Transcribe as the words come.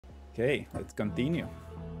Okay, let's continue.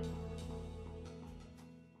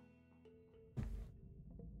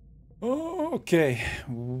 Okay,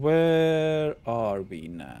 where are we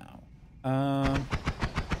now?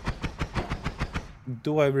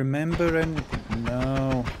 Do I remember anything?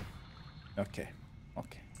 No. Okay,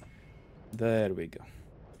 okay. There we go.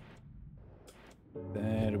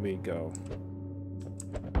 There we go.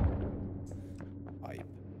 Hype.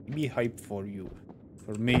 Maybe hype for you.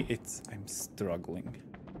 For me, I'm struggling.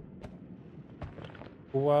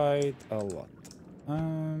 Quite a lot.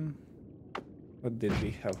 What did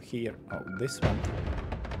we have here? Oh, this one.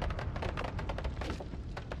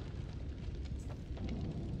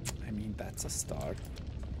 I mean, that's a start.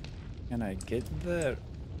 Can I get there?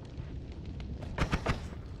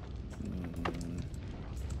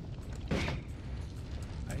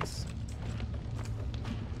 Nice.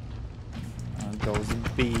 Those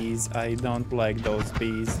bees. I don't like those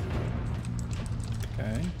bees.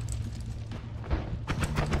 Okay.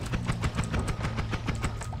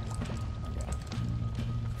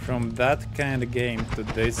 From that kind of game to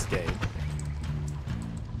this game.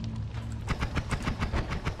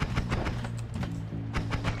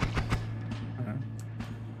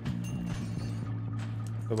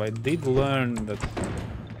 So I did learn that...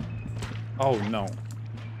 Oh no.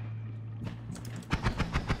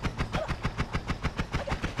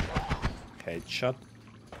 Headshot.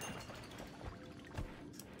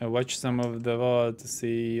 I watched some of the VOD to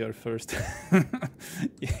see your first...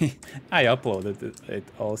 I uploaded it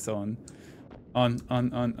also on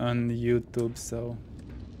YouTube, so...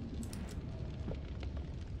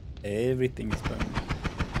 Everything is burning.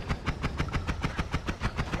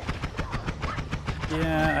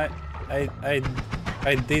 Yeah,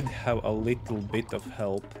 I did have a little bit of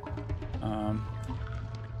help.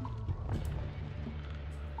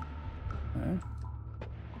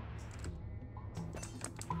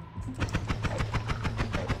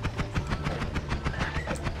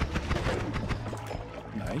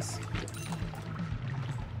 Nice.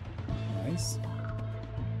 Nice.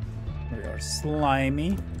 We are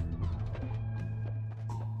slimy.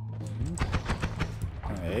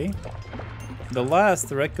 Okay. The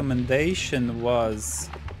last recommendation was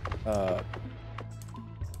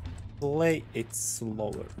play it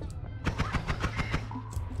slower.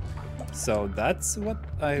 So that's what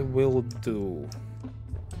I will do.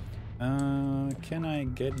 Can I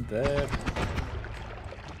get there?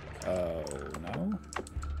 Oh, no.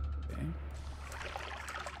 Okay.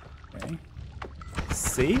 Okay.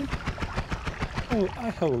 See? Oh, I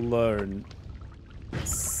have learned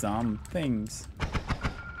some things.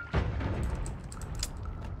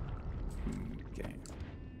 Okay.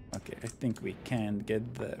 Okay, I think we can't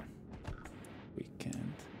get there. We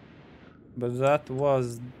can't. But that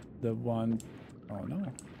was the one... Oh,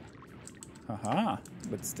 no. Haha,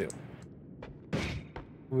 but still.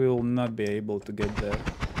 We will not be able to get there.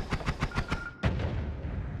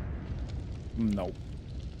 No.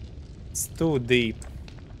 It's too deep.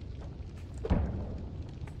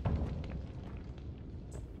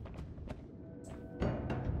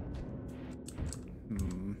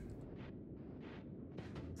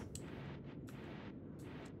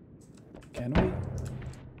 Can we?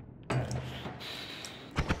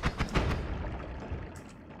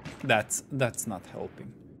 That's not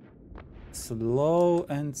helping. Slow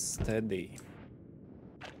and steady.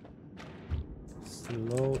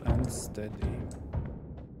 Slow and steady.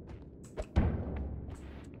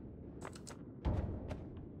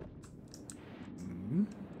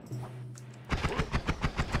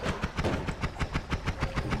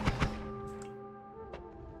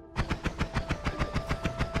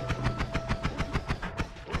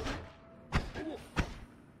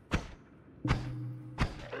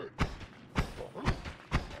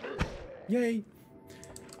 Yay.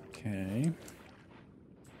 Okay.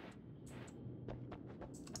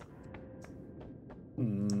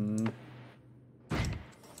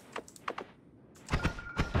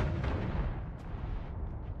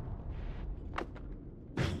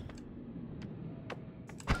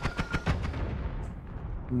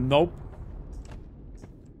 Nope.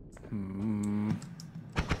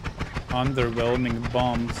 Underwhelming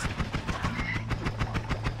bombs.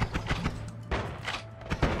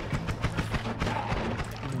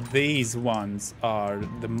 These ones are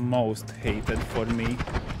the most hated for me.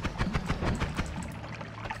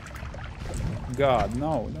 God,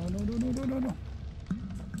 no, no, no, no, no, no, no, no.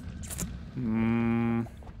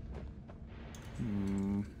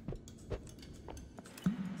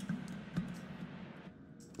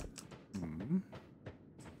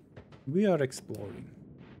 We are exploring.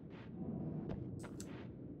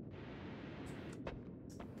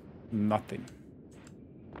 Nothing.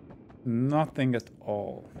 Nothing at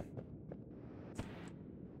all.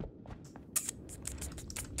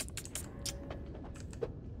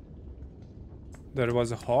 There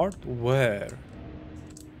was a heart? Where?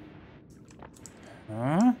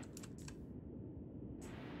 Huh?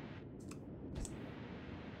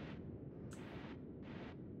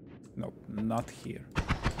 Nope, not here.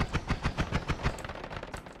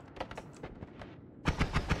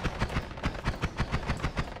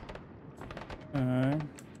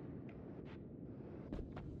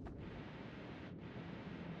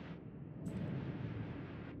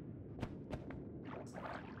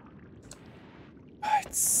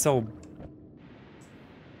 It's so...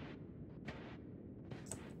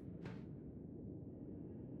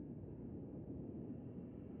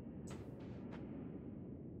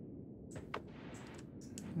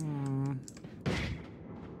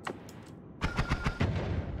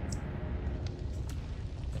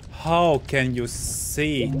 How can you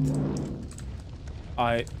see it?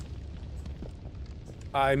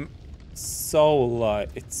 I'm so light.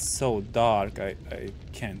 It's so dark. I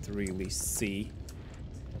can't really see.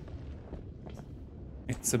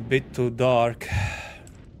 It's a bit too dark.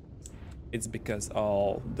 It's because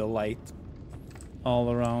all the light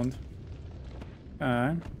all around.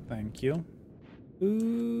 Thank you.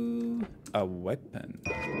 Ooh, a weapon.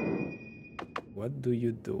 What do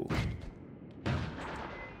you do?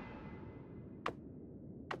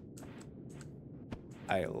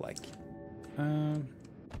 I like it.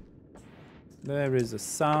 There is a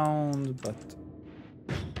sound, but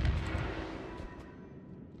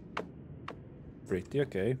pretty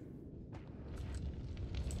okay.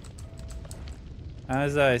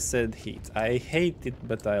 As I said, heat. I hate it,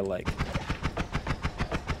 but I like it.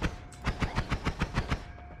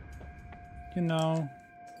 You know,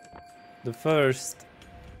 the first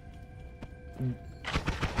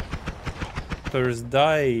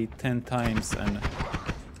die 10 times and...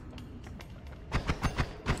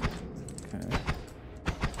 Okay.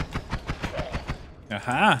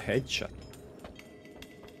 Aha, headshot.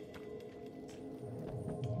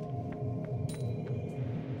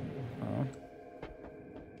 Oh.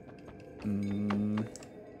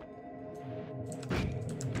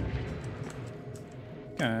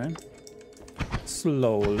 Okay.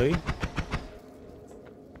 Slowly.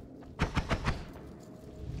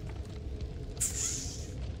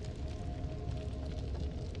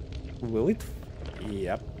 Will it?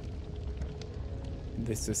 Yep.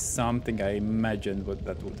 This is something I imagined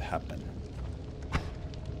that would happen.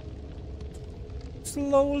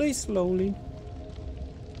 Slowly, slowly.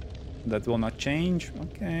 That will not change.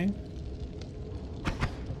 Okay.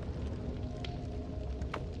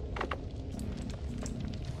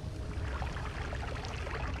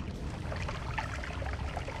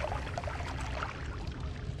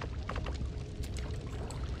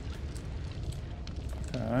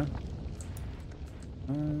 Yeah.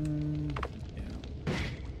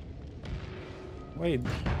 Wait.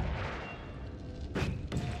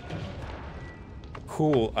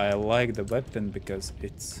 Cool, I like the weapon because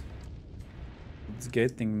it's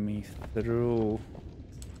getting me through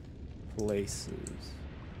places.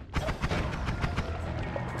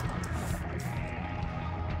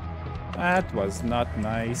 That was not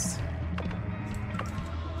nice.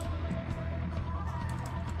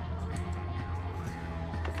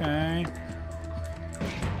 Okay.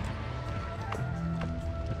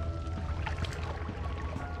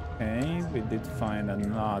 Okay, we did find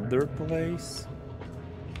another place.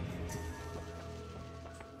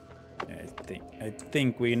 I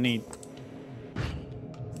think we need...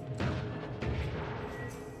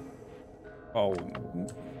 Oh.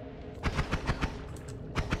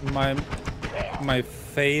 My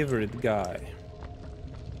favorite guy.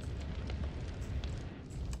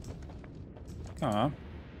 Huh.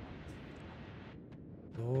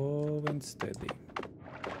 Slow and steady.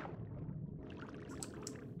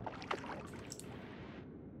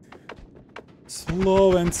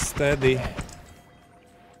 Slow and steady.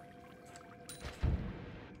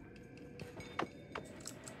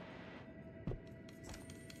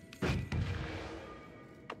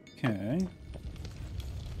 Okay.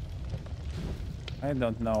 I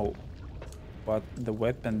don't know what the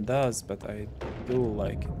weapon does, but I do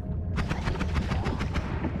like it.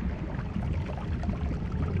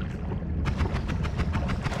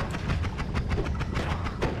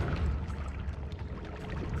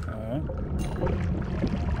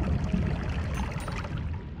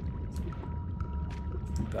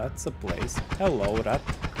 That's a place. Hello, rat.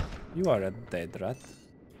 You are a dead rat.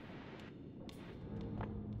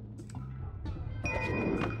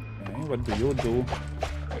 Okay, what do you do?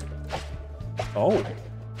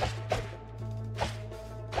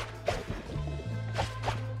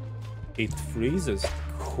 it freezes.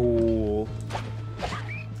 Cool.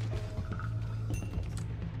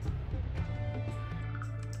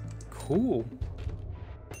 Cool.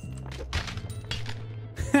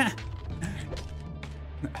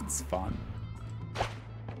 That's fun.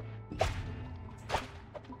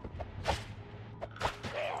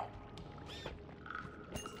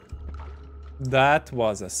 That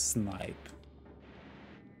was a snipe.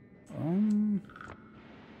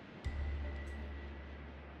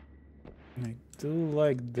 I do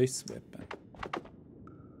like this weapon.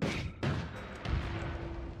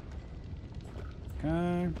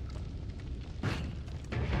 Okay.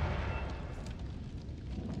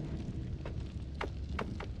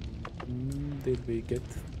 Did we get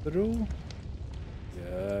through?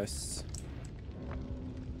 Yes.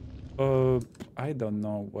 I don't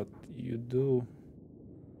know what you do.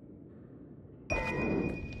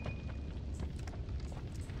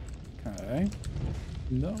 Okay.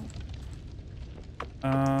 No.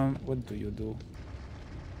 What do you do?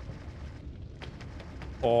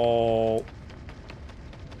 Oh.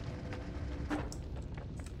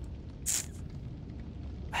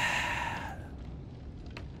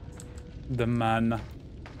 The man.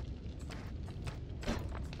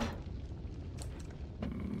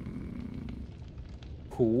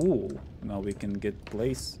 Cool. Now we can get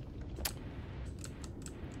place.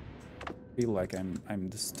 Feel like I'm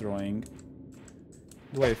destroying.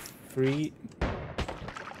 Do I free?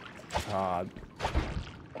 God.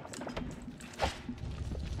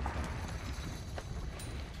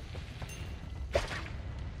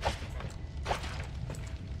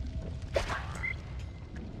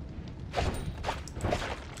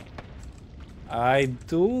 I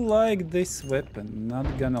do like this weapon,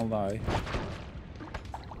 not gonna lie.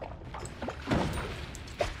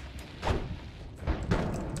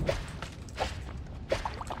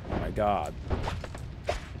 Oh my god.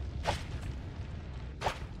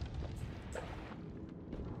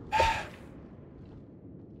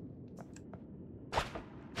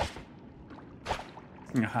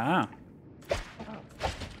 Aha.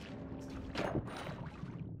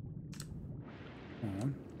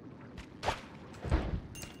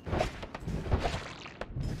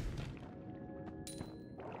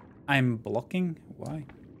 I'm blocking? Why?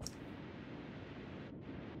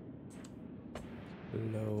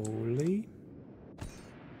 Slowly.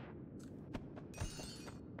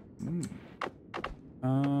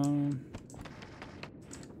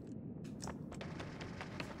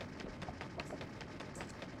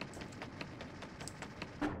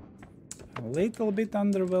 A little bit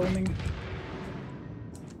underwhelming.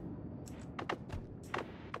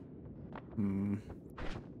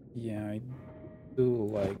 Yeah, I do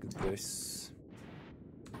like this.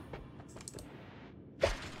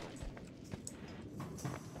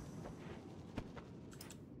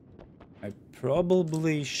 I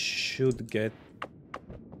probably should get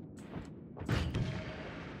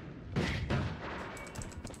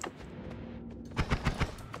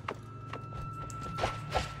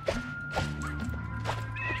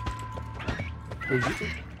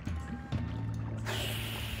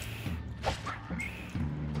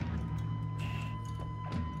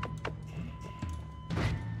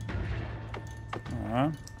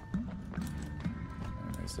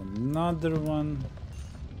there's another one.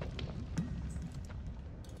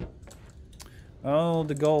 Oh,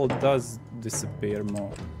 the gold does disappear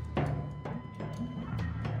more.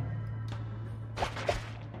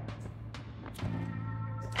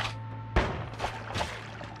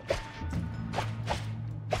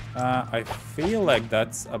 I feel like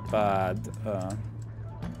that's a bad...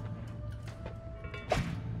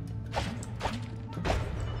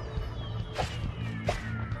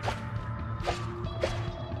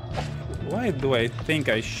 Why do I think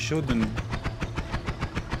I shouldn't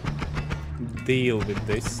deal with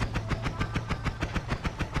this?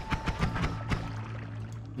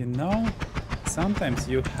 You know, sometimes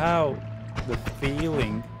you have the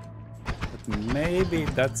feeling that maybe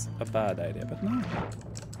that's a bad idea, but no.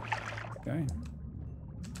 Okay.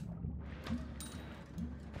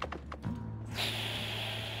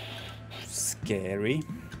 Scary.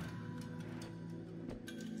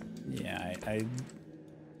 Yeah,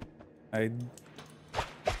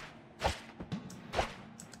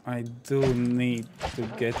 I do need to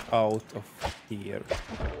get out of here.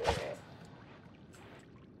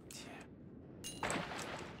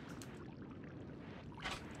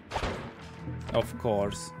 Of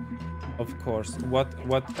course. Of course. What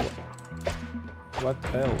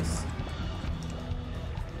else?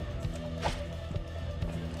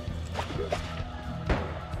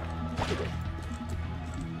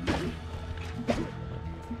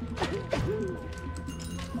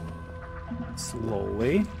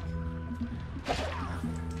 slowly.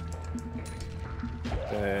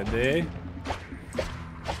 Steady.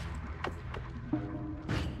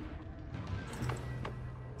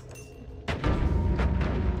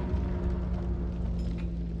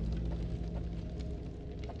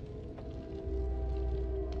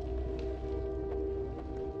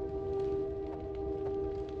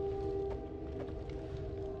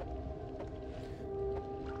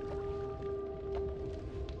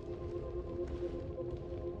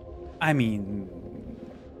 I mean,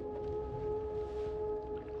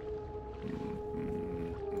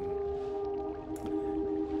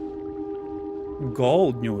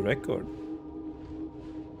 gold new record.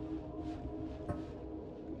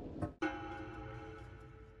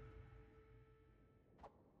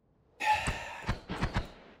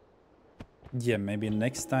 Yeah, maybe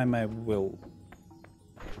next time I will.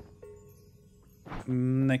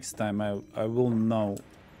 Next time I will know.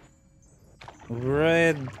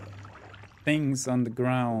 Red things on the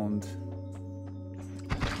ground.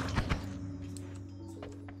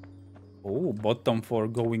 Oh, bottom 4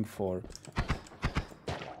 going for.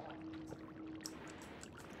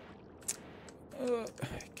 I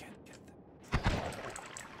can't get that.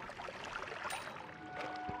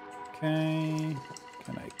 Okay.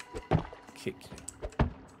 Can I kick you?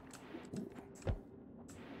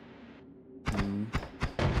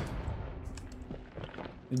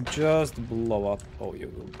 Just blow up. Oh, you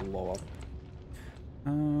will blow up.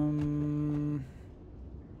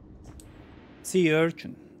 Sea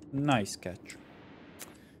urchin. Nice catch.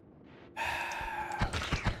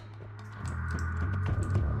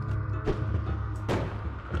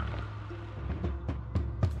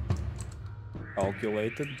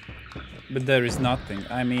 Calculated. But there is nothing.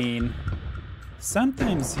 I mean,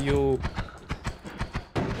 sometimes you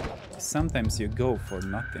go for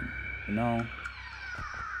nothing, you know?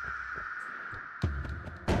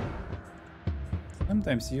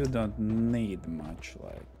 Sometimes you don't need much,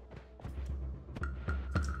 like,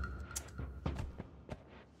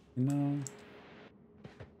 you know,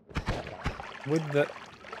 with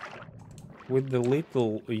the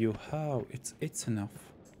little you have, it's enough.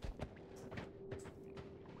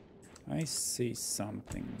 I see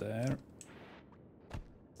something there.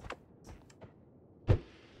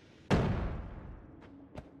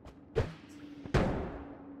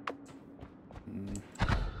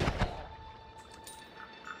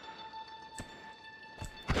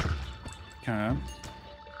 Okay.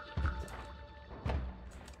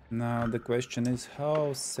 Now the question is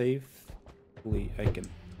how safely I can.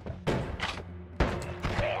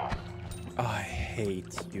 I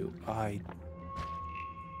hate you.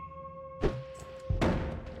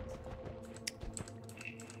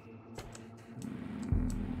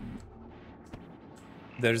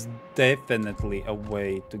 There's definitely a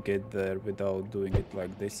way to get there without doing it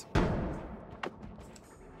like this.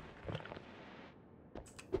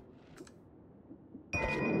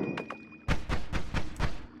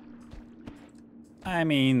 I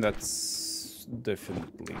mean, that's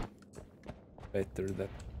definitely better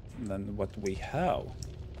than what we have.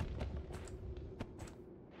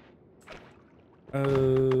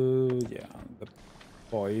 Yeah, the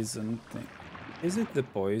poison thing. Is it the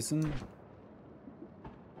poison?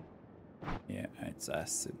 Yeah, it's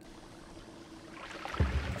acid.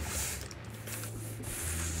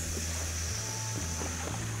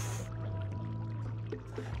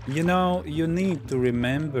 You know, you need to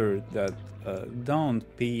remember that don't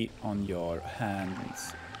pee on your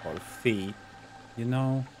hands or feet, you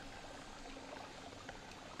know?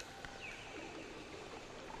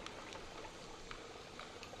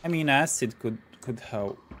 I mean, acid could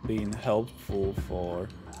have been helpful for...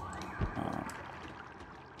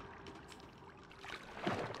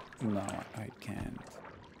 no, I can't.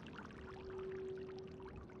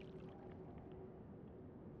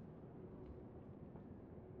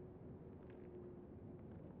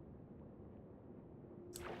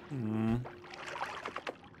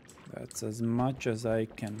 That's as much as I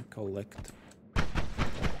can collect.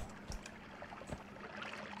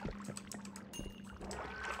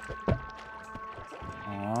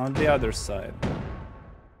 On the other side.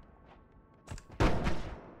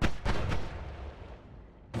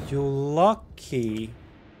 You lucky.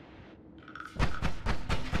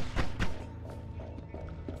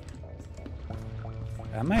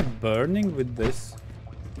 Am I burning with this?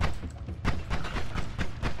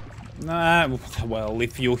 Nah, well,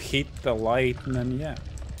 if you hit the light, then yeah.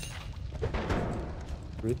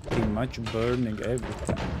 Pretty much burning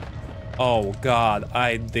everything. Oh god,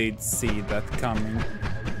 I did see that coming.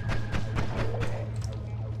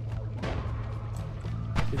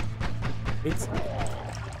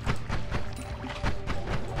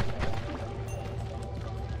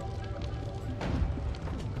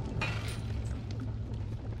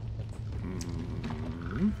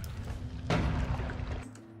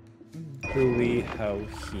 do we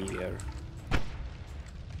have here?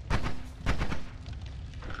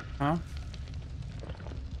 Huh?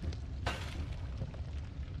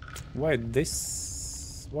 Why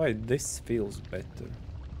this feels better?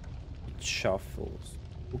 It shuffles.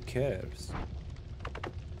 Who cares?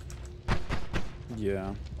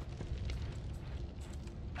 Yeah.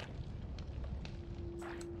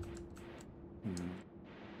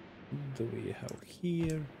 Do we have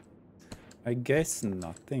here? I guess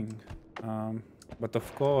nothing. But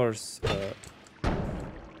of course,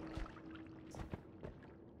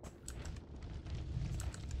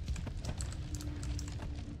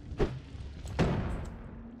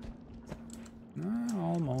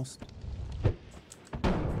 almost.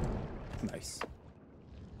 Nice.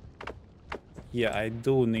 Yeah, I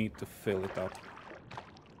do need to fill it up.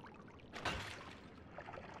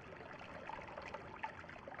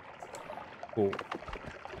 Cool.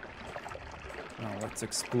 Now let's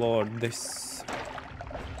explore this.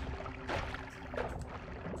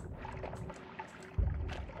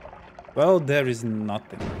 Well, there is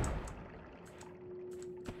nothing.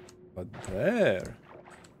 But there.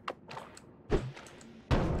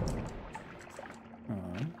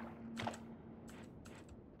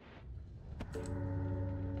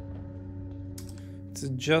 It's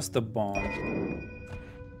just a bomb.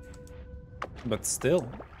 But still,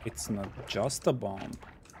 it's not just a bomb.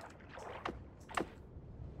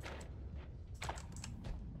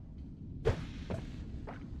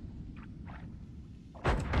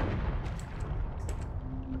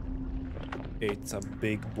 It's a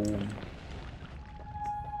big boom.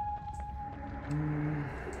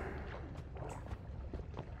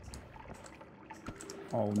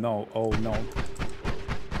 Oh no, oh no.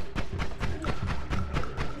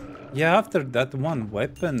 Yeah, after that one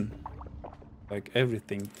weapon, like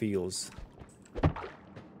everything feels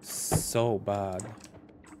so bad.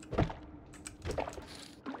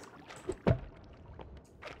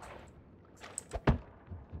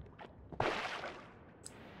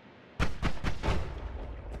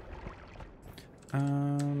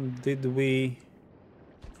 Did we...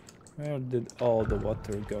 Where did all the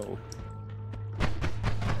water go?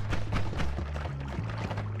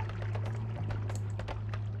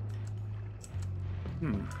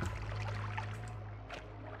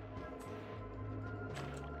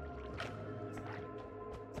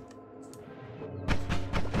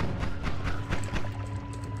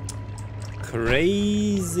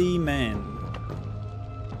 Crazy man.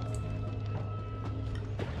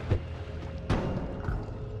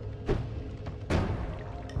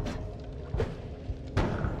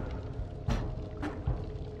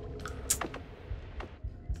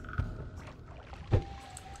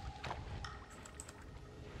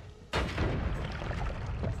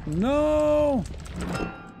 No.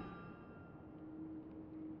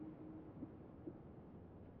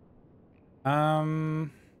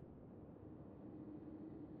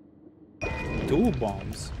 Two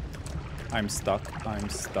bombs. I'm stuck. I'm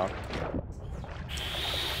stuck.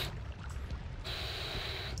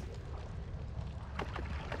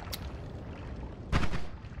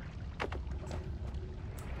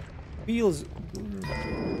 Feels...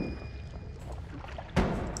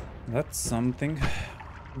 That's something.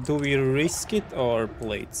 Do we risk it or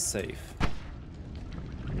play it safe?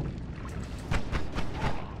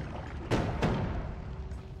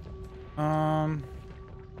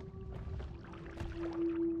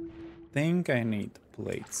 Think I need to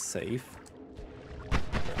play it safe.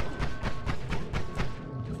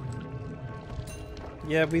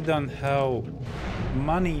 Yeah, we don't have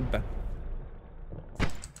money, but...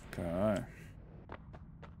 Okay.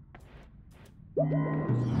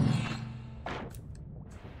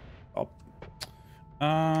 Up.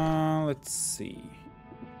 Let's see.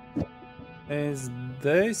 Is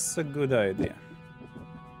this a good idea?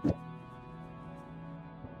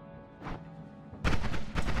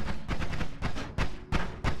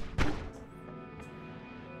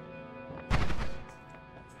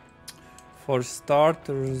 For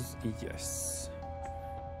starters, yes.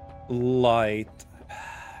 Light.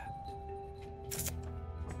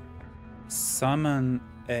 Summon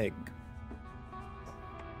egg.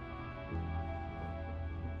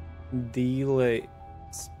 Delay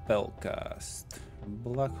spellcast.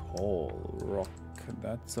 Black hole. Rock.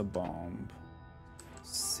 That's a bomb.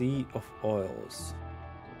 Sea of oils.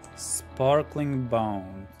 Sparkling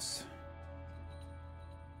bounce.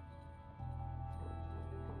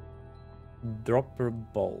 Dropper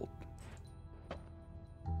bolt.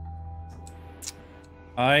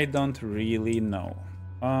 I don't really know.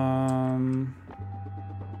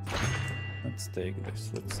 Let's take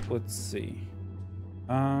this. Let's see.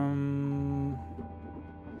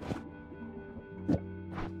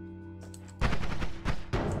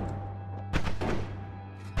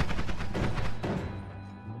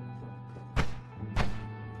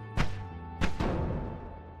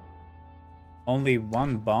 Only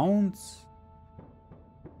one bounce?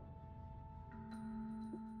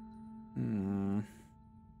 Hmm.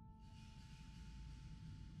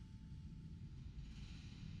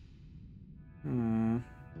 Hmm.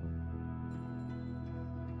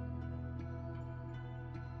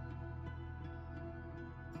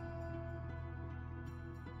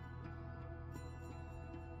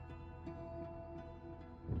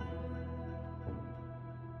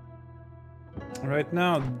 Right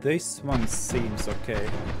now, this one seems okay.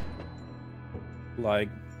 Like,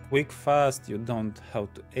 quick, fast, you don't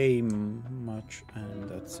have to aim much, and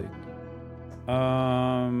that's it.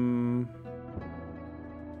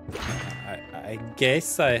 I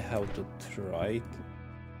guess I have to try it.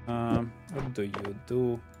 What do you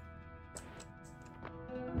do?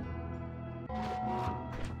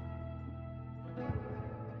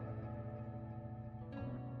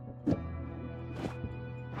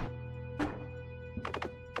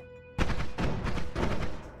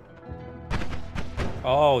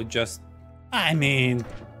 Oh, just... I mean...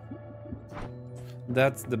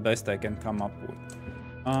 That's the best I can come up with.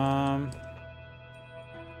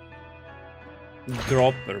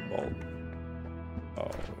 Dropper ball.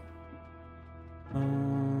 Oh.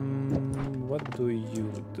 What do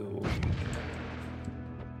you do?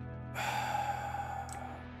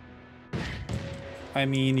 I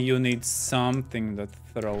mean, you need something that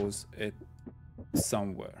throws it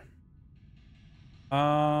somewhere.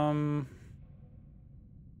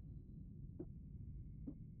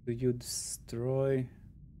 Do you destroy?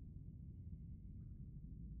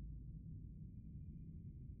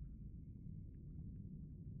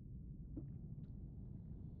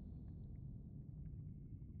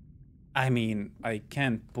 I mean, I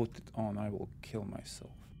can't put it on. I will kill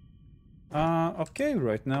myself. Okay,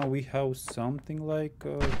 right now we have something like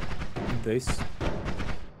this.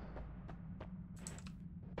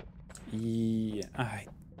 Yeah, I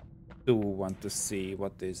do want to see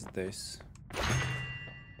what is this.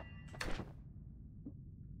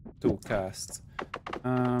 2 casts.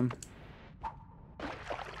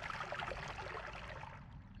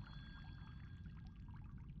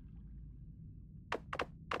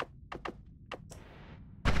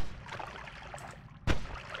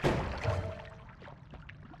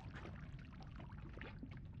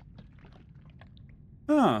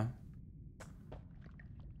 Huh.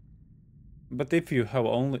 But if you have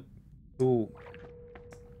only 2,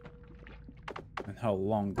 and how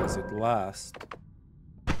long does it last?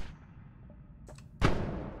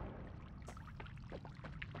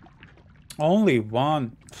 Only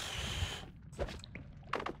 1.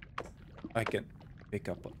 I can pick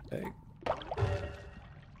up an egg.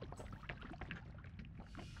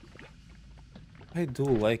 I do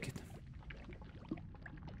like it.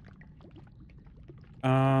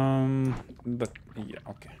 But yeah,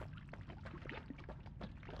 okay.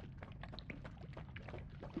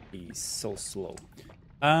 He's so slow.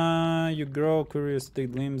 You grow curiosity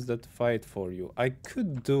limbs that fight for you. I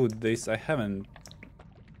could do this. I haven't.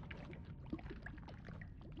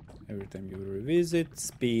 Every time you revisit,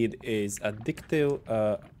 speed is addictive.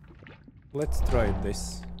 Let's try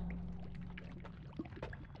this.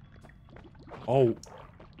 Oh.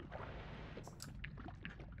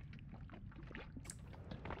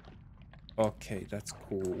 Okay, that's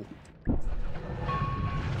cool.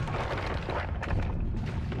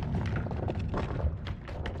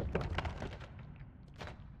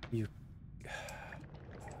 You...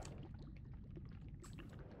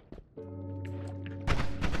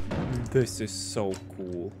 This is so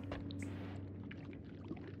cool.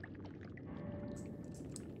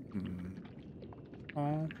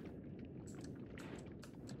 Oh.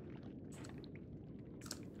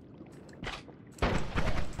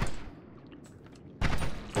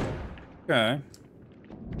 Okay.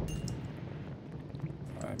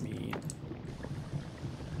 I mean...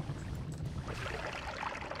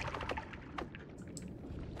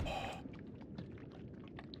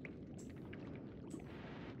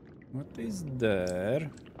 What is there?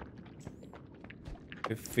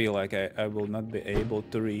 I feel like I will not be able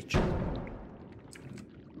to reach it.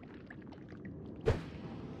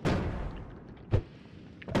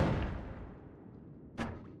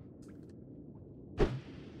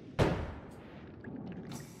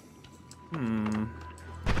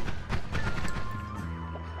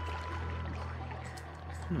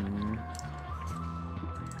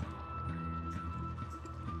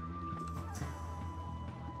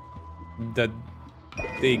 The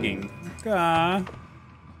digging. God.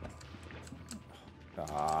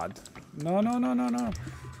 God. No, no, no, no, no.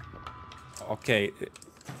 Okay.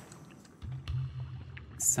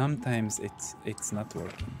 Sometimes it's not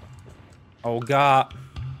working. Oh God.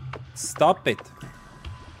 Stop it.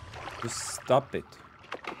 Just stop it.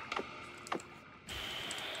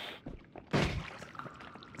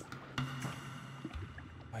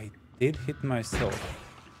 I did hit myself.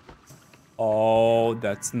 Oh,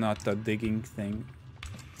 that's not a digging thing.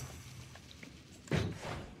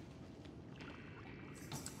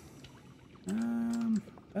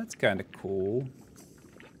 That's kind of cool.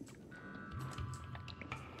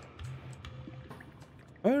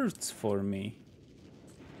 Hurts for me.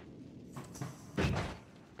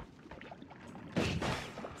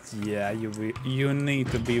 Yeah, you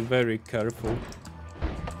need to be very careful.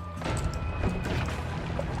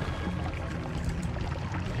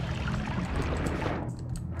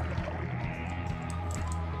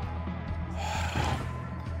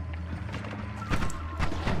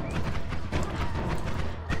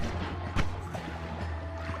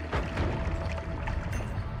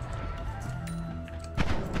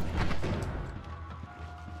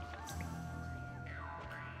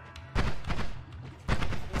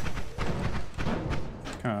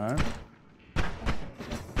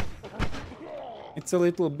 It's a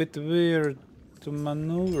little bit weird to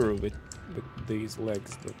maneuver with these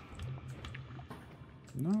legs, but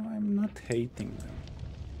no, I'm not hating them.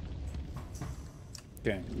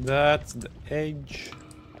 Okay, that's the edge.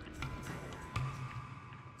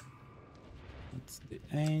 That's the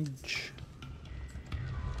edge.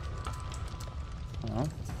 Oh.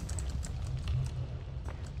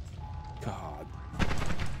 God.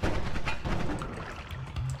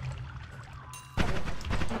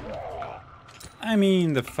 I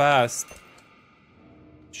mean, the fast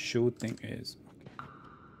shooting is okay.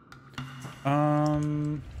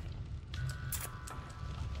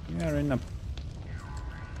 We are in a.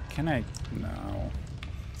 Can I? No.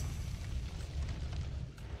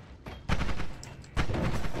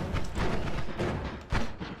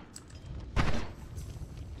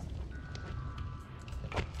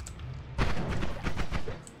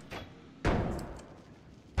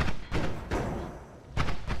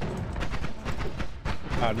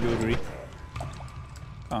 Artillery.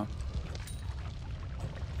 Oh.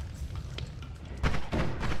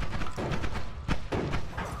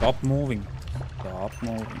 Stop moving. Stop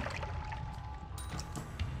moving.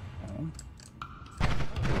 Oh.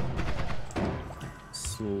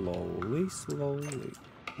 Slowly, slowly.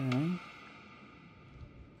 Okay.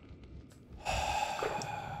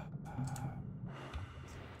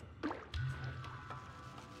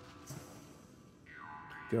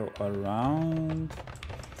 Go around.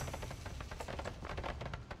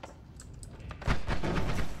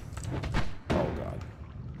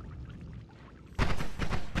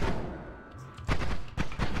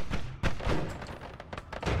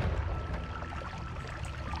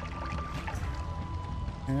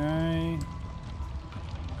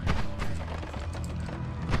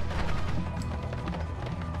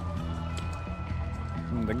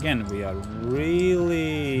 Again, we are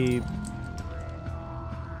really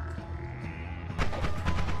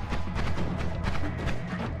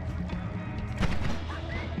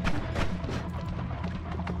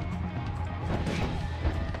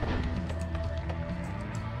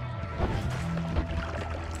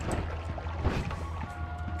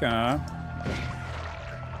okay.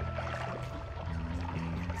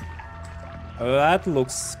 That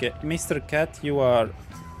looks scary. Mr. Cat, you are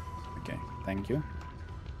okay, thank you.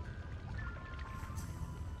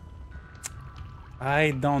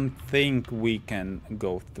 I don't think we can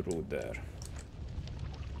go through there.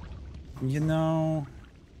 You know,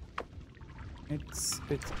 it's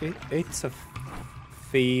a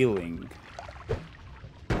feeling.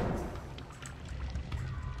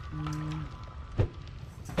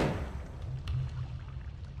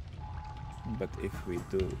 But if we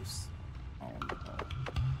do, oh no.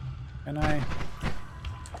 Can I?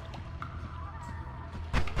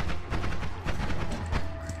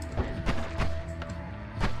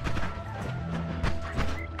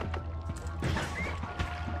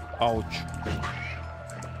 Ouch.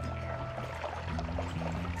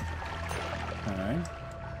 Alright.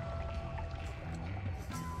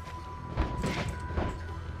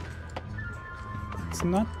 It's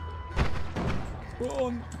not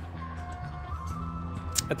wrong.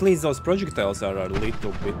 At least those projectiles are a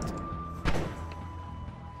little bit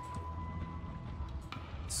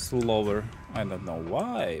slower. I don't know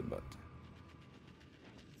why, but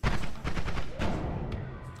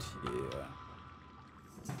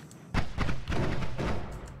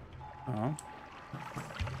yeah.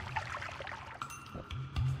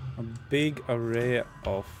 A big array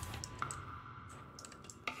of...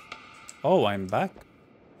 Oh, I'm back.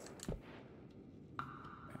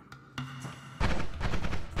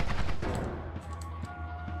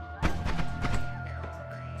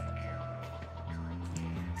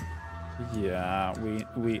 Yeah,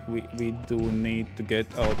 we do need to get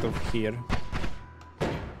out of here.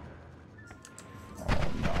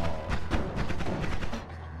 Oh no.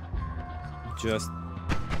 Just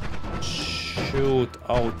shoot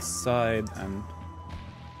outside and...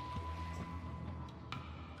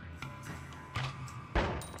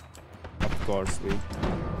 Of course we...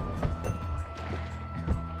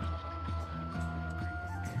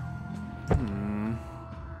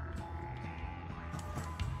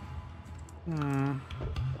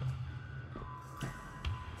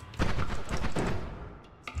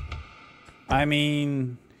 I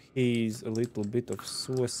mean, he's a little bit of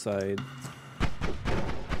suicide.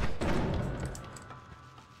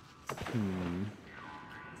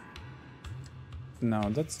 No,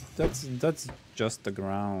 that's just the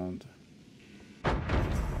ground.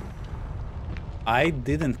 I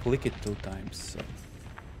didn't click it 2 times, so.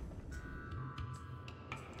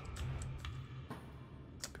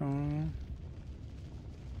 Come.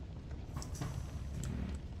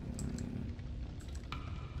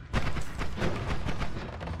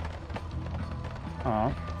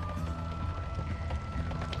 Oh.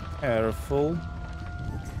 Careful.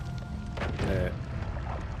 There.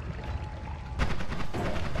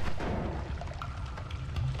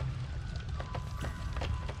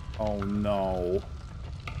 Oh no.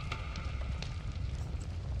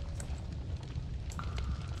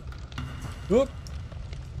 Whoop.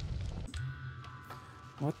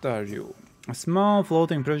 What are you? A small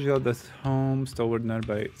floating projectile that homes toward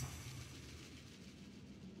nearby.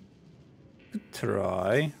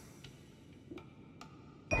 Try.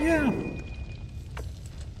 Yeah.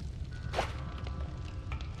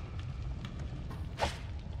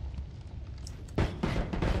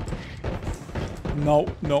 No,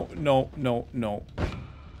 no, no, no, no.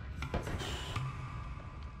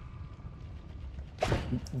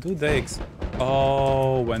 Do they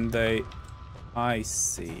oh, when they... I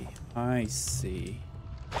see. I see.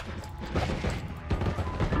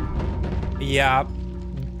 Yeah.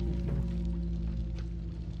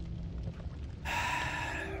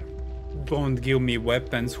 Don't give me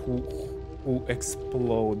weapons who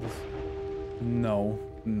explode. No,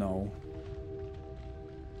 no.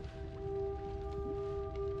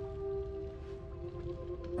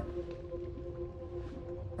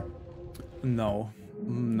 No,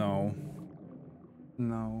 no,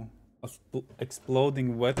 no.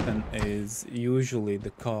 Exploding weapon is usually the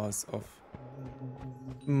cause of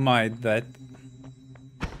my death.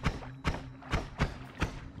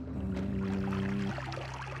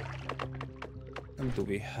 What do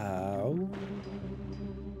we have?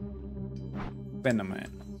 Venom.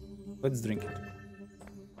 Let's drink it.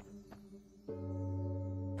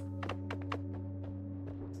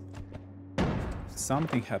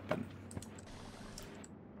 Something happened.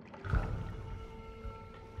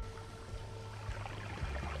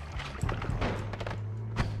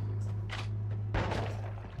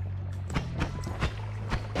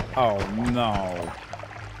 Oh no.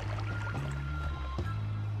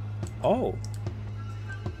 Oh.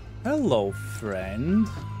 Hello, friend.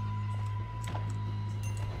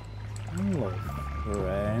 Hello,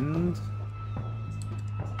 friend.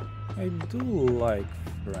 I do like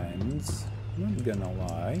friends, not gonna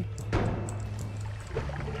lie.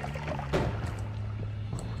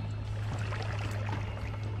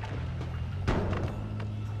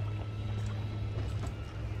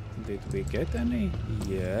 Did we get any?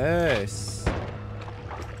 Yes.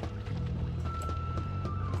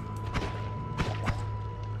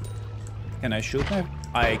 Can I shoot him?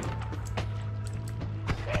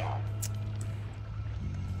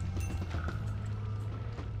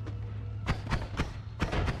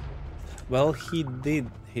 Well, he did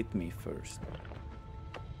hit me first.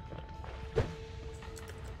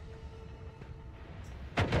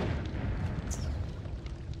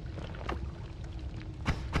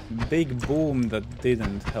 Big boom that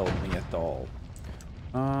didn't help me at all.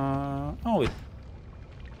 Oh, it...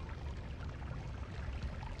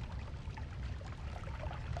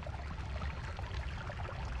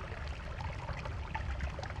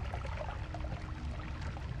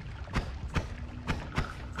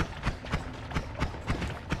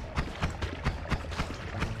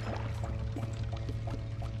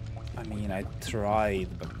 I mean, I tried,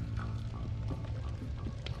 but...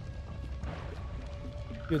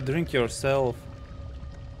 You drink yourself.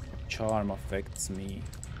 Charm affects me.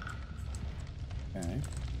 Okay.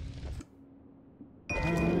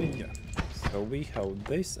 Yeah. So we have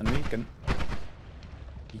this and we can...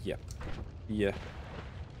 Yeah. Yeah.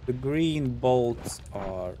 The green bolts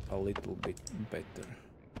are a little bit better.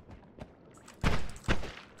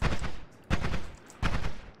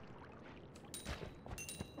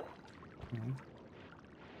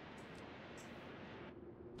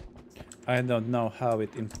 I don't know how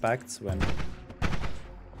it impacts when...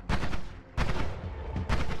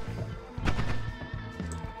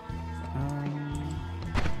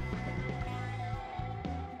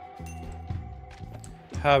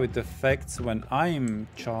 how it affects when I'm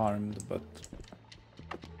charmed, but...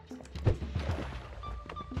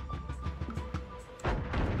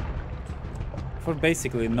 for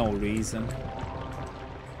basically no reason.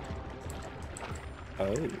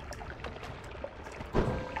 Oh.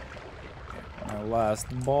 My last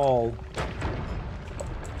ball.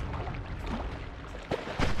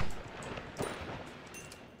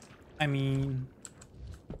 I mean,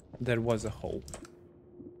 there was a hope.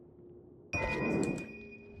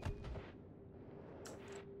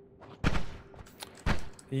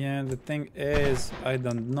 Yeah, the thing is, I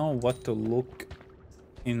don't know what to look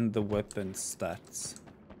in the weapon stats.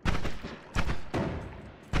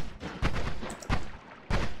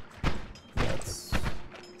 That's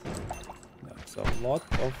a lot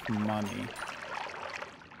of money.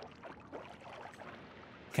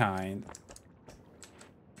 Kind.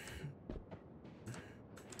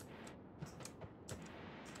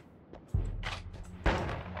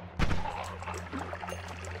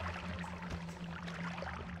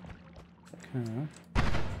 Okay.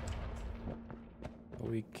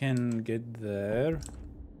 We can get there.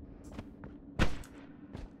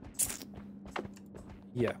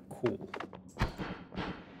 Yeah, cool.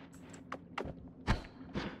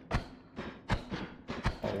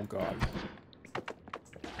 Oh god.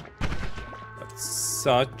 That's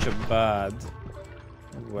such a bad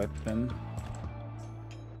weapon.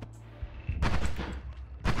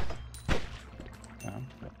 Yeah.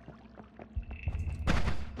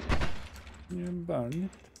 You burn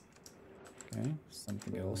it. Okay,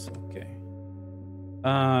 something else, okay.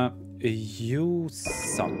 You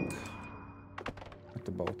suck. What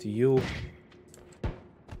about you?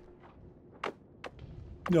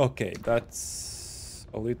 Okay, that's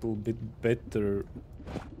a little bit better.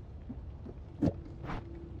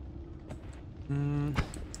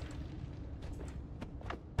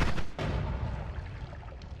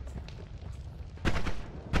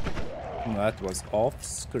 That was off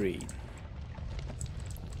screen.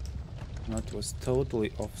 That was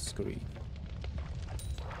totally off screen.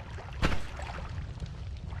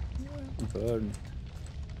 Burn it.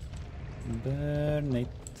 Burn it.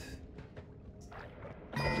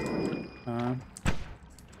 I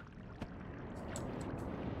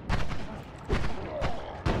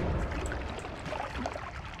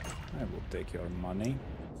will take your money.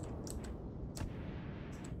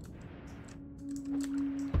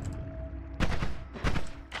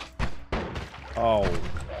 Oh.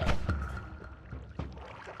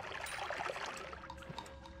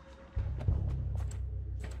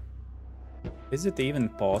 Is it even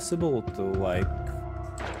possible to, like,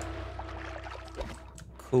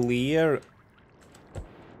 clear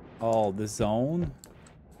all the zone?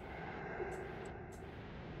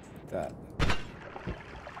 That.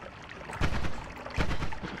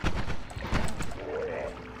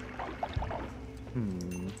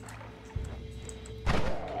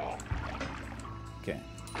 Okay.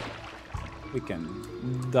 We can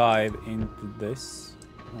dive into this.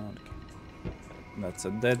 Okay. That's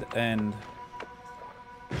a dead end.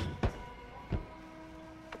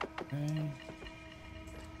 Okay.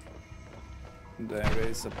 There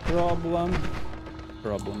is a problem.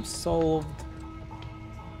 Problem solved.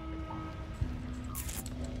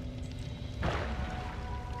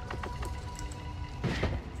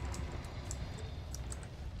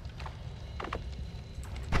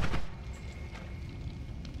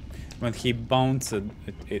 When he bounced,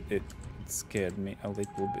 it scared me a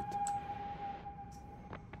little bit.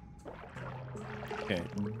 Okay,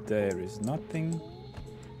 there is nothing.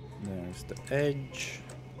 There's the edge.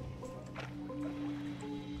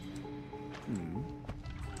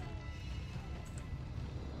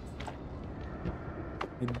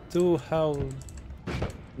 I do have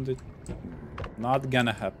the... not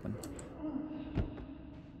gonna happen.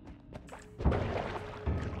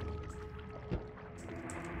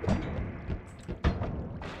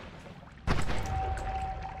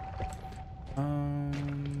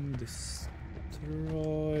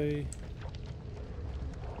 Destroy.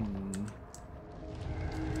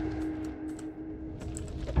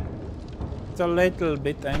 It's a little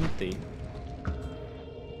bit empty.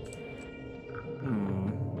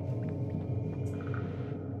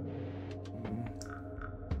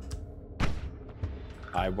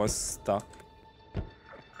 I was stuck.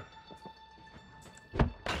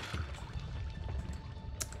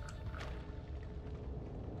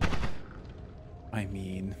 I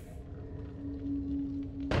mean,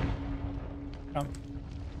 Come.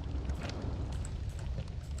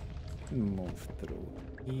 Move through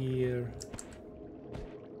here.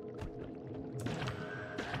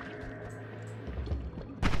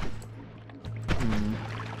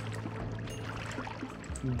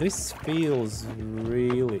 This feels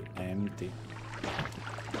really empty.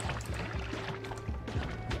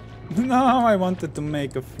 No, I wanted to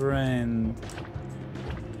make a friend.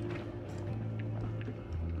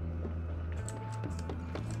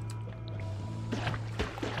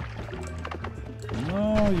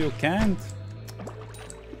 No, you can't.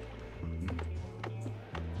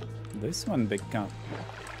 This one become.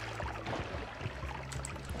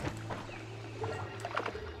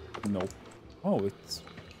 No. Oh, it's.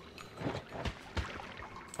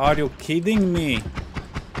 Are you kidding me?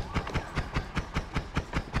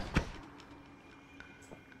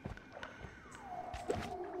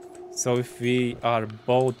 So if we are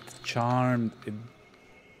both charmed, it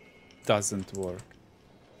doesn't work.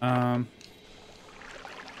 Yeah,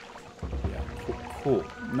 cool.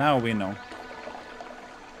 Now we know.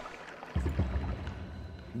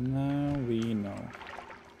 Now we know.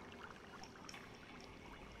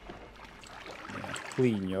 Yeah,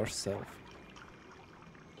 clean yourself.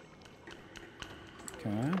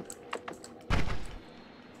 Okay.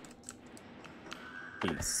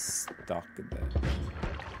 He's stuck there.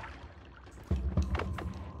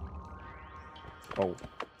 Oh.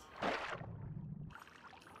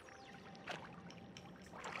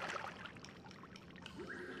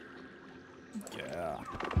 Yeah.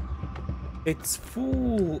 It's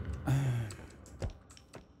full.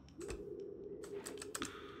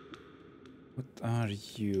 What are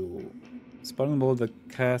you? Spartan ball that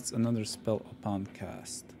casts another spell upon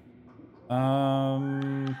cast.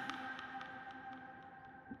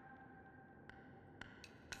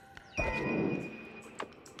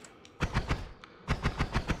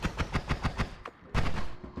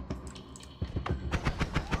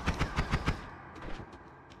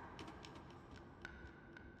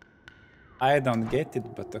 I don't get it,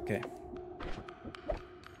 but okay.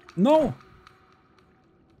 No!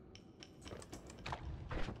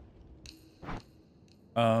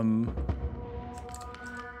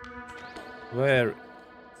 Where?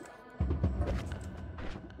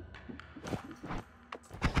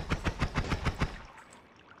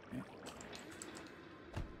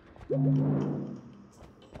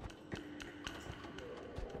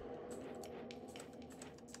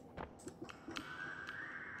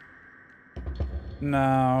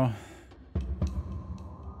 No.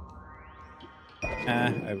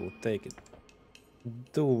 I will take it.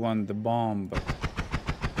 Do want the bomb, but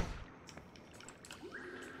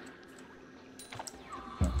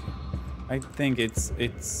okay. I think it's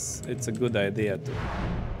a good idea to.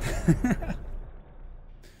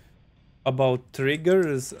 About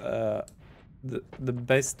triggers, the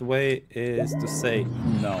best way is to say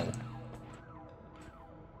no.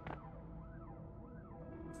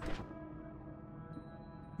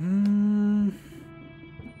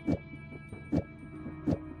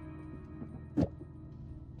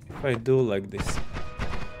 If I do like this.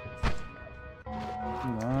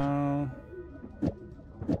 No.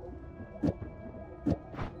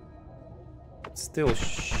 Still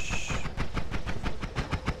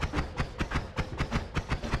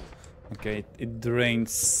okay, it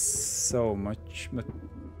drains so much,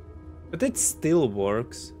 but it still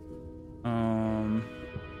works.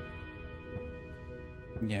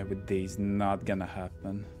 Yeah, with these, not gonna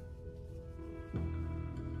happen.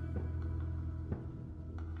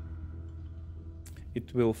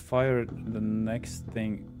 It will fire the next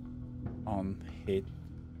thing on hit.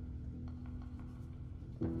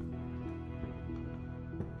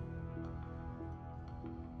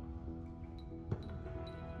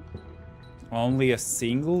 Only a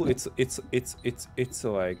single? It's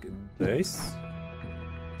like this.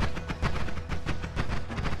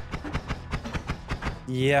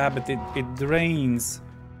 Yeah, but it drains.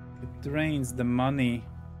 It drains the money.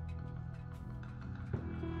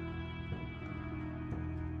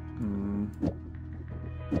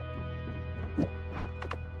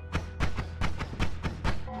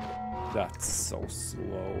 That's so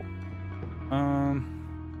slow.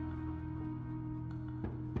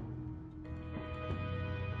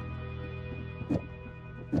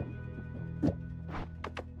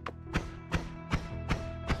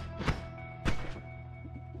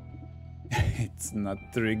 It's not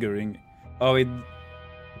triggering. Oh, it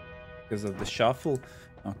because of the shuffle.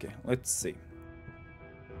 Okay, let's see.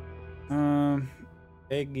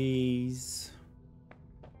 Eggies.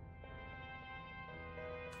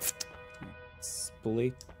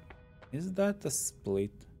 Split. Is that a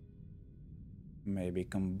split? Maybe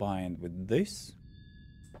combined with this.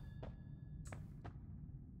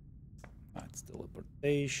 That's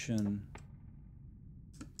teleportation.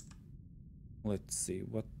 Let's see,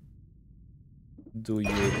 what do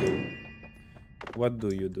you do? What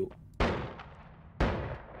do you do?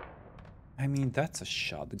 I mean, that's a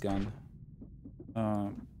shotgun.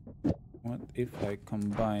 What if I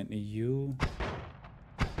combine you?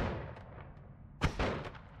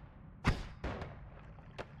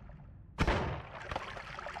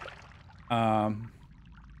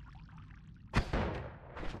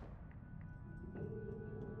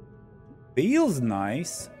 Feels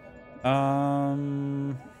nice.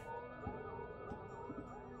 I'm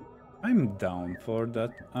down for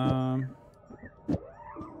that.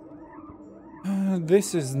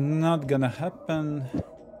 This is not gonna happen.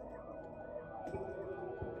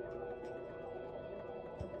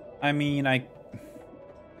 I mean,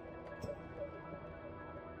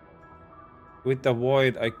 with the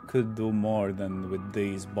void, I could do more than with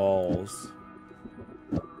these balls.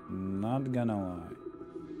 Not gonna lie.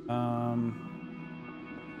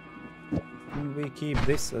 Can we keep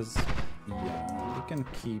this as... Yeah, we can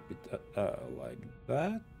keep it like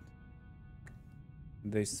that.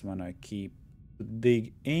 This one I keep to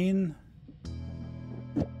dig in.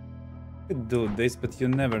 You could do this, but you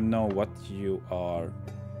never know what you are.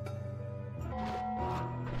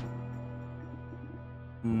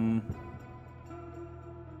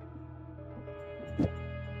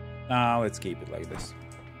 Let's keep it like this.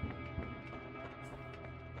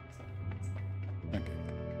 Okay.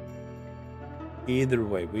 Either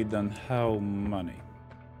way, we don't have money.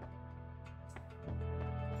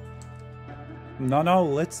 No,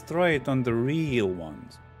 let's try it on the real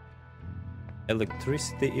ones.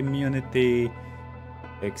 Electricity immunity,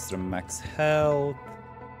 extra max health.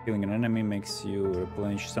 Killing an enemy makes you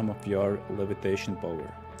replenish some of your levitation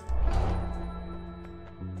power.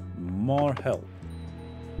 More health.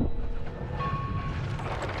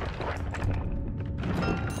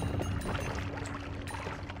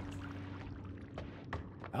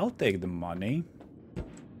 I'll take the money.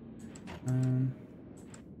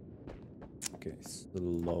 Okay,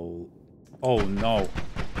 slow. Oh no.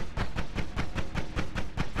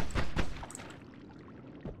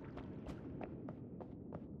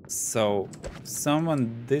 So,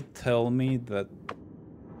 someone did tell me that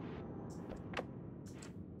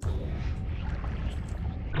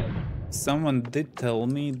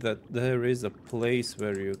there is a place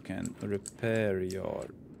where you can repair your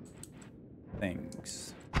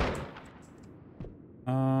things.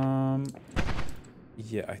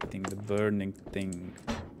 Yeah, I think the burning thing.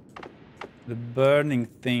 The burning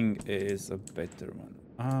thing is a better one.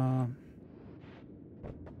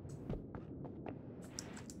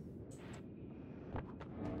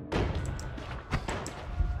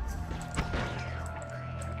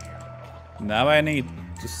 Now I need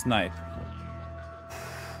to snipe.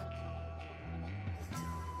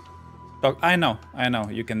 Oh, I know.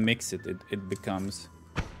 You can mix it. It becomes...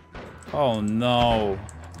 Oh no.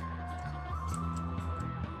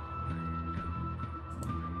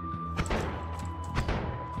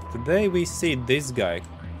 Today we see this guy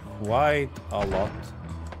quite a lot.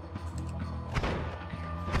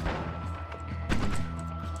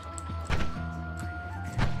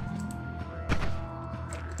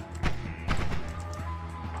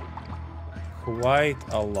 Quite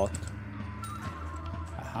a lot.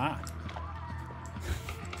 Aha.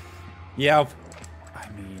 Yeah, I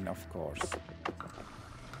mean, of course.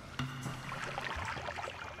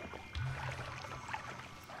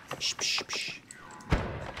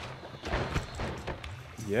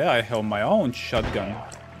 Yeah, I have my own shotgun.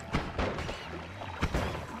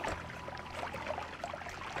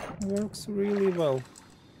 Works really well.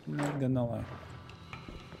 Not gonna lie.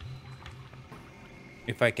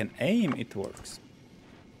 If I can aim, it works.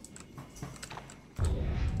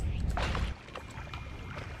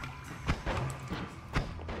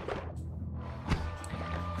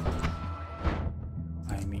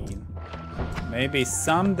 I mean, maybe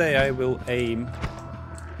someday I will aim.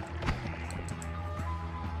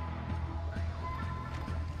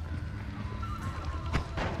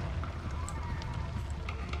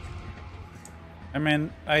 I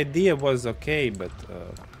mean, idea was okay, but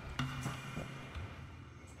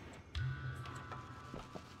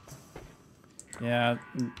yeah,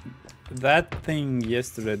 that thing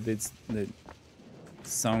yesterday did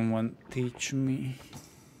someone teach me.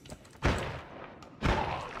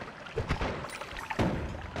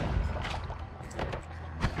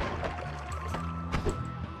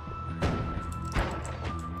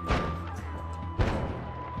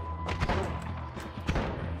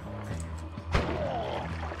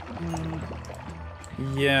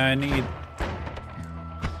 Yeah,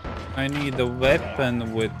 I need a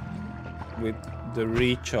weapon with the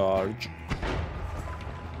recharge.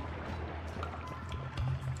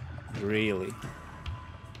 Really.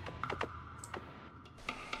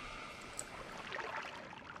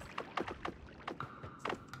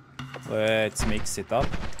 Let's mix it up.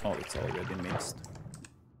 Oh, it's already mixed.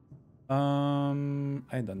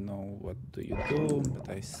 I don't know what do you do, but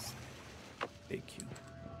I take you.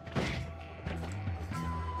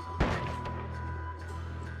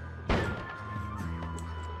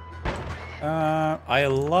 I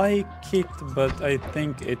like it, but I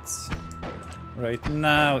think it's right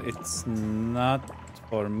now it's not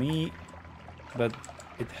for me, but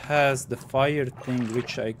it has the fire thing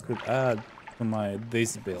which I could add to my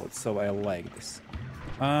this build, so I like this.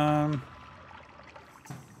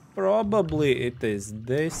 Probably it is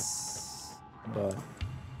this, but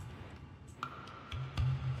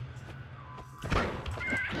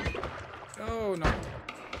oh no.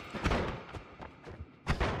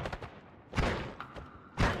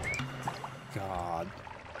 God.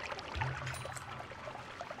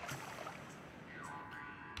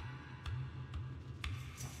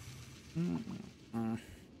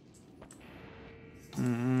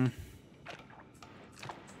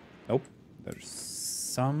 Nope. There's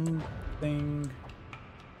something.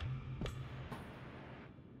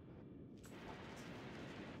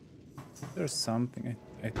 There's something.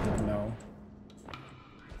 I don't know.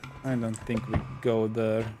 I don't think we go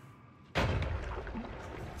there.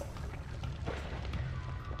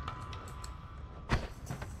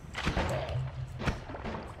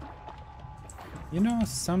 You know,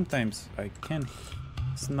 sometimes I can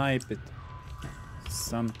snipe it.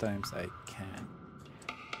 Sometimes I can't.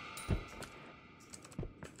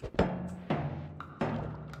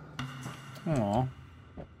 Aww.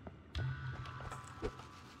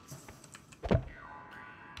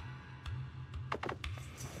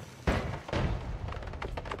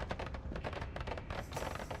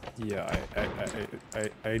 Yeah,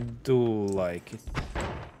 I do like it.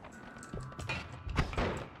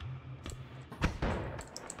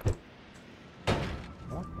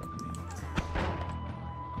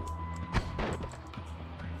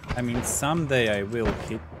 I mean, someday I will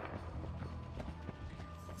hit.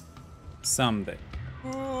 Someday.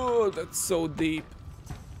 Oh, that's so deep.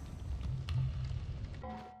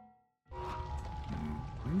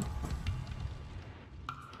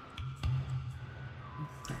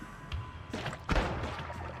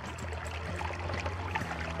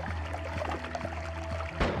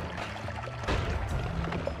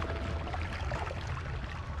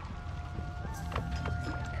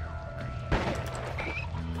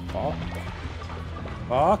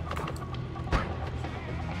 Fuck.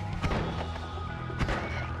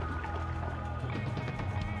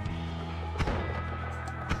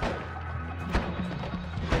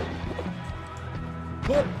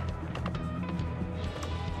 What?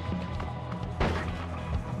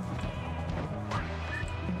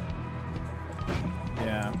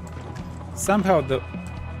 Yeah. Somehow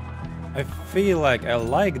I feel like I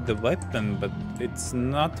like the weapon, but it's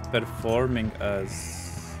not performing as...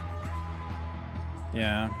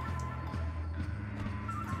 Yeah.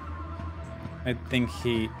 I think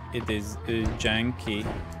it is janky.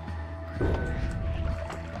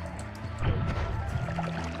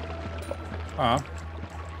 Ah.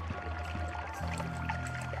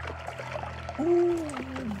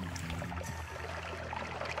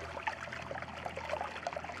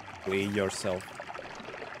 Bleed yourself.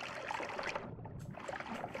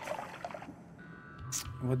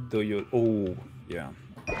 What do you... Oh, yeah.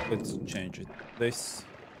 Let's change it. This...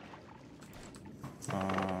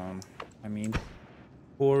 I mean...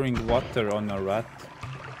 Pouring water on a rat.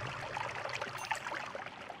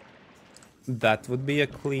 That would be a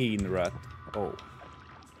clean rat. Oh.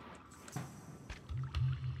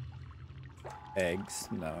 Eggs,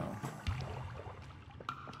 no.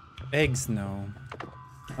 Eggs, no.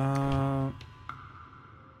 I'm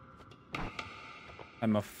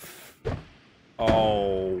a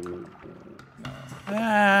oh. No.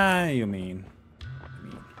 Ah, you mean.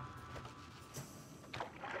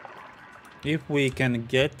 If we can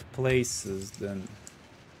get places, then...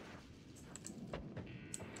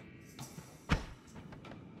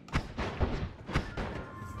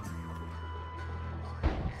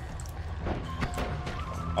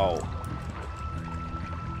 Oh.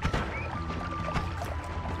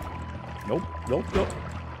 Nope, nope, nope.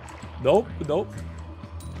 Nope, nope.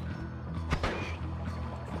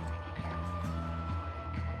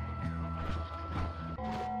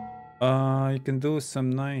 You can do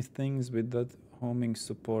some nice things with that homing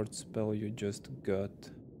support spell you just got.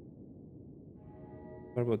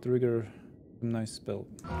 Turbo trigger. Nice spell.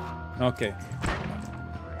 Okay.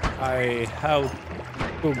 I have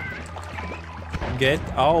to get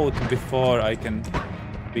out before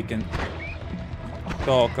we can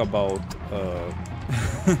talk about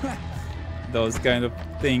those kind of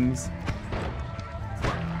things.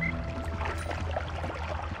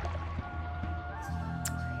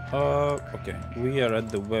 Okay, we are at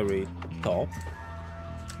the very top.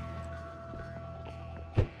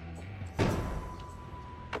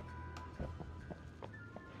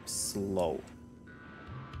 Slow.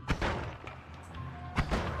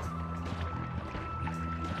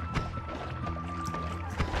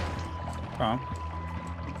 Huh?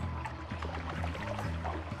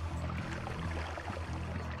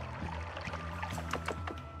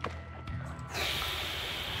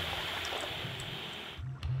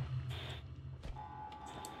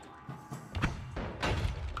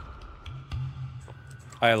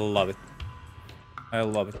 I love it. I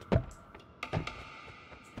love it.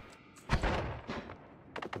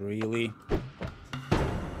 Really?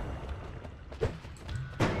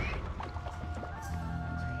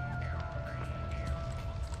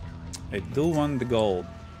 I do want the gold.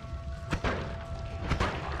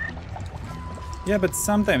 Yeah, but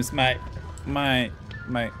sometimes my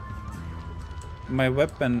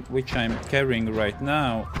weapon, which I'm carrying right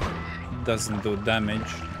now, doesn't do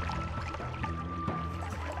damage.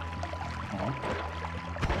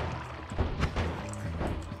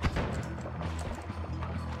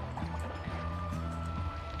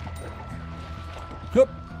 Hup.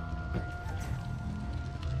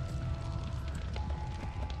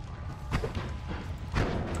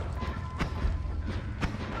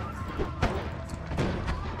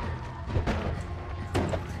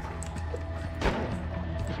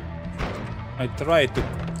 I tried to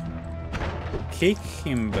kick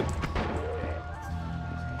him, but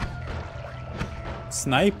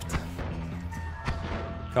sniped.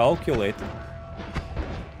 Calculated.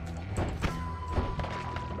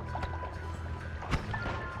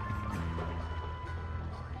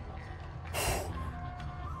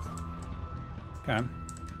 Okay.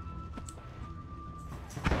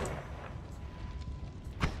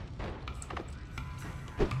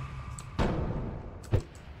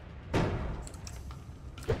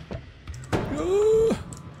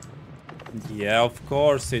 Yeah, of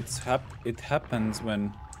course it happens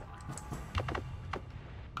when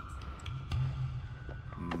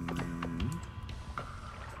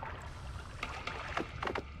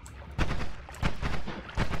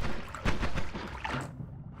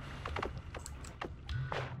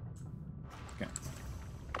Okay.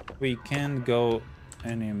 We can't go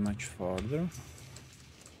any much farther.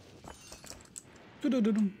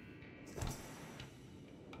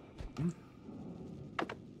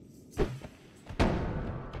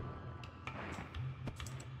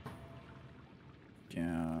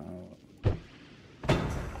 Yeah.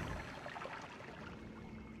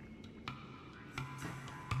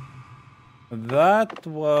 That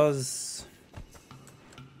was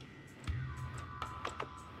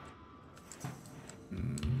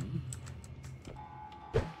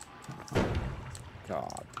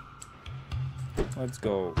God. Let's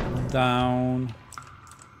go down.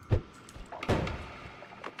 Okay.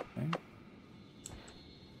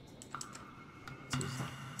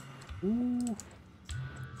 Ooh.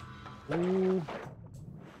 Ooh.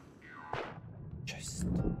 Chest.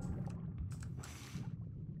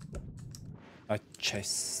 A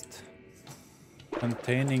chest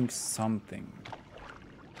containing something.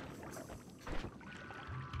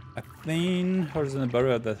 A thin horizontal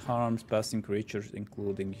barrier that harms passing creatures,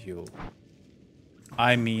 including you.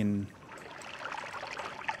 I mean,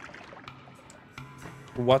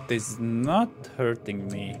 what is not hurting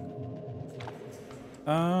me?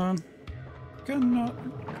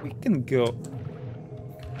 We can go.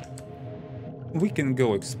 We can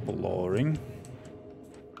go exploring.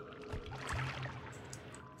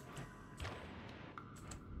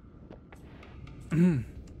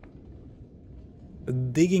 A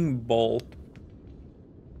digging bolt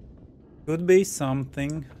could be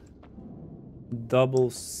something.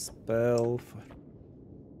 Double spell.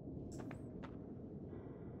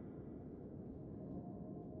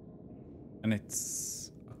 And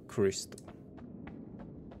it's a crystal.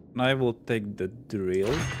 And I will take the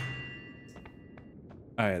drill.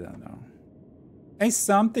 I don't know. Is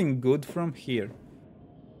something good from here?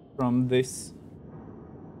 From this?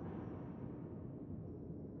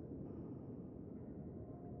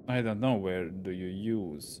 I don't know, where do you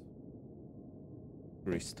use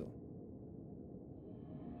crystal?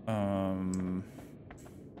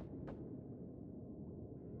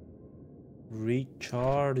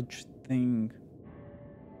 Recharge thing.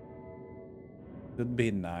 Would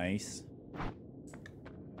be nice.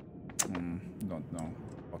 Don't know.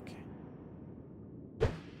 Okay.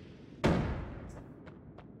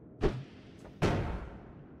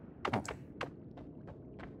 Oh.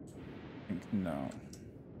 I think no.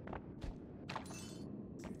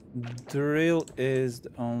 Drill is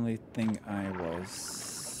the only thing I was.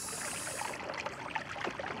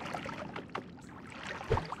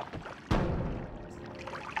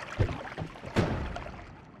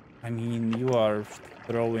 I mean, you are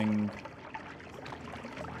throwing.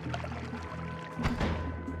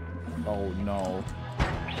 Oh no.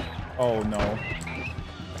 Oh no.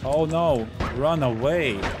 Oh no. Run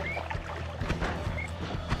away.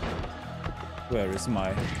 Where is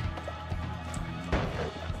my...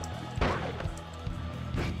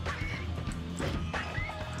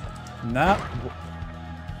 Nah.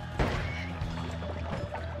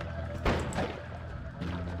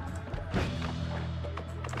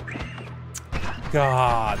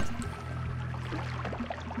 God.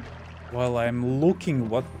 While I'm looking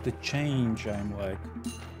what the change, I'm like...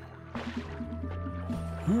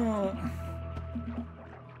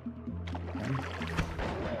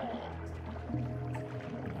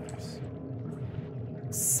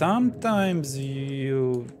 Sometimes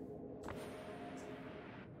you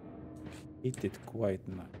hit it quite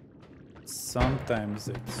nice. Sometimes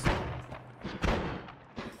it's...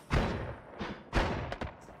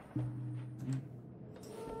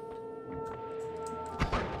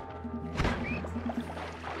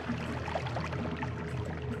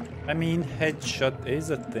 I mean, headshot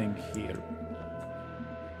is a thing here.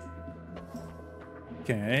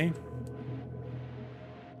 Okay.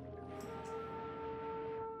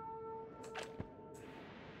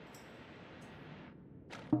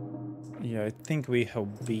 Yeah, I think we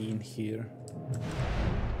have been here.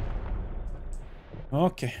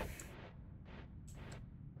 Okay.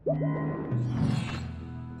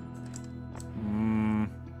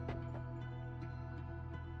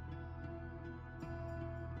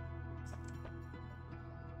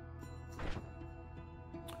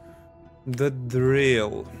 The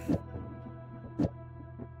drill.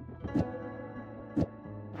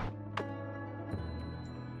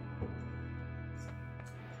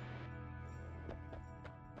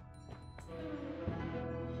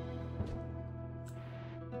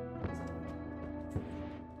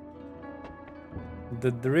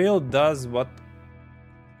 The drill does what?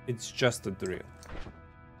 It's just a drill.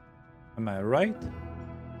 Am I right?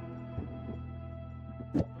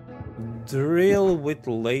 Drill with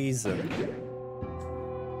laser.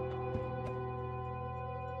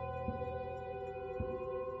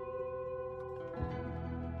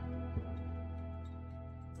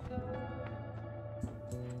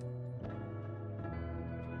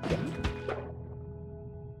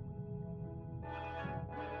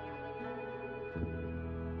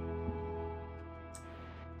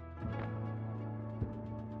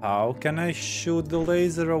 How can I shoot the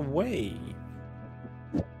laser away?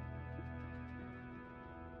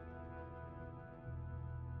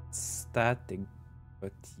 Static,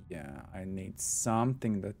 but yeah, I need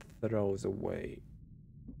something that throws away.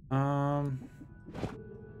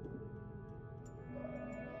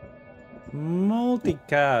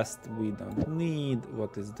 Multicast we don't need.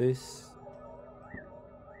 What is this?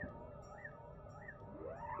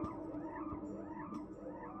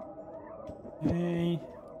 Okay.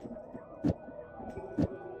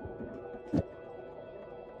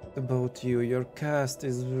 About you, your cast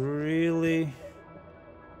is really...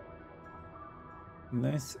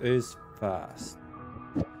 This is fast.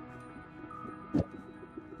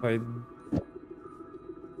 If I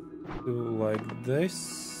do like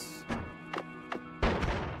this...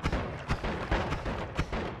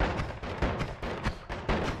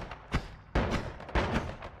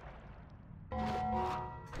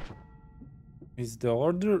 Is the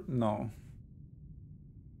order? No.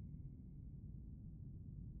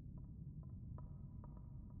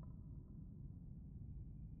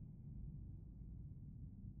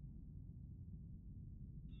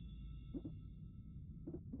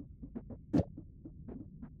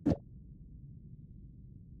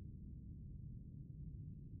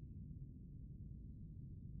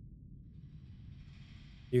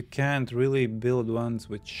 You can't really build ones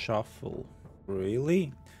with shuffle.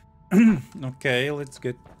 Really? Okay, let's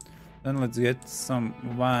get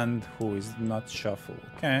someone who is not shuffle.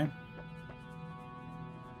 Okay.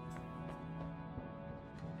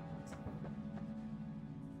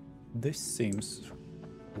 This seems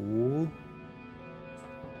cool.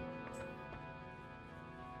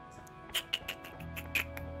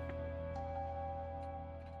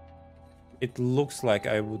 It looks like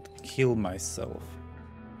I would kill myself.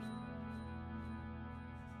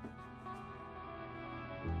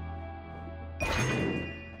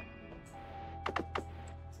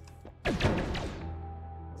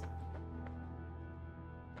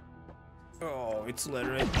 Oh, it's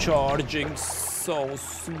literally charging so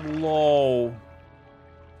slow.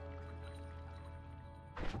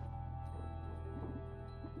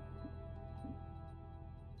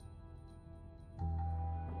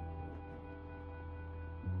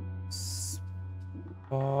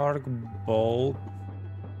 Spark bolt.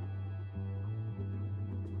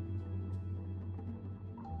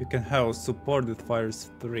 You can have support that fires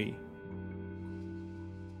 3.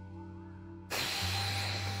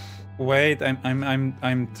 Wait,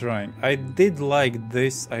 I'm trying. I did like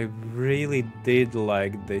this. I really did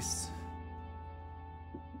like this.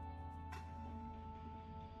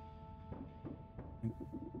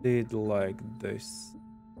 Did like this.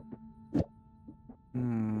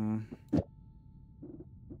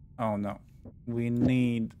 Oh no. We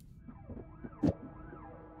need.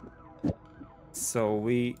 So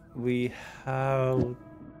we have.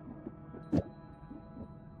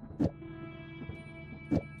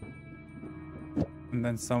 And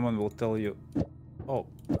then someone will tell you, oh,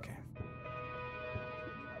 okay.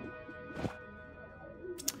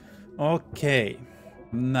 Okay,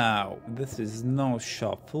 now this is no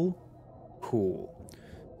shuffle. Cool.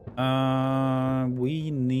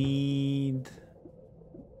 We need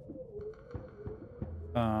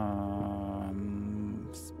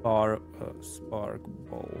spark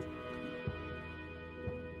bolt.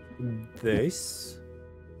 This.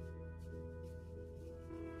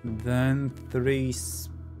 Then 3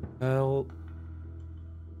 spell.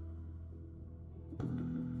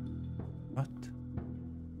 What?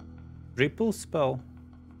 Triple spell?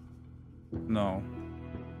 No.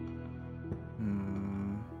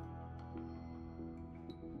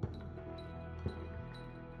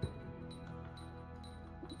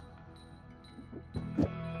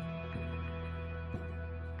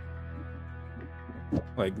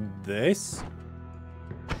 Like this?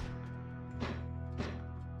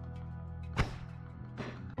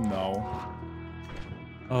 No.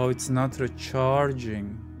 Oh, it's not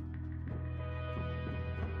recharging.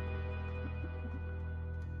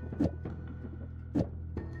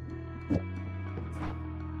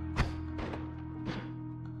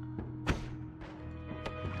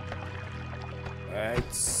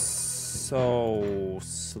 It's so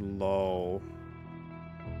slow.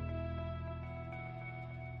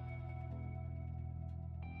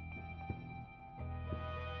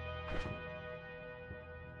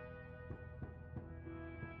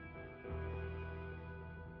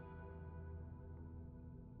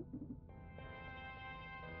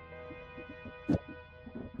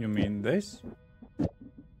 You mean this?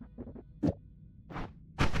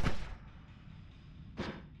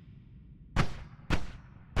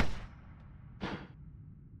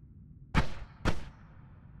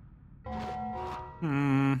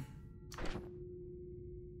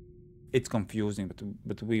 It's confusing,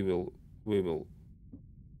 but we will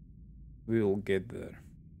get there.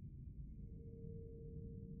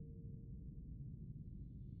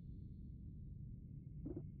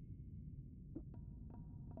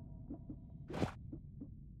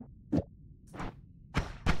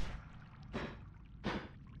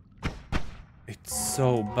 It's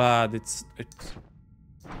so bad. It's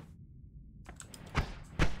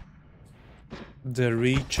the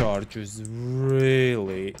recharge is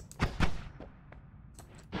really.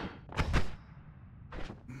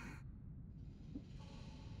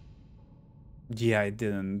 Yeah, I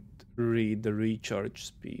didn't read the recharge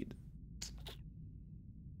speed.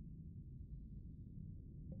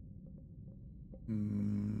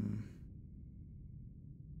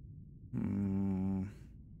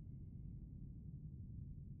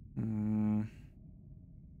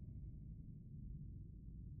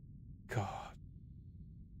 God.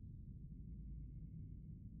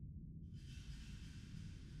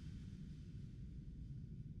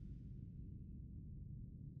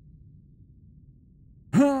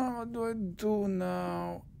 What do I do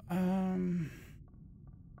now?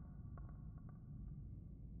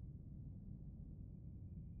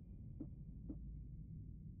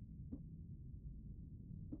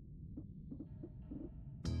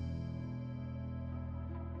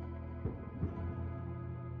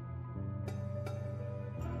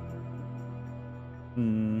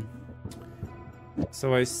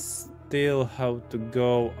 So I still have to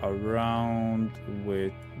go around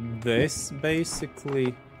with this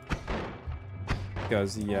basically,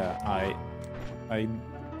 because yeah, I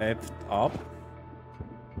effed up.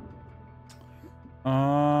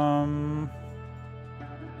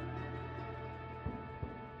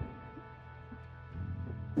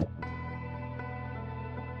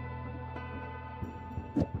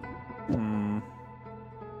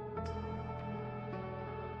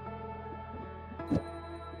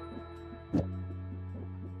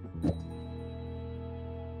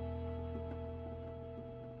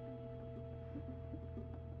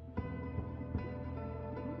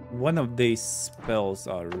 one of these spells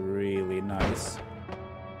are really nice.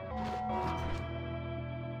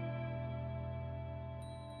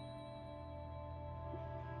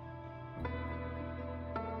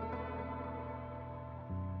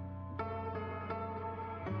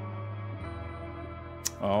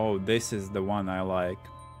 Oh, this is the one I like.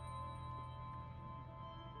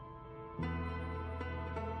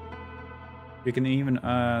 You can even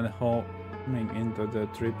add homing into the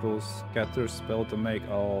triple scatter spell to make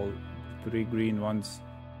all 3 green ones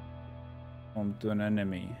onto an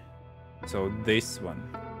enemy. So this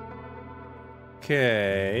one.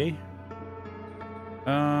 Okay.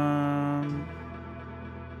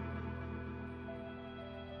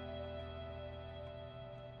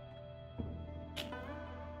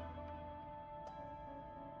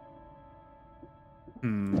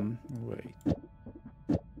 Wait.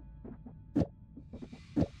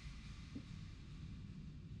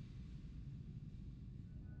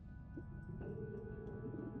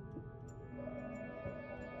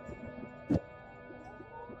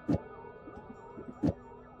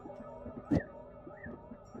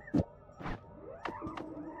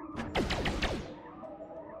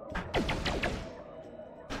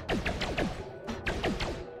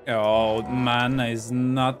 Oh, mana is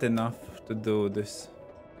not enough to do this.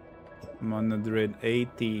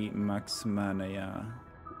 180 max mana, yeah.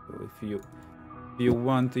 So if you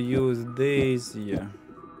want to use this, yeah.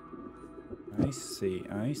 I see,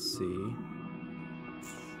 I see.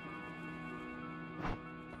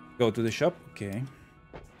 Go to the shop, okay.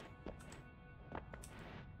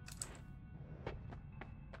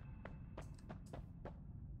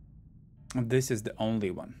 This is the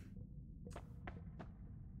only one.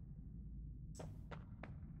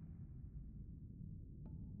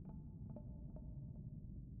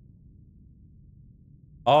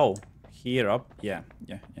 Oh, here up, yeah.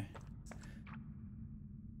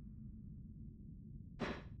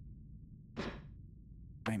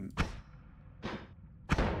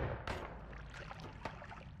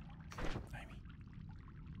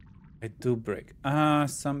 I do break.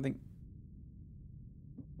 Something.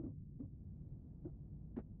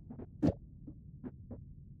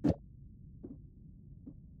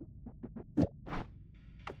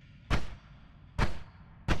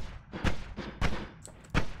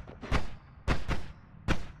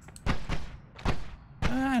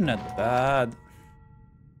 Not bad.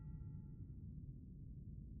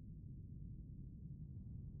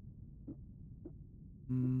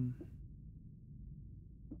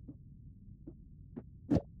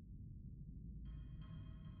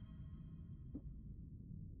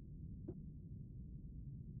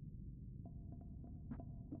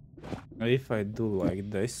 If I do like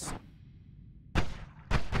this.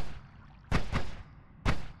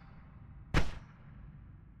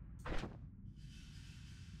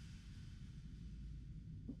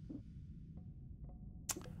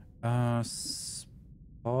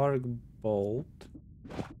 Spark bolt.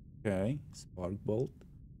 Okay, spark bolt.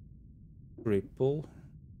 Triple.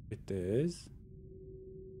 It is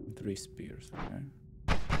 3 spears. Okay.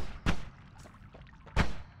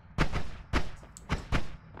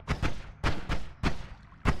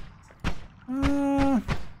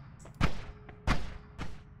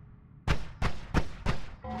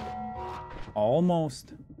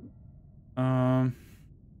 Almost.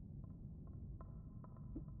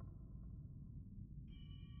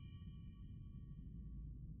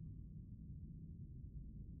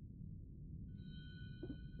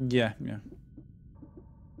 Yeah.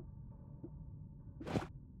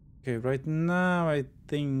 Okay, right now I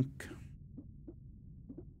think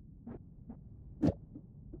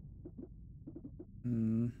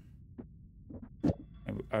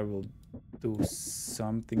I will do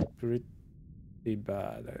something pretty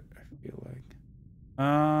bad, I feel like.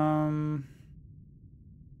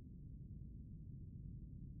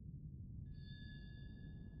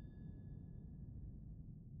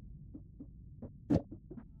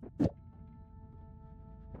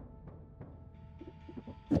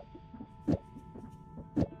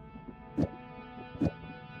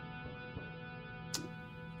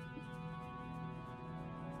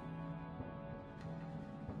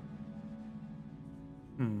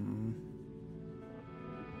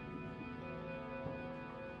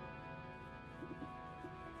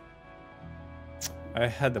 I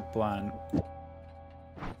had a plan.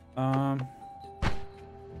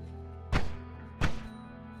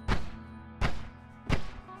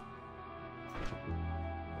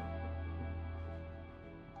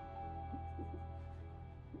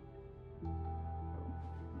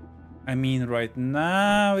 I mean, right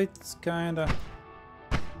now it's kinda...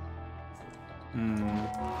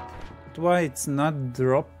 But why it's not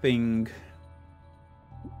dropping?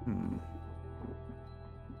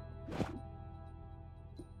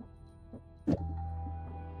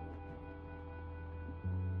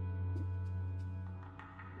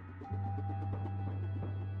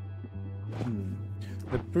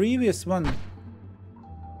 The previous one.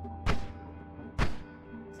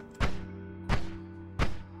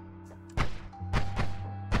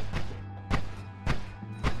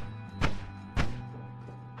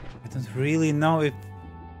 I don't really know if.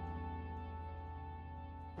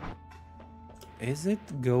 Is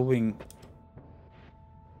it going?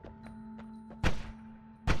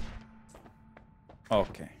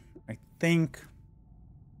 Okay, I think.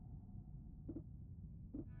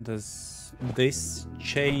 Does this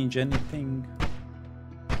change anything?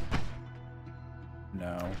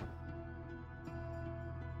 No.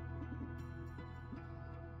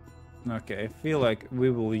 Okay, I feel like we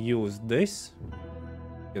will use this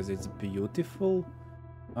because it's beautiful.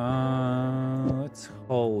 Let's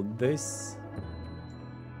hold this.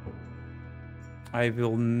 I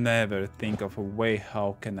will never think of a way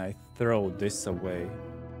how can I throw this away.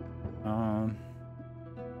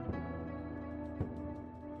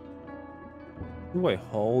 Do I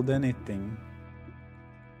hold anything?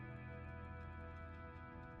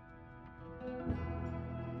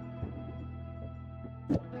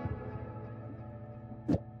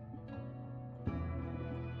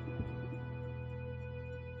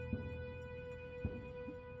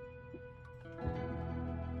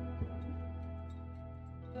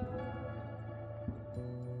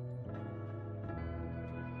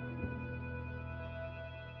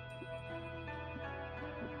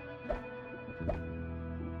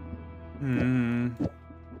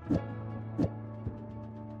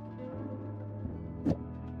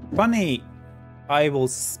 Funny, I will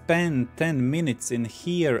spend 10 minutes in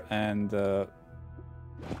here and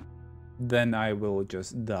then I will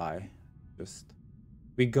just die.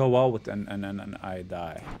 We go out and I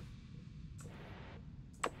die.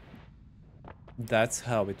 That's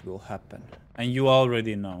how it will happen. And you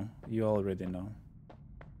already know. You already know.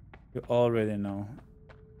 You already know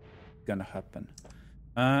it's gonna happen.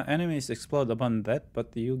 Enemies explode upon death,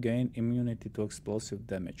 but you gain immunity to explosive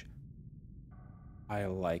damage. I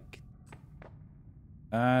like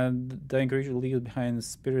it. The creature leaves behind a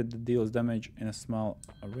spirit that deals damage in a small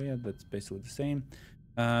area. That's basically the same.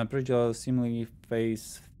 Projectile seemingly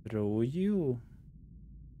phase through you.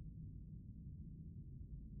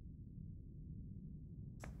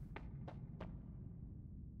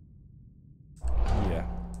 Yeah.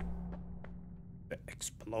 The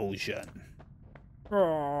explosion.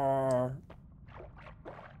 Roar.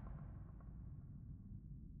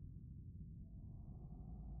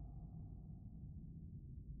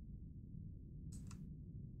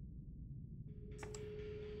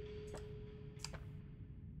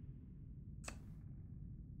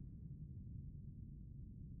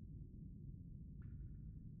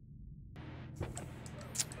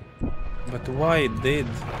 But why did?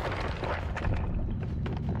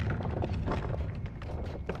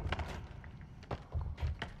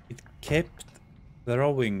 It kept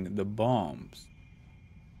throwing the bombs.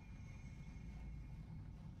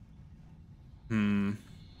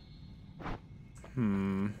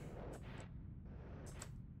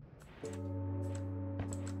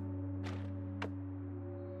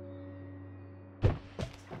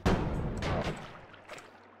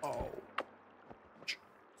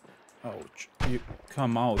 Ouch. You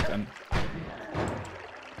come out and...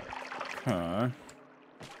 Huh.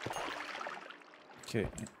 Okay.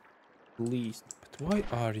 Please. But why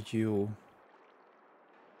are you...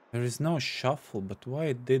 There is no shuffle, but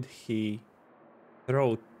why did he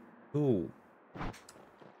throw two?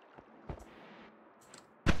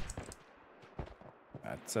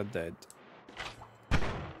 That's a dead.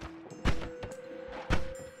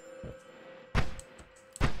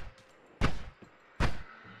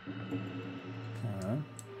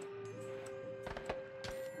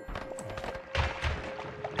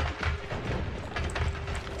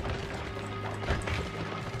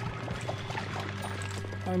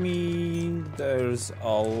 I mean, there's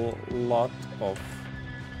a lot of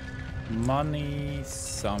money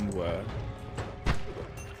somewhere.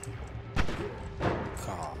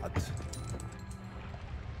 God.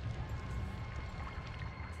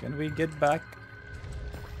 Can we get back?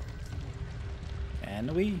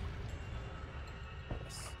 Can we?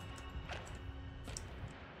 Yes.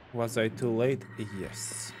 Was I too late?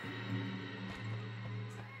 Yes.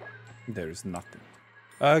 There is nothing.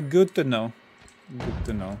 Good to know. Good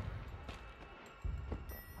to know.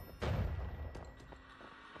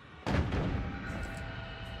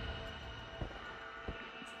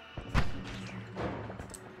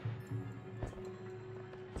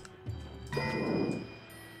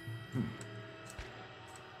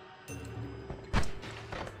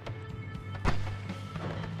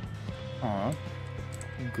 Ah,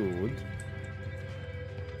 good.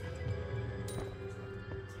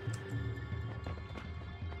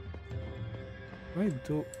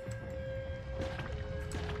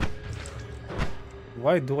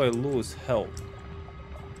 Why do I lose health?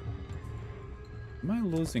 Am I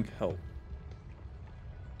losing health?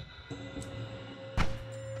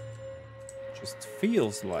 Just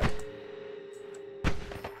feels like.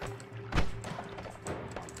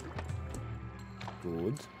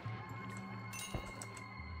 Good.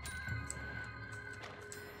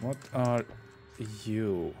 What are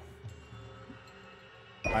you?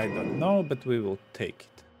 I don't know, but we will take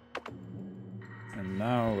it. And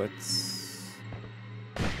now let's...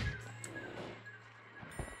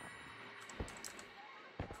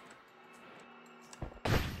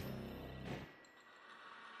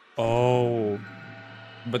 Oh,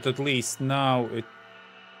 but at least now it...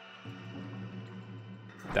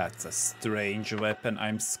 That's a strange weapon.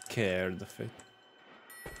 I'm scared of it.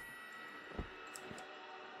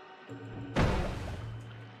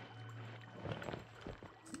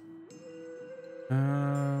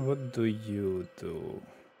 What do you do?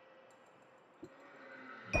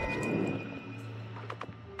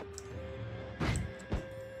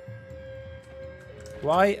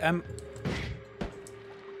 Why am...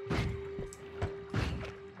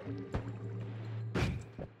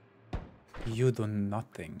 You do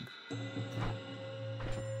nothing.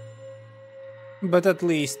 But at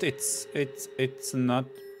least it's not...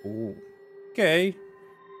 Ooh. Okay.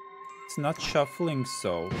 It's not shuffling,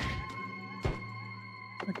 so...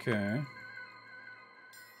 Okay.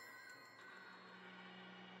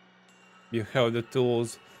 You have the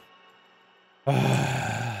tools.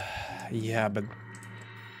 Yeah, but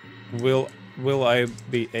will I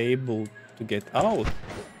be able to get out?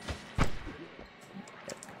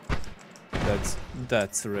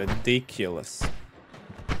 That's ridiculous.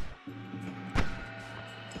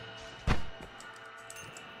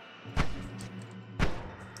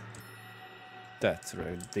 That's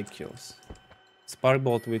ridiculous.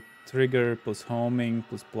 Sparkbolt with trigger plus homing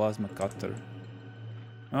plus plasma cutter.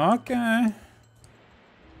 Okay.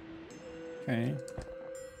 Okay.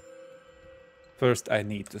 First I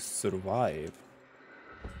need to survive.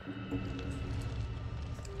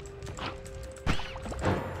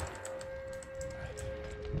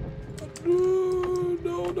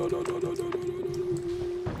 No.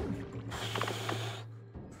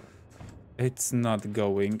 It's not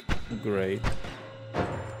going great.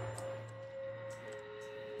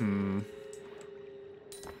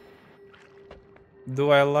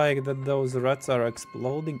 Do I like that those rats are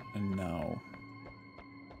exploding? No.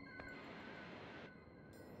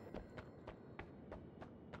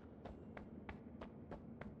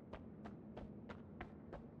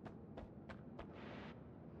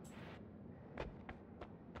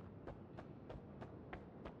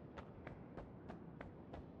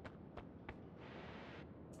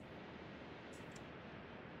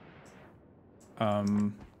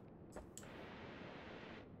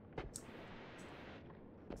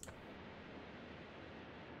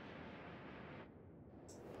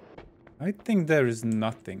 I think there is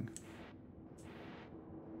nothing.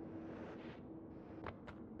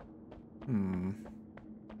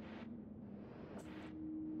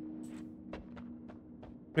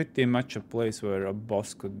 Pretty much a place where a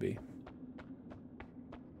boss could be.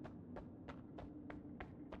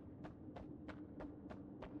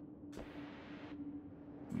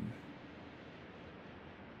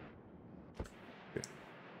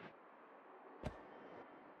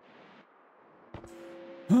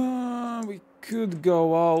 We could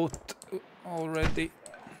go out already.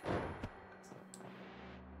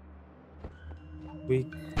 We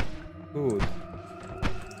could.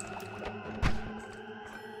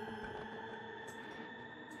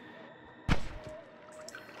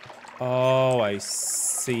 Oh, I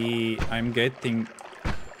see. I'm getting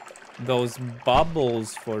those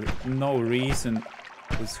bubbles for no reason.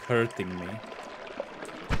 Is hurting me.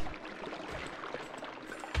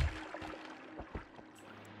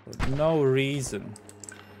 For no reason.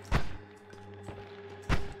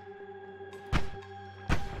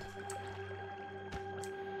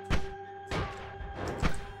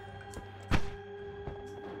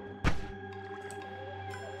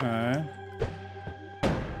 Okay.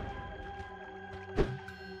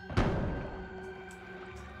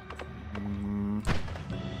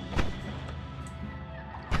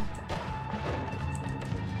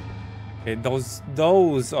 Okay,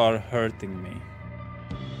 those are hurting me.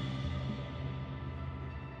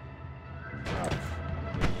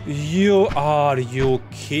 Are you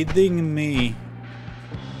kidding me?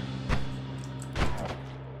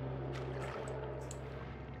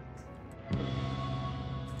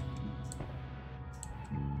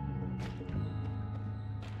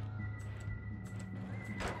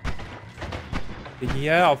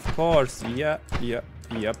 Yeah, of course. Yeah.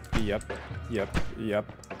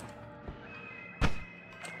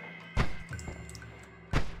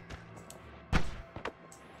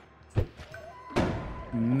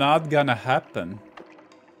 Not gonna happen.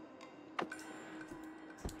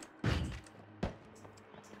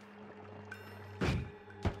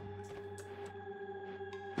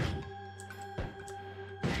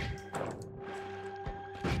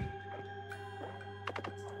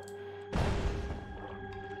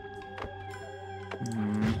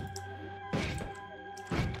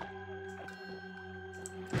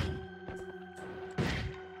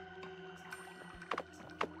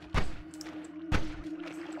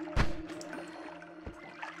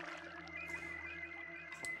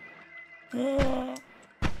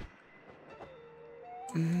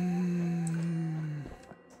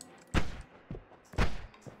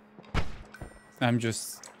 I'm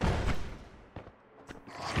just...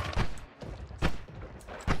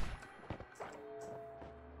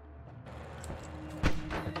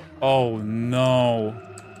 Oh no.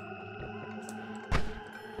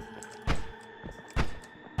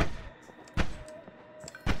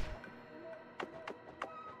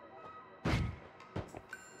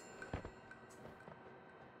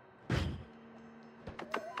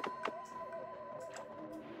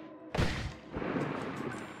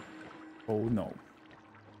 Oh no.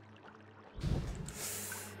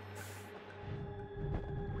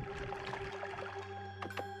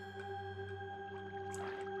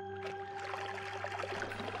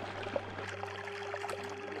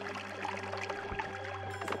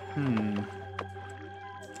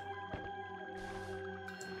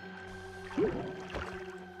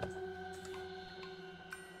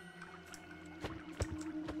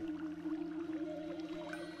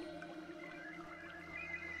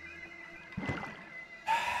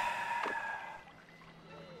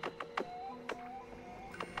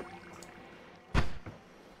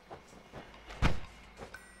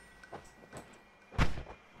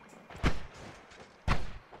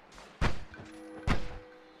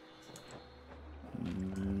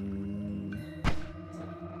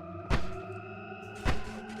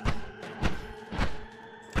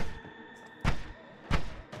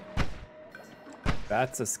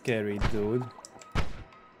 That's a scary dude.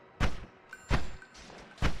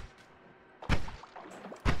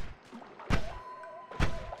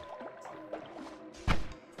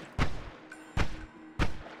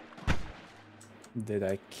 Did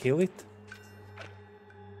I kill it?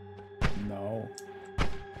 No.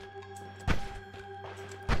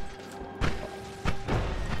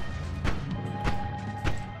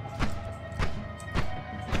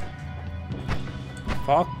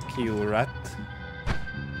 Fuck you, rat.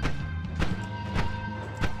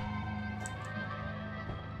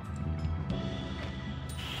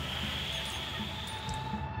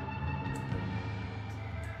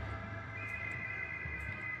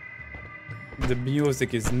 The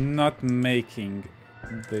music is not making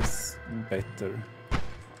this better.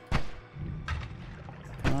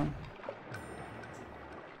 Huh?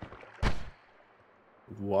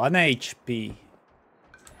 1 HP.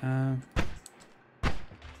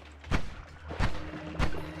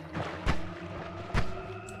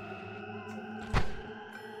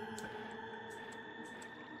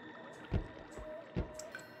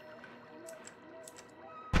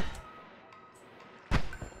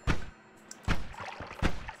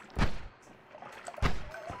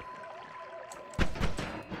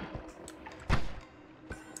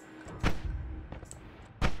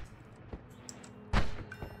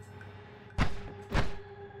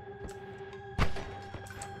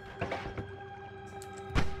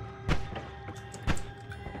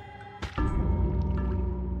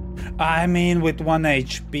 I mean, with 1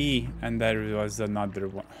 HP, and there was another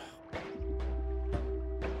one.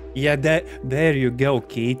 Yeah, there you go,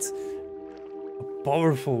 kids. A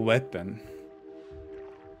powerful weapon.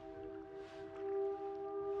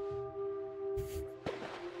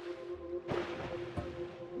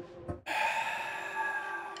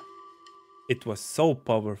 It was so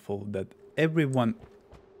powerful that everyone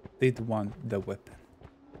did want the weapon.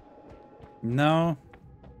 No.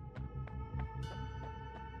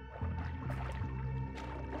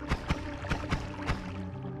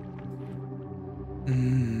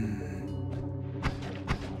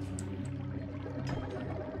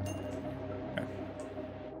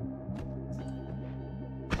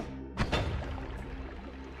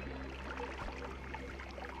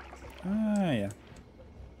 Yeah.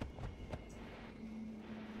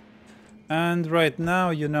 And right now,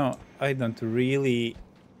 you know, I don't really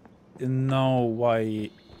know why,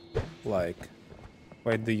 like,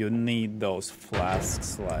 why do you need those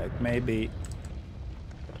flasks? Like, maybe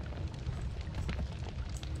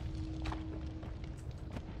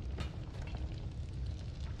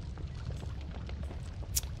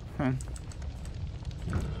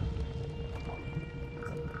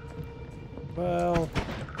Well,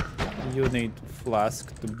 you need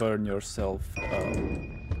flask to burn yourself up.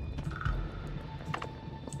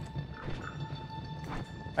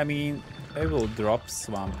 I mean, it will drop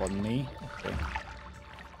swamp on me. Okay,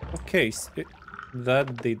 okay, so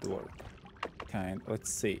that did work. Kind.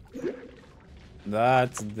 Let's see.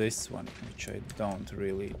 That's this one, which I don't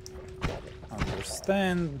really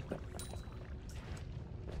understand.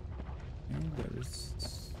 There is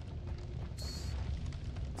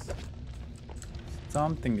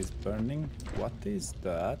something is burning. What is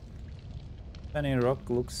that? Any rock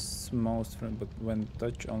looks most friendly, but when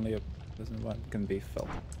touched, only a pleasant one can be felt.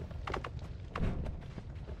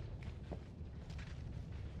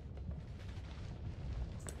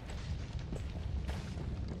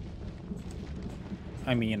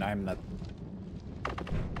 I mean, I'm not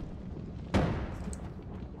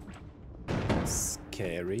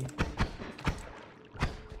scary.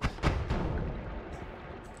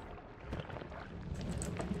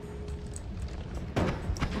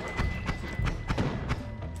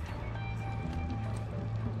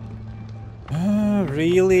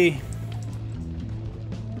 Really?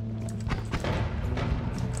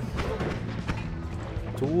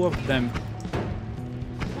 Two of them.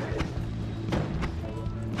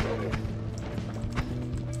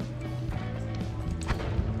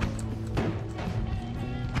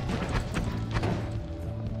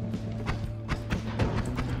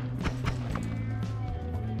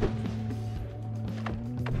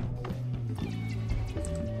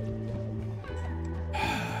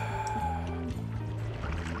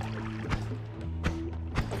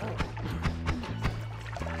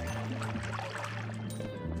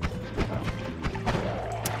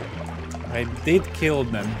 I did kill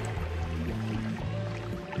them.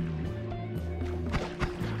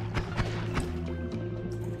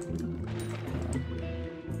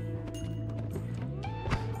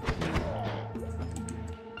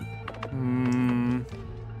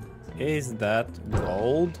 Is that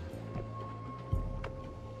gold?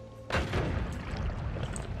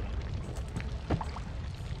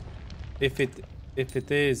 If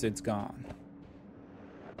it is, it's gone.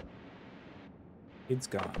 It's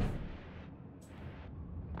gone.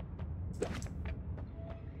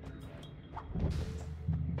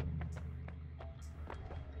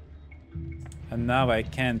 And now I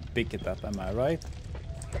can't pick it up, am I right?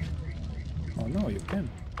 Oh no, you can.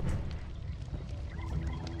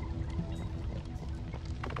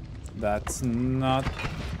 That's not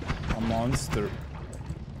a monster.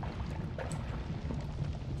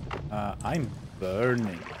 I'm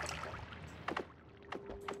burning.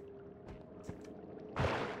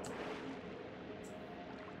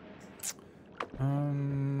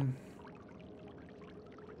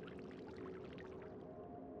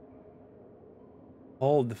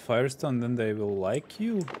 Hold the firestone, then they will like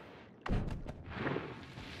you.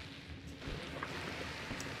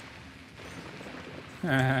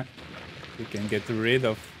 You can get rid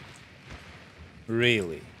of.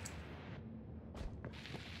 Really?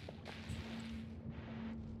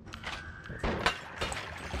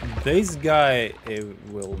 This guy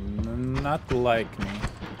will not like me.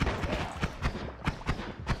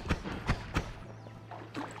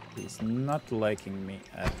 He's not liking me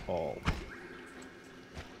at all.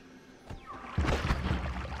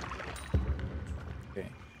 Okay.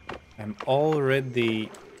 I'm already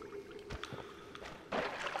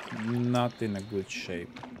not in a good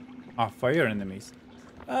shape. Ah, fire enemies.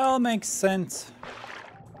 Well, makes sense.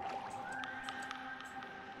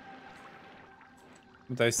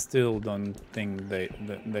 But I still don't think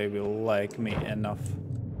they will like me enough.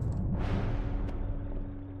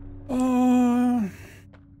 Oh.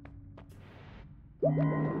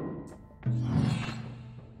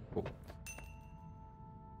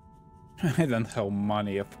 I don't have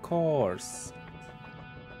money, of course.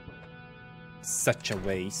 Such a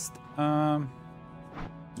waste. Yeah.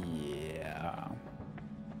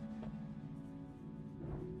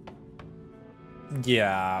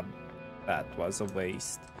 Yeah, that was a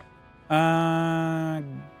waste.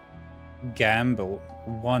 Gamble.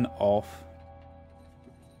 1 off.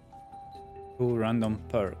 2 random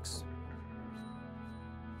perks.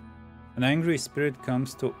 An angry spirit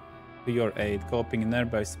comes to your aid, coping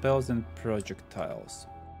nearby spells and projectiles.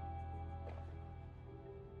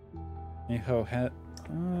 You have had.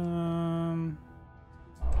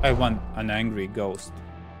 I want an angry ghost.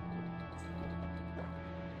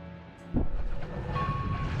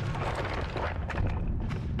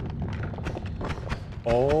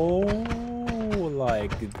 Oh,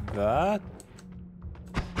 like that?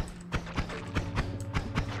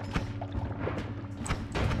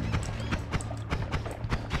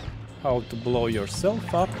 how to blow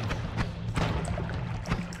yourself up.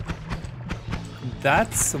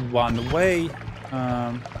 That's one way.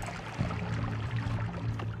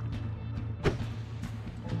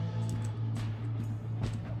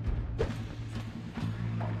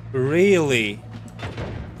 Really?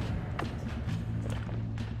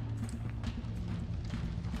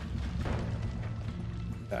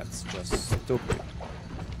 That's just stupid.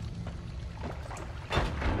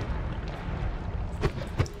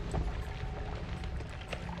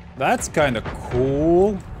 That's kind of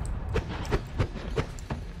cool.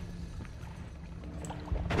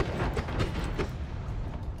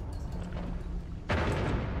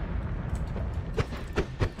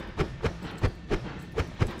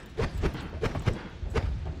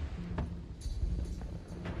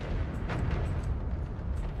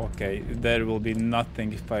 Okay, there will be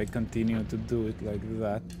nothing if I continue to do it like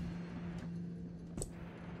that.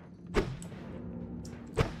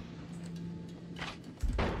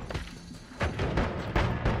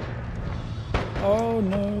 Oh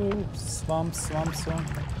no, swamp, swamp, swamp.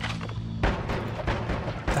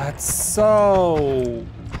 That's so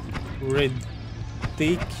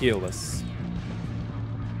ridiculous.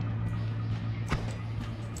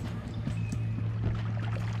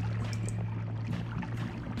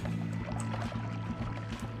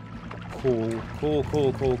 Cool, cool,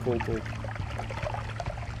 cool, cool, cool, cool.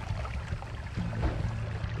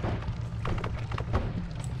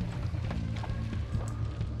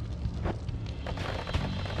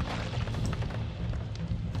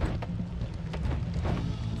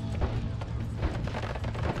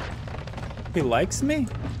 He likes me?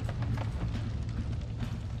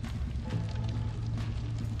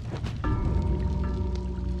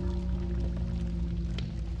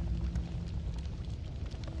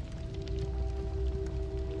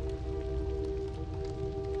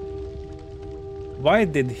 Why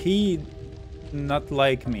did he not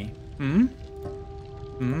like me? Hmm?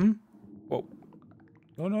 Hmm? Whoa.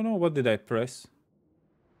 No, no, no. What did I press?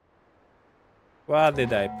 What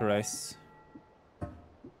did I press?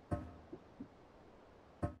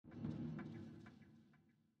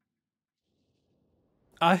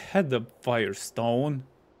 I had a firestone.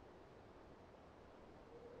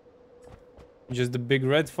 Just the big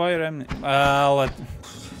red fire.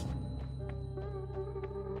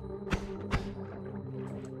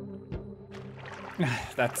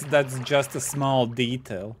 That's just a small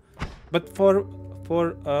detail, but for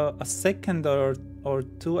a second or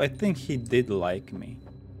two, I think he did like me.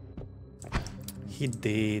 He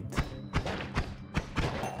did.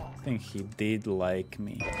 I think he did like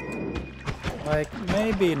me. Like,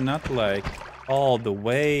 maybe not like all the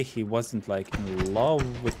way. He wasn't like in love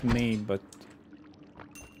with me, but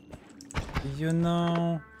you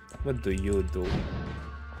know, what do you do?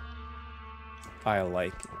 I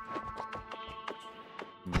like it.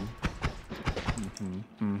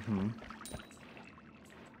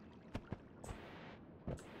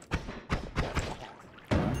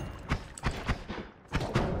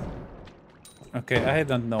 Okay, I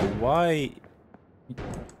don't know why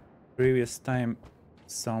previous time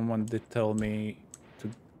someone did tell me to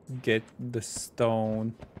get the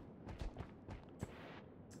stone.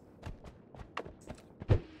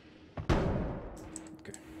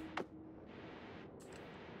 Okay.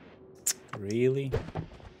 Really?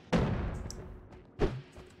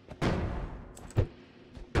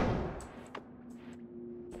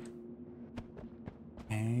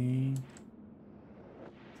 Okay.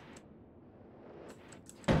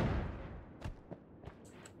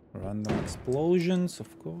 Random explosions,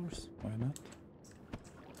 of course. Why not?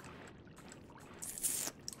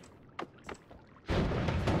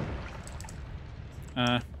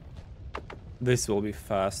 This will be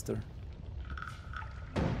faster.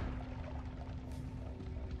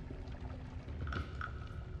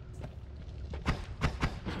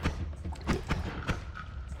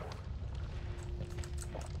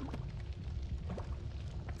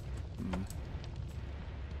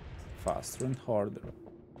 Faster and harder.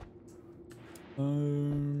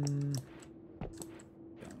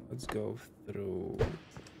 Yeah, let's go through.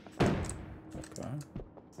 Okay.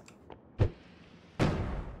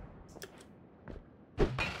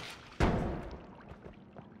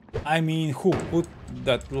 I mean, who put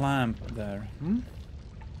that lamp there?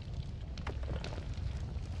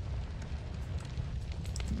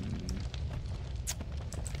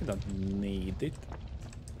 I don't need it.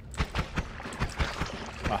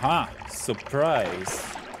 Aha! Surprise!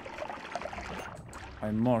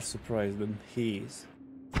 I'm more surprised than he is.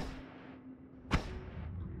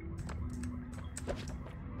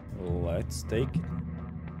 Let's take it.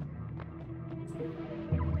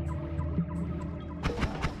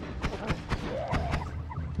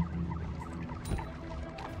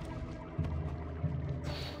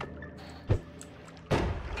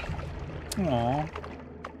 Aww.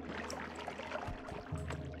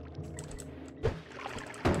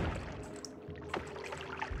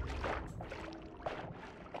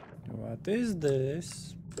 What is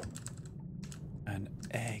this? An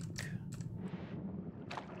egg.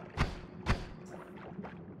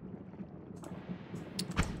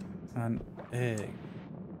 An egg.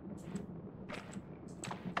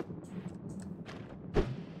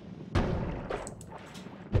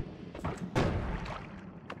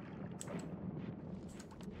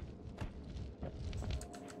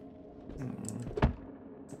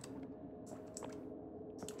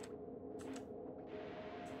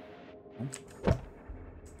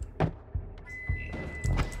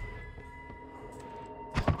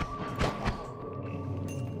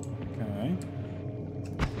 Okay.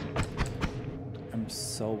 I'm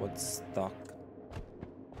so stuck.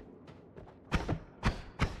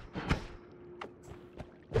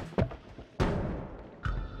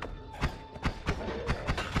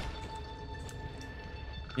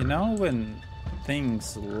 You know when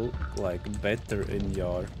things look like better in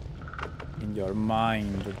your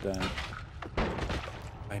mind than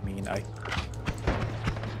I mean okay.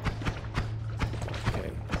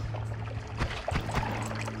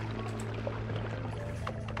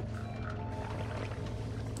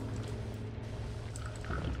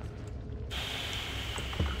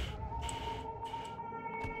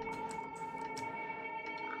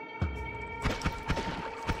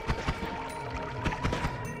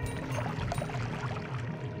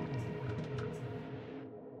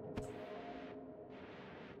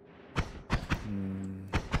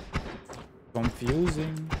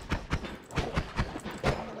 Confusing.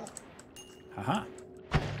 Haha.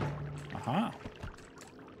 Aha.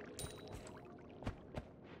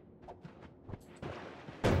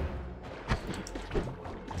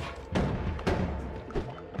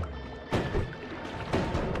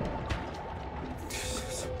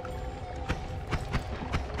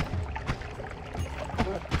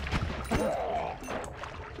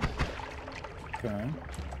 Okay.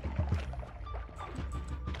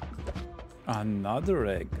 Another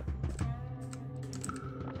egg.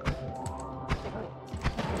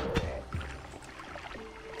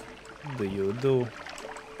 What do you do?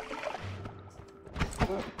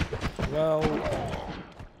 Well...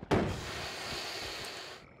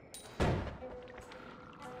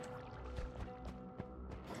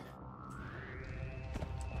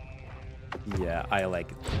 yeah, I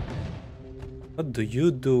like it. What do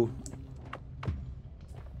you do?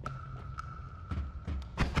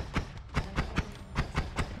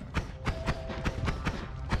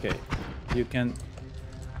 Okay, you can...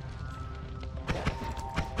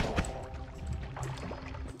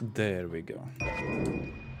 there we go.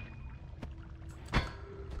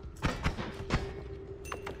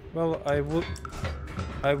 Well, I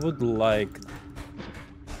would like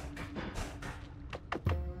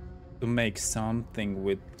to make something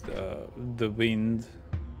with the wind,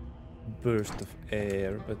 burst of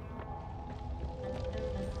air, but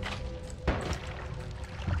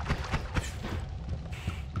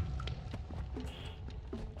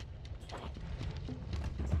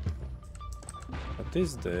what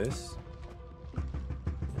is this?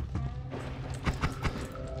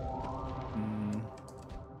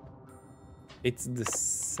 It's the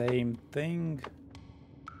same thing.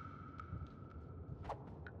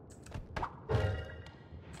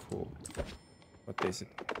 Cool. What is it?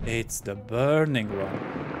 It's the burning one.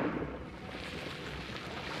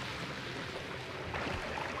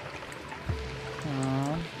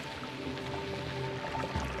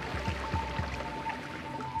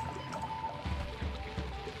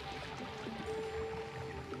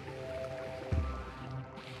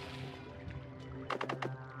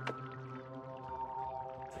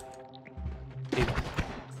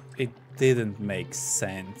 It didn't make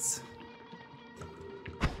sense.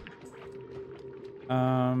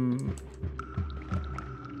 I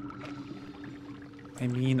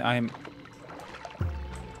mean, I'm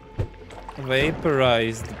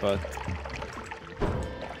vaporized, but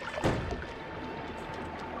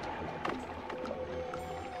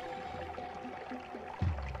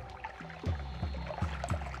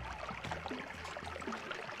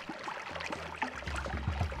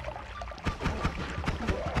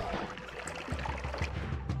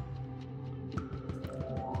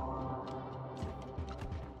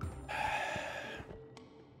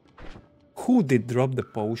who did drop the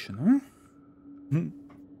potion, huh?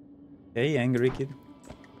 Hey, angry kid.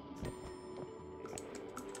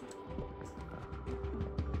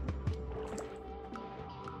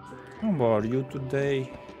 How are you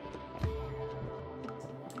today?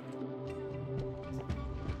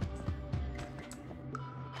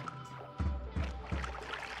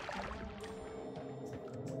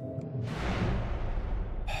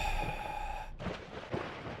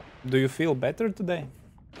 Do you feel better today?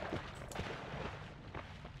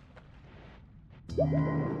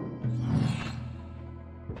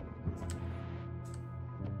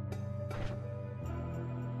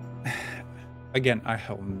 Again, I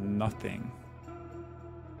have nothing.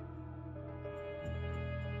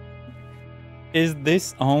 Is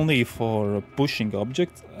this only for pushing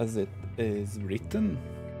objects as it is written?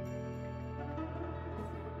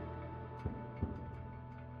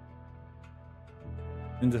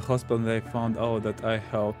 In the hospital they found out that I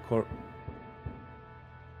have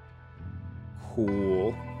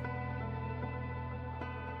Cool.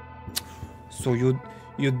 So you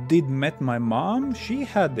did met my mom? She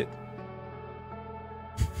had it.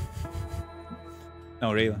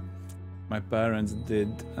 No, really. My parents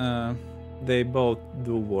did. They both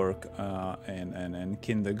do work in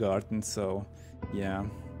kindergarten, so yeah.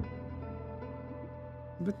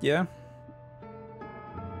 But yeah.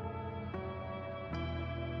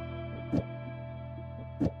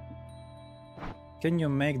 Can you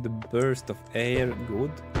make the burst of air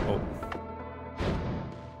good? Oh.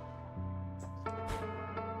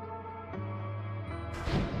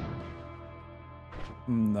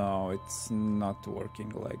 No, it's not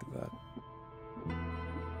working like that.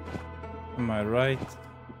 Am I right?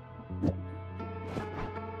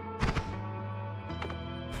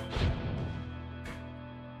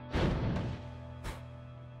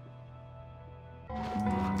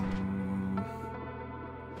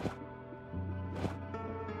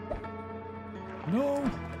 No.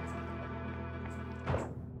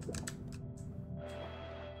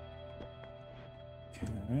 Okay.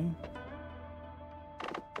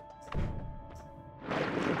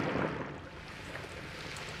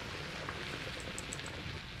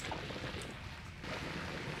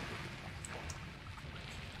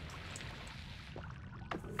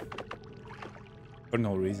 For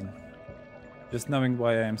no reason. Just knowing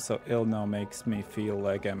why I am so ill now makes me feel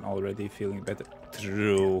like I'm already feeling better.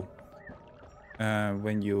 True.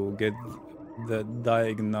 When you get the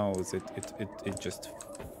diagnose, it just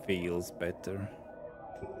feels better.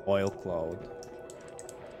 Oil cloud.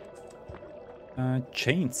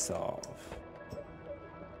 Chainsaw.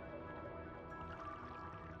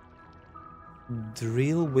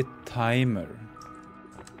 Drill with timer.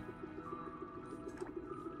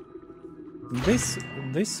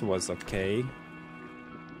 This was okay.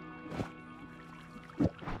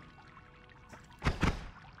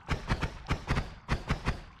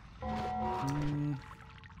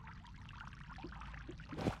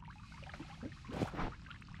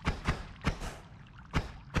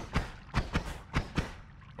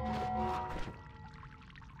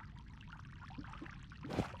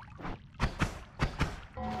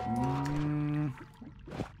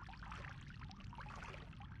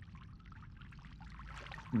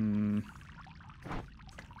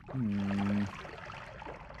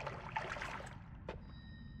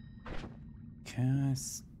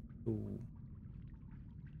 Cast.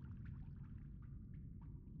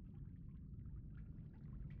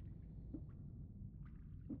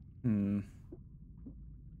 I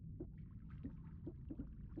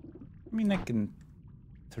mean, I can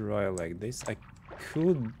try like this. I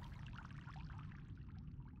could.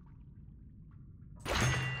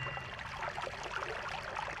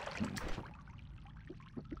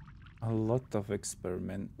 A lot of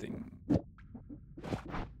experimenting.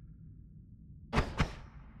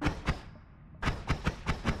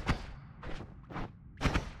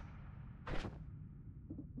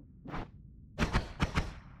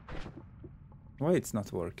 Why it's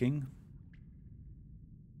not working?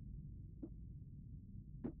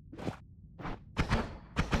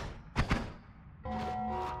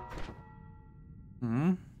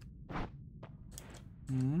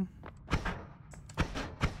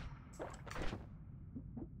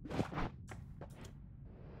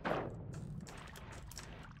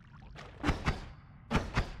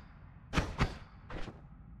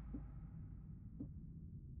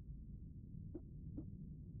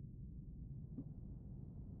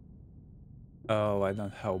 Oh, I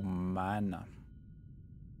don't have mana.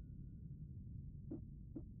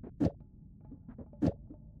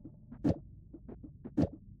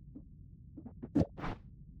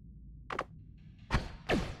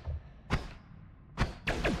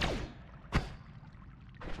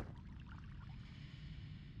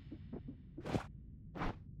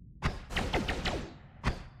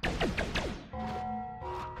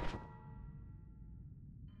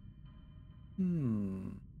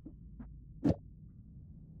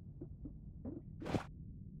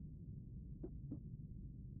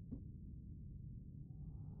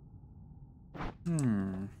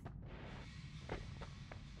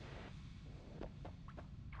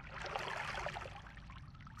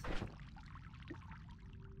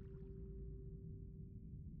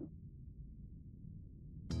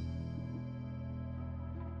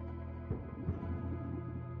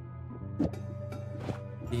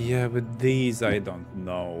 Yeah, but these I don't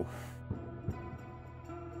know.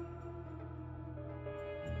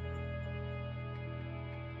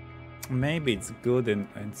 Maybe it's good in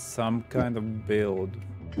some kind of build.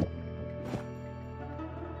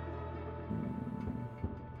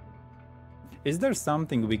 Is there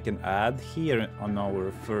something we can add here on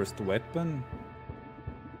our first weapon?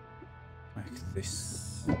 Like this.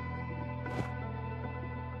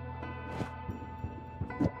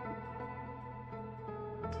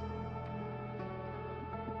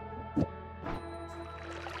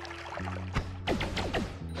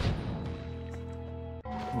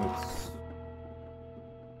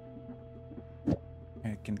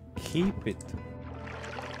 I can keep it.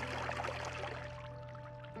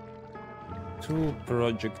 2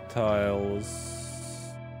 projectiles.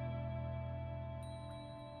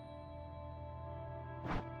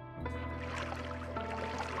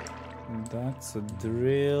 That's a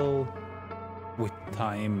drill with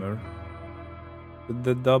timer. With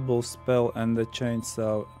the double spell and the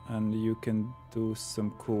chainsaw, and you can do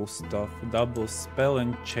some cool stuff. Double spell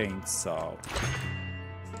and chainsaw.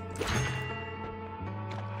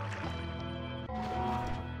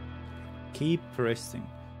 Keep pressing.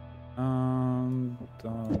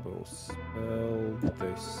 Double spell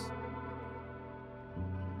this.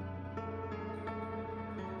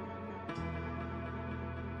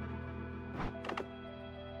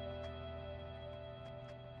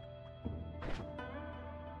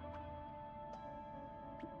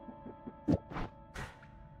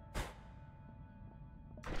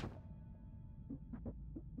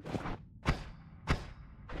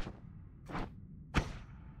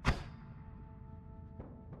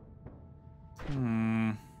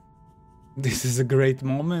 This is a great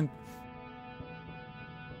moment.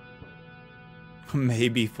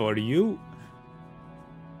 Maybe for you.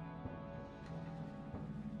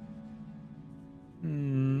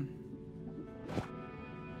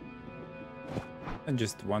 I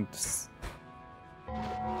just want to...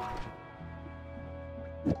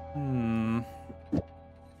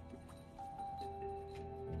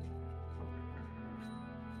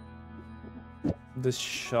 The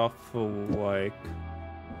shuffle, like...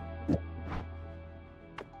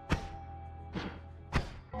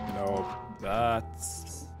 No,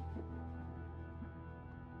 that's...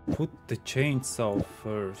 Put the chainsaw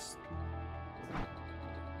first.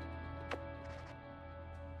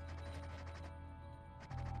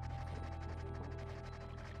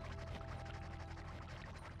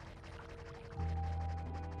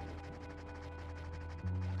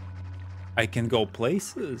 I can go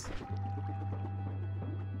places.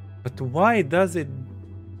 But why does it...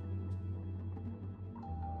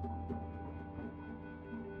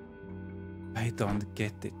 I don't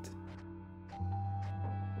get it.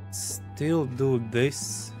 Still do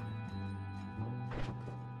this.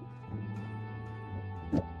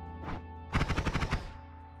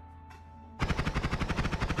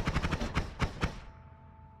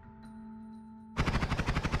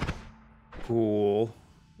 Cool.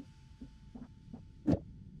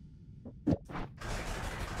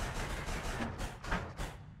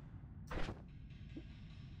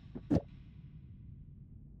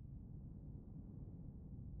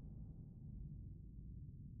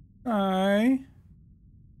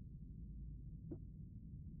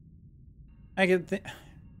 I can think.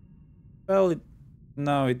 Well,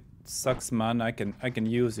 no, it sucks, man. I can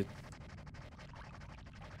use it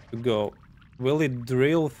to go. Will it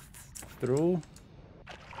drill through?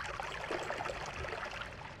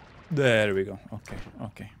 There we go. Okay,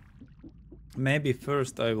 okay. Maybe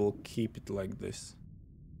first I will keep it like this.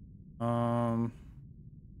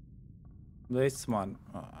 This one.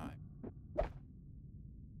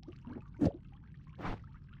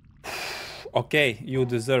 Okay, you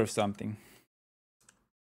deserve something.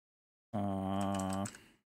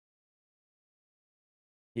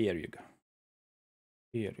 Here you go.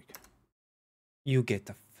 Here you go. You get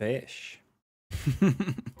a fish.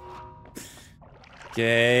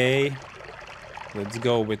 Okay. Let's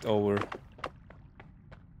go with our...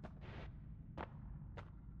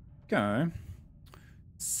 Okay.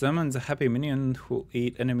 Summons a happy minion who'll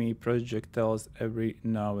eat enemy projectiles every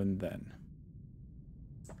now and then.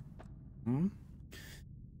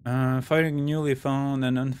 Firing newly found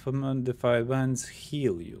and unmodified ones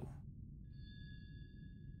heal you.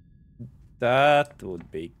 That would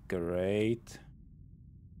be great.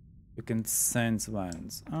 You can sense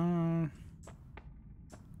ones.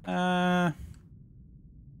 I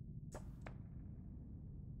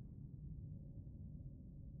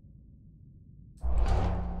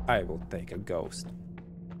will take a ghost.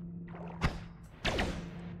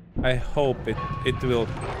 I hope it will...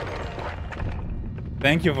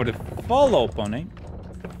 Thank you for the follow, Pony.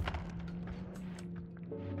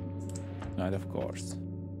 Not of course.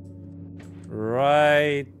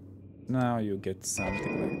 Right now you get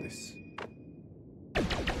something like this.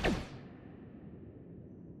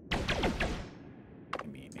 I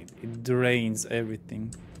mean, it drains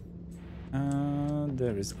everything.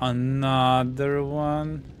 There is another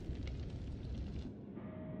one.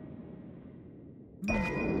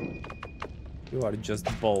 You are just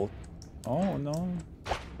both. Oh no.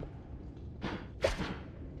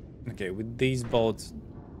 Okay, with these bolts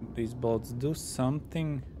do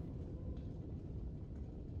something.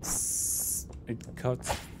 It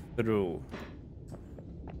cuts through.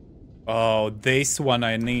 Oh, this one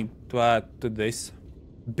I need to add to this.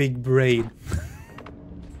 Big braid.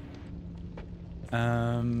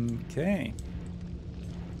 Okay.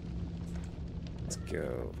 Let's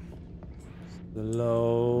go.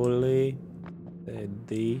 Slowly,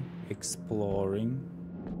 steady, exploring.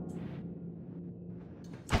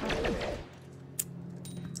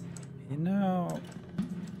 You know,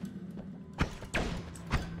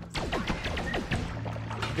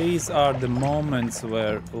 these are the moments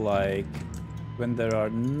where, like, when there are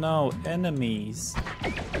no enemies,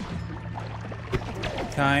 it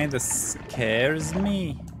kinda scares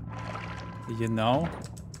me, you know?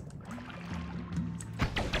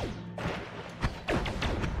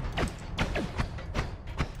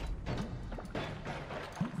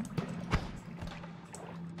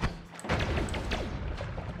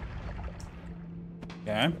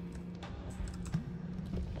 Okay.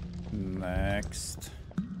 Next.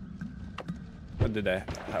 What did I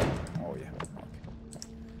have? Oh yeah.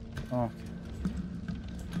 Okay.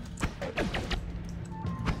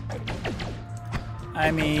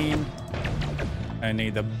 I mean, I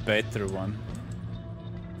need a better one.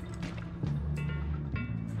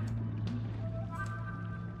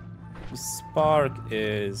 The spark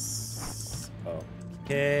is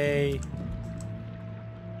okay.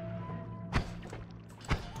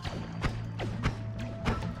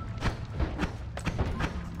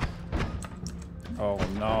 Oh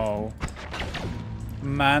no.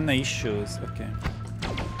 Mana issues. Okay.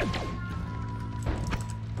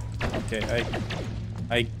 Okay,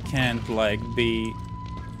 I can't like be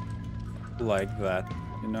like that,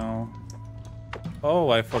 you know. Oh,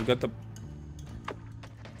 I forgot the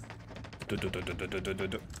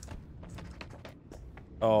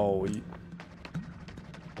Oh.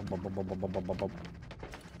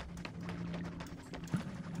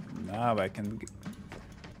 Now I can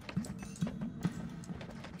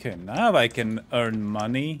Okay, now I can earn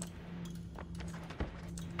money.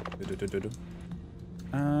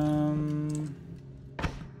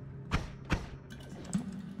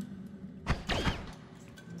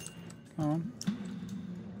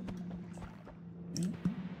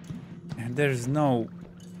 And there's no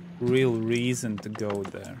real reason to go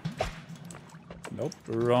there. Nope,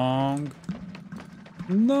 wrong.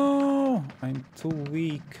 No, I'm too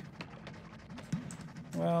weak.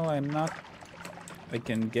 Well, I'm not. I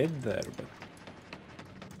can get there, but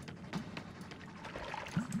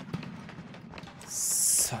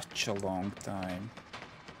such a long time.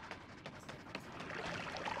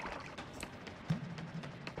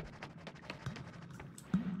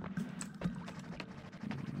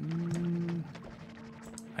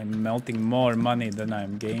 I'm melting more money than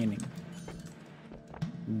I'm gaining.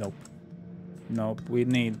 Nope. Nope, we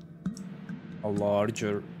need a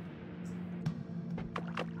larger...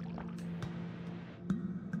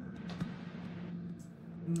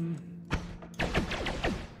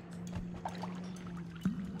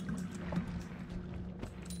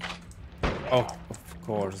 Oh, of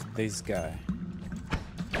course, this guy.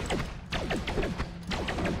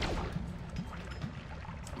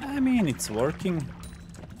 I mean, it's working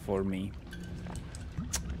for me.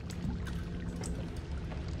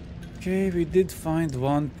 Okay, we did find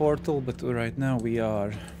one portal, but right now we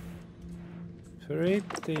are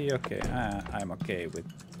pretty okay. I'm okay with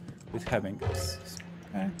having this.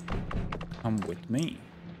 Okay. Come with me.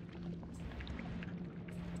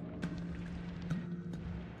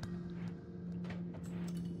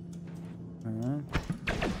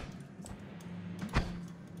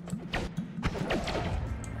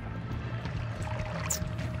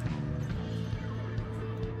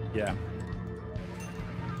 Yeah.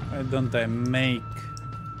 Why don't I make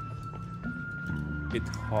it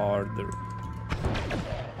harder?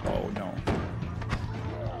 Oh no.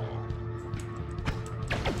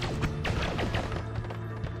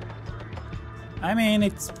 I mean,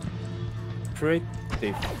 it's pretty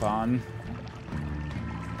fun.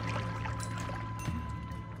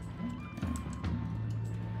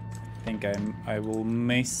 I think I will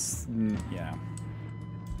miss... Yeah.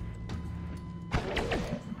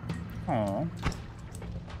 Oh.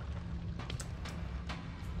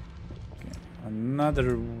 Okay,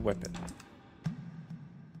 another weapon.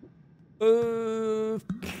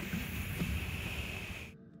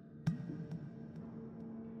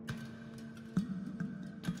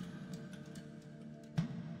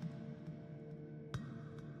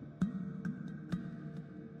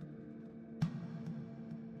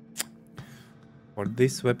 For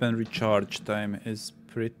this weapon, recharge time is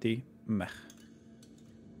pretty meh.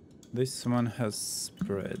 This one has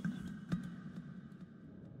spread.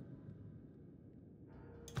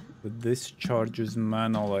 But this charges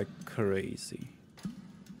mana like crazy.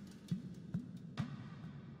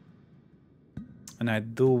 And I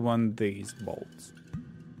do want these bolts.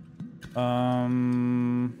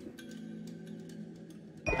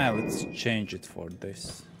 Let's change it for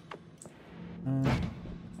this.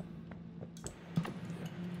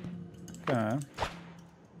 Okay.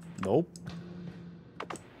 Nope.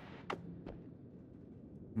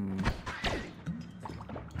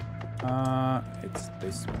 It's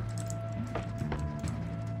this one.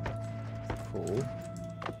 Cool.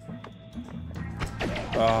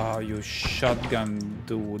 Ah, you shotgun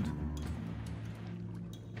dude.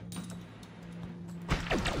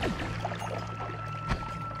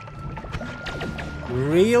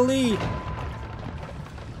 Really?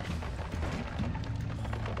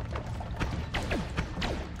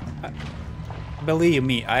 Believe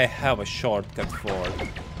me, I have a shortcut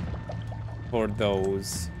for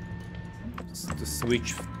those. To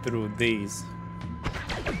switch through these.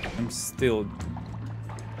 I'm still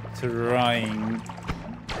trying.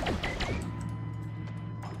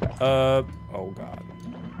 Oh god.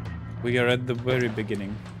 We are at the very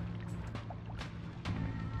beginning.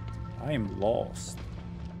 I am lost.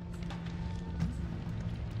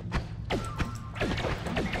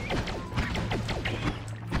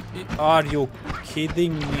 Are you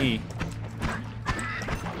kidding me?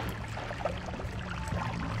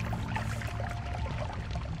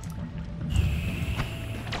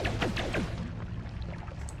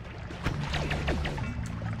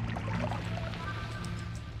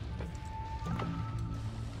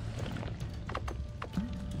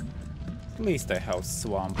 At least I have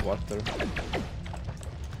swamp water. Okay.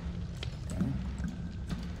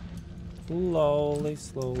 Slowly,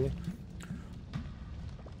 slowly.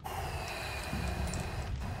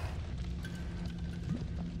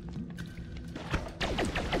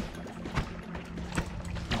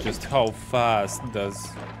 Just how fast does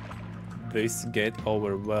this get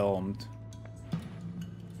overwhelmed?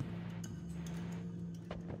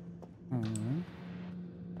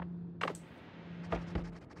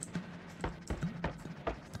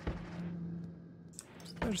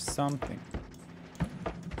 There's something.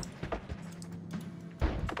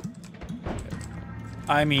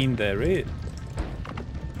 I mean, there is.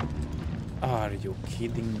 Are you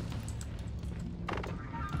kidding me?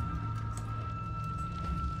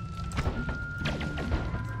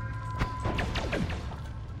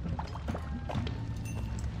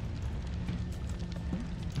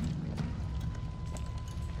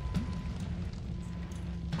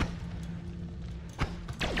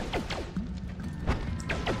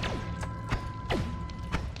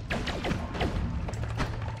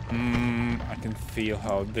 Feel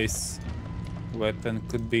how this weapon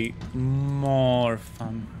could be more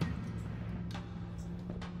fun.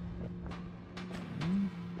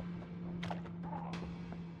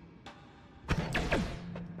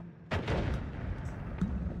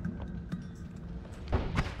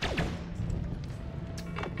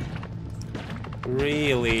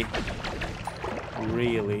 Really?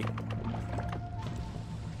 Really?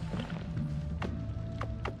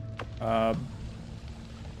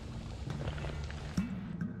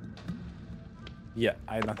 Yeah,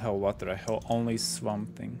 I don't have water, I have only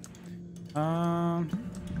swamp thing.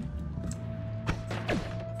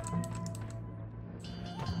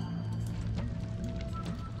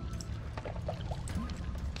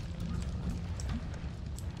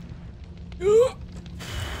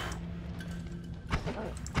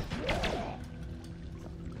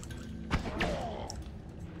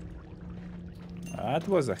 That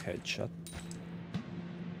was a headshot.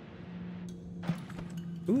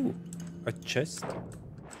 Ooh. A chest?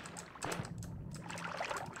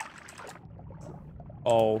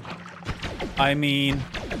 Oh, I mean,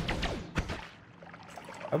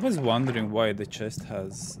 I was wondering why the chest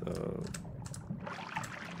has.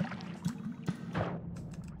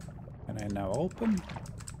 Can I now open?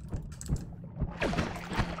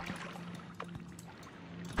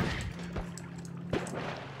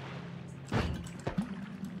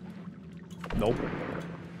 Nope.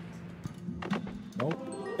 Nope.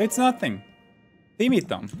 It's nothing. Timmy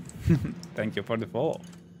Tom. Thank you for the follow.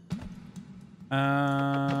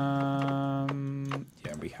 Yeah,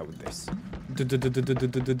 we have this.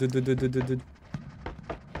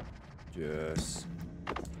 Yes.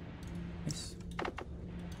 Nice.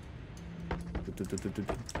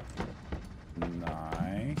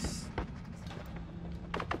 Nice.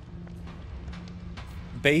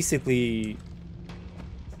 Basically,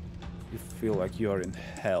 you feel like you're in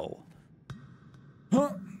hell.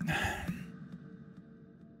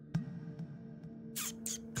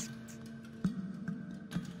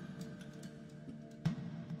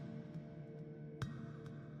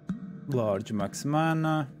 Large max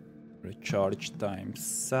mana, recharge time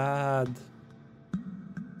sad.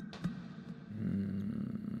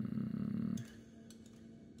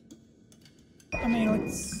 I mean,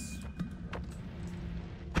 let's...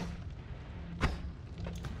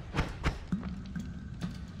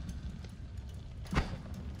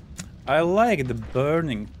 I like the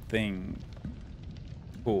burning thing.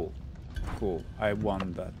 Cool. Cool. I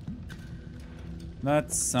want that.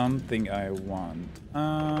 That's something I want.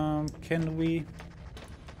 Can we...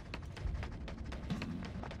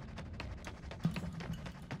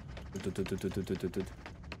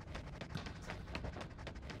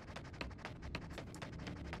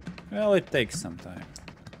 Well, it takes some time.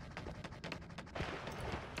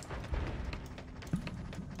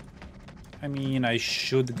 I mean, I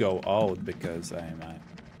should go out because I'm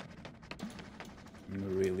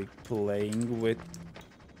really playing with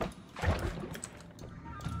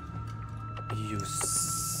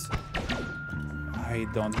use. I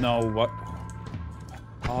don't know what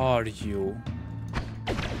are you.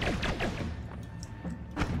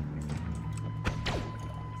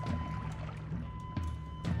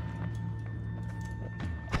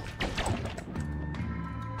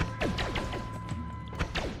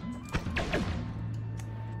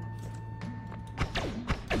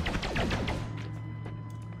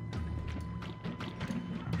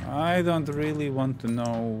 I don't really want to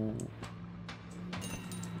know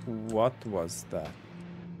what was that.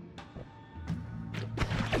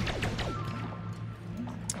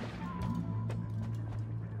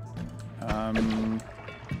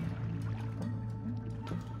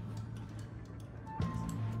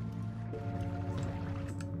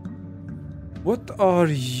 What are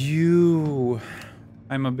you?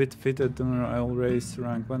 I'm a bit fitted tomorrow. I'll race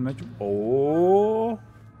rank 1 match. Oh.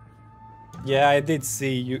 Yeah, I did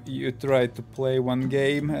see you tried to play one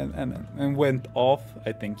game and went off.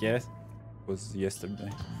 I think, yes. It was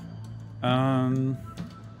yesterday.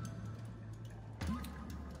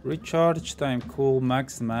 Recharge time, cool,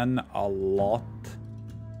 max mana a lot.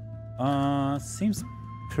 Seems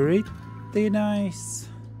pretty nice.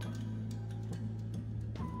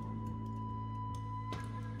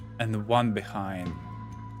 And one behind.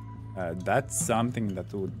 That's something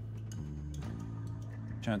that would...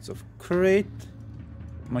 Chance of crit,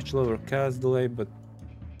 much lower cast delay, but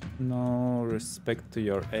no respect to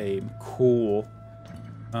your aim. Cool.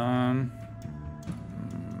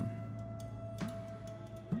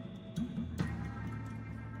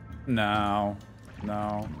 No.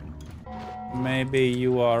 Maybe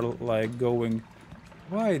you are like going.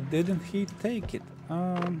 Why didn't he take it?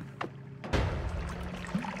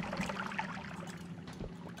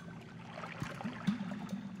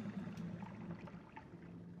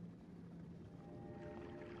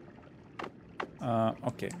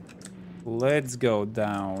 Okay, let's go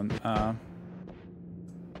down.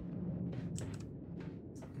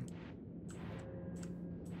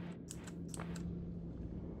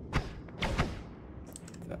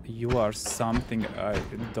 You are something I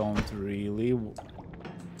don't really...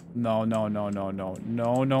 No.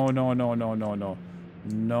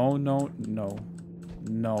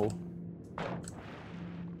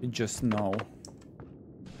 Just no.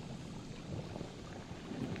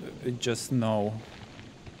 Just no.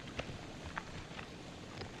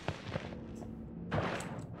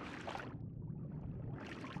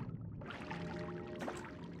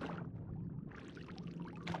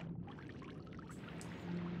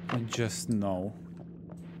 Just no.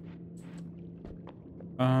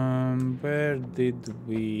 Where did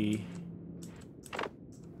we...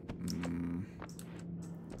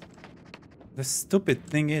 The stupid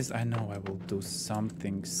thing is, I know I will do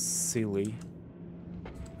something silly.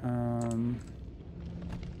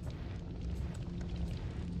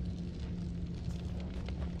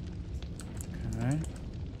 Okay.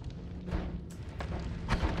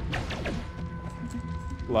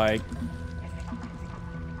 Like...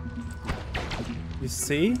 You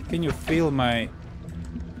see? Can you feel my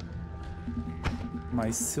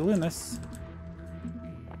silliness?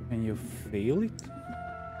 Can you feel it?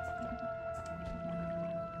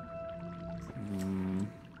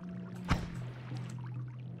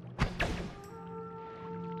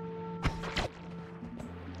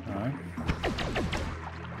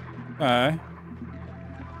 Okay.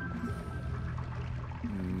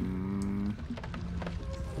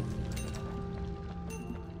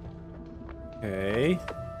 Okay.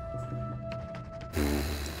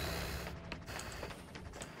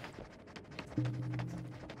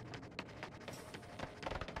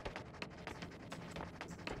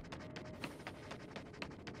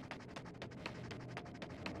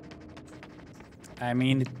 I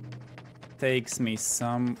mean, it takes me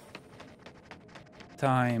some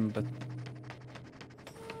time, but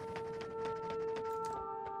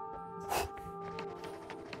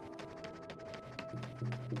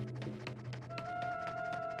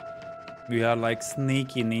we are like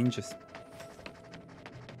sneaky ninjas.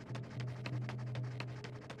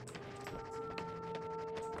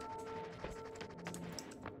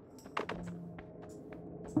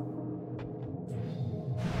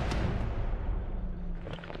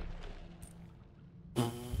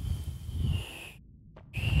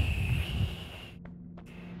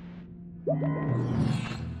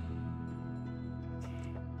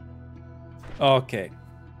 Okay.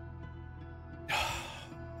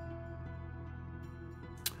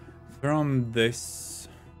 From this,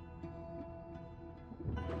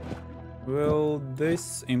 will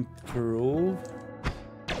this improve?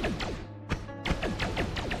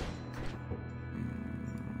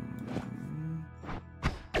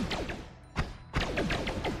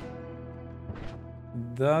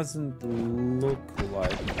 Doesn't look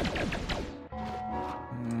like it.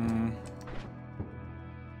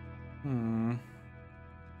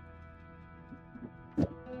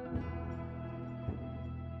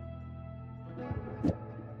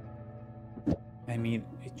 I mean,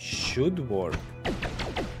 it should work.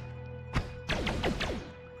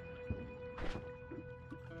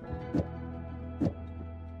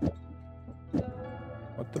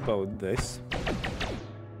 What about this?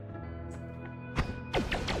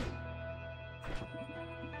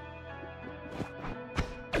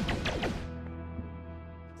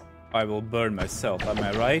 I will burn myself, am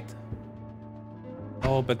I right?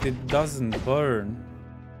 Oh, but it doesn't burn.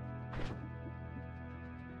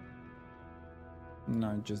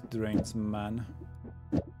 No, it just drains mana.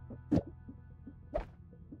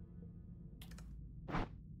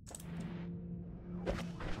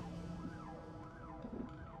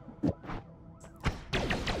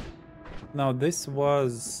 Now this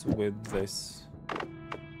was with this.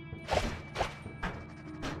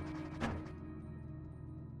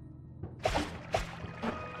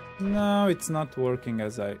 No, it's not working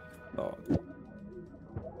as I thought.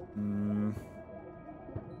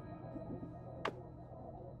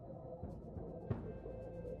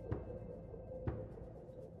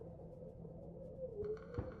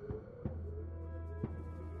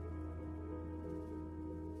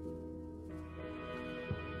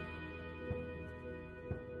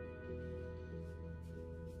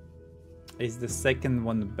 Is the second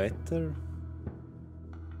one better?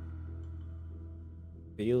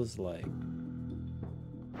 Feels like.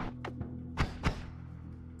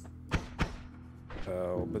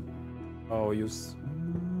 Oh, but oh,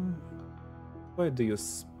 why do you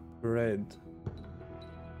spread?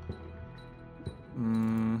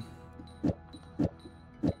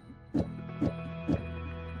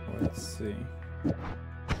 Let's see.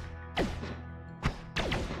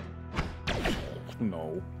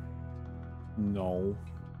 No. No.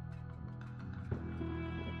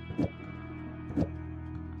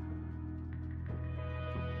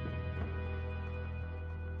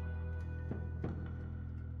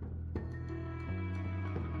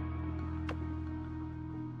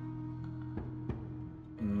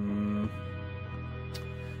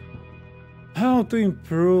 How to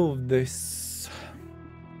improve this?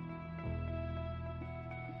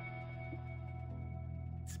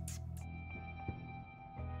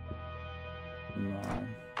 No.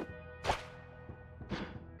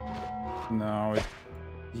 No,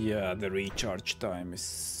 yeah, the recharge time is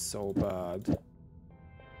so bad.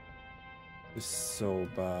 It's so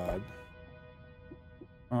bad.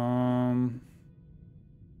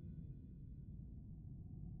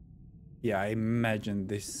 Yeah, I imagine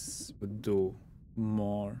this would do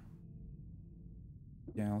more.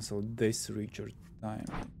 Yeah, also this recharge time.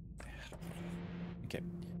 Okay.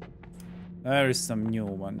 There is some new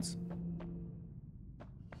ones.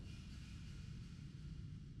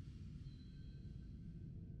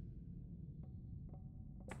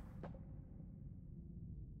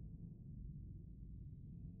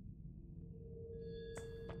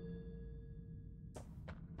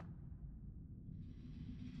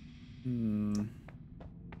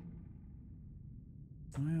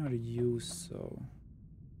 Why are you so?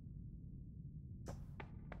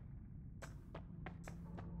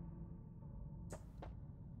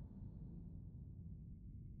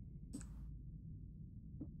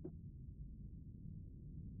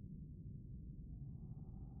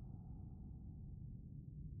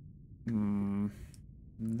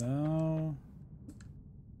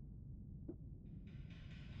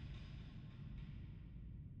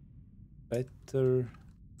 better.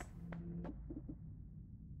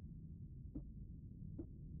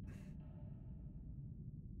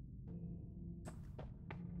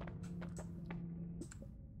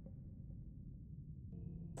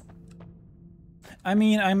 I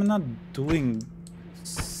mean, I'm not doing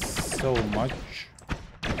so much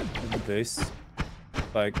with this.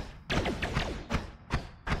 Like,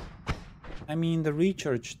 I mean, the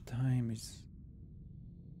recharge time is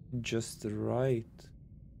just right.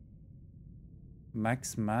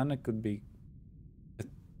 Max mana could be...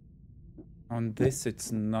 On this,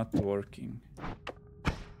 it's not working.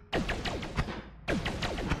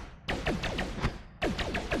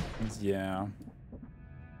 Yeah.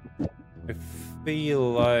 I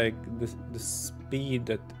feel like the speed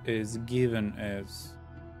that is given is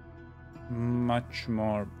much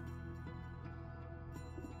more...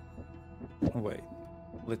 Wait,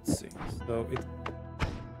 let's see.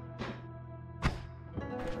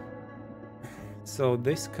 So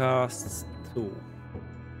this costs 2.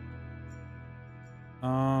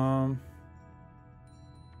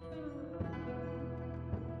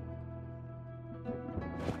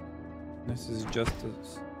 This is just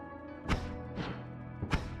as...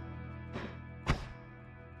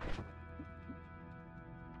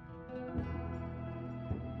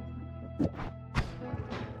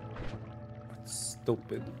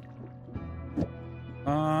 Stupid.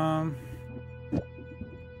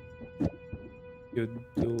 You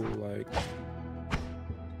do like...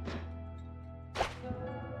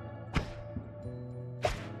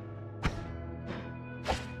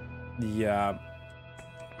 Yeah.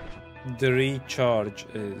 The recharge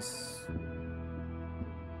is...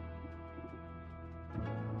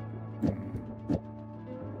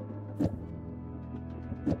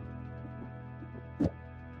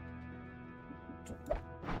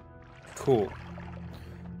 Cool.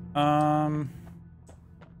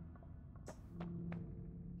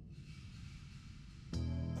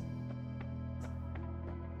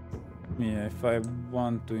 Yeah, if I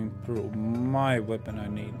want to improve my weapon, I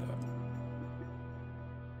need that.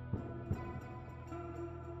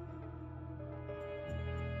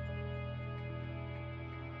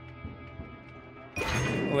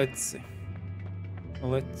 Let's see.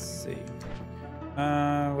 What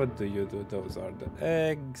do you do? Those are the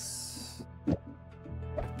eggs. I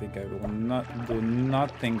think I will not do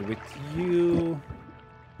nothing with you.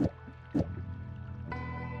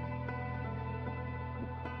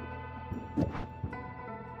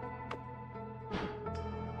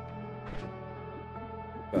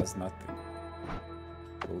 Does nothing.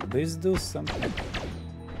 Will this do something?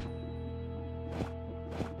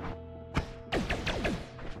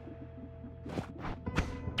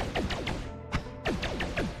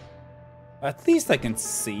 At least I can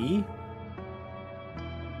see.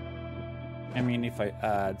 I mean, if I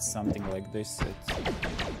add something like this, it's...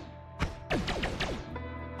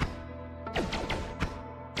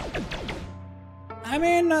 I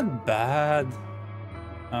mean, not bad.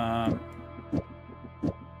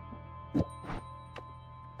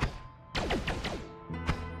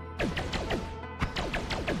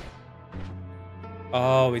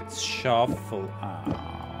 Oh, it's shuffle.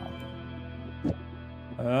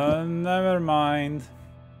 Never mind.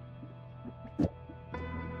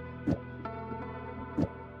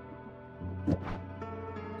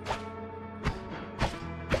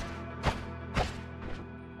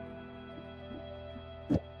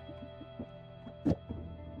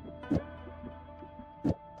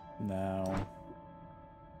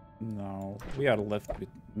 No, we are left with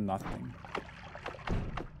nothing.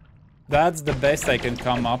 That's the best I can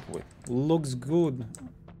come up with. Looks good.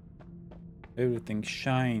 Everything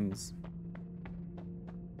shines.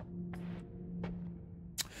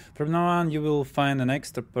 From now on, you will find an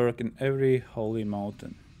extra perk in every holy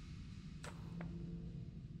mountain.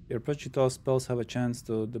 Your projectile spells have a chance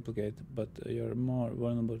to duplicate, but you're more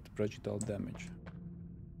vulnerable to projectile damage.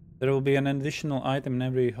 There will be an additional item in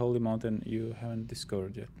every holy mountain you haven't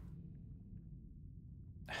discovered yet.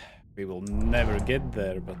 We will never get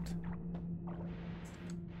there, but...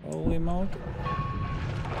 Holy mountain?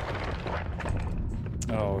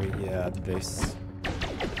 Oh yeah, this.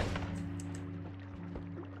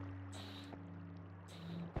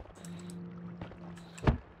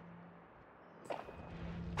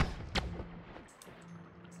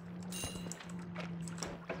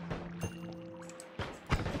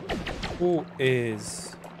 Who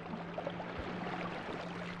is...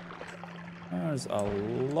 There's a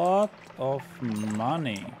lot of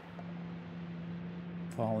money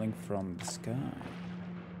falling from the sky.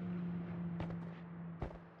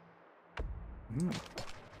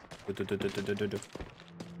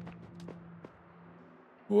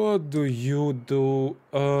 What do you do?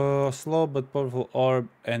 Slow but powerful orb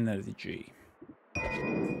energy.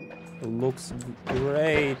 Looks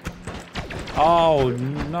great. Oh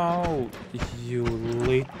no, you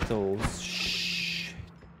little shit.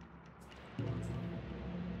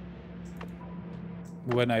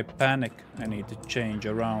 When I panic, I need to change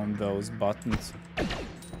around those buttons.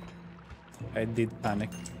 I did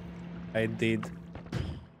panic. I did.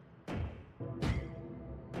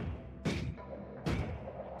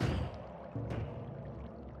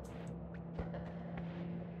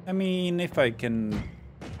 I mean, if I can...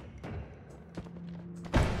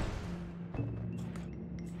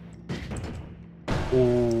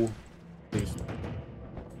 Oh, please.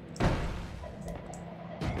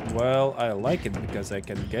 Well, I like it because I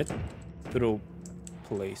can get through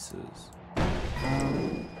places.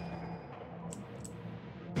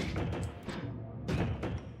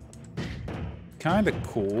 Kinda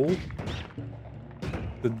cool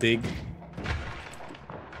to dig.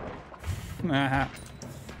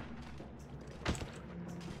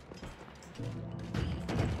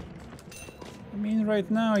 I mean, right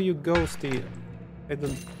now, you ghosty. I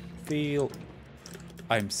don't feel...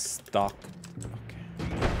 I'm stuck. Okay.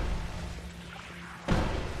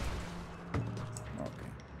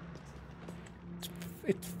 Okay.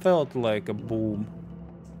 It felt like a boom.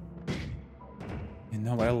 You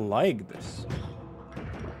know, I like this.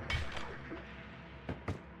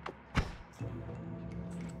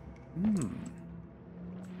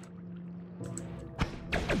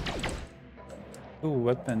 Two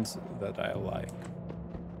weapons that I like.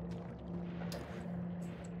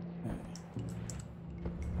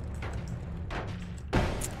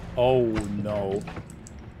 Oh no.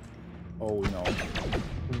 Oh no.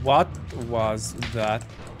 What was that?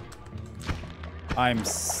 I'm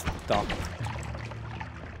stuck.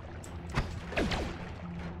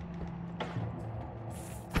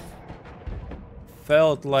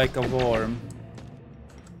 Felt like a worm.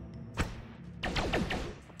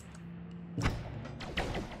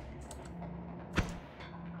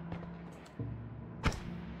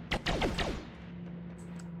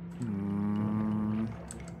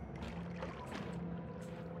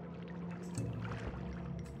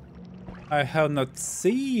 I have not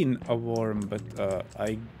seen a worm, but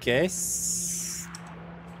I guess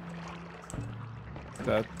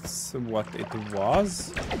that's what it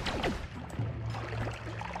was.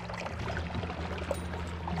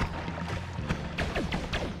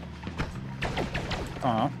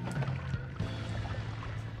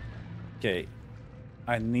 Okay.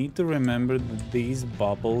 I need to remember that these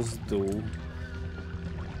bubbles do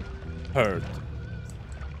hurt.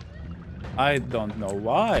 I don't know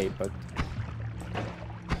why, but...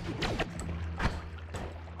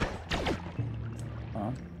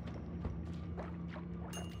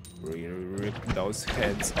 Rip those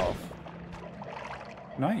heads off.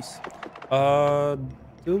 Nice.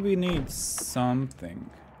 Do we need something?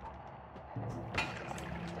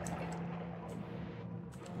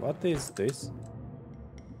 What is this?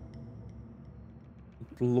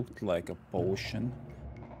 It looked like a potion.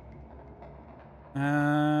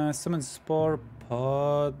 Summon spore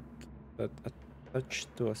pod that attach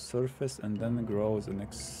to a surface and then grows and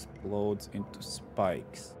explodes into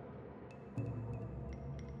spikes.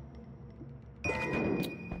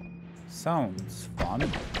 Sounds fun.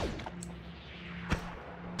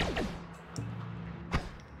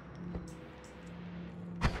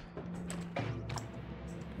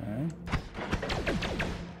 Okay.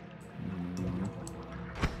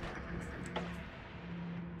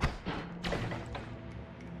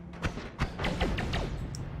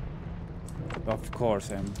 Of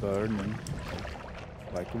course I'm burning.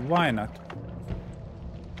 Like, why not?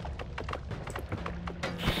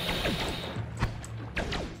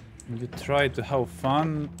 You try to have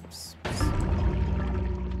fun.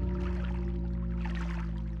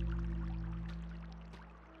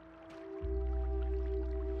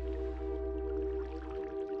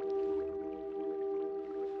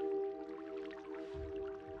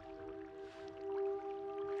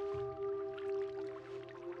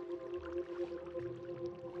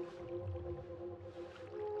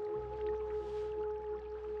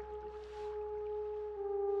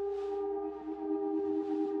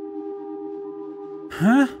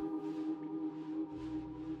 Huh?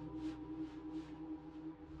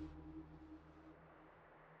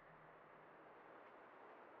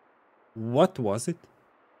 What was it?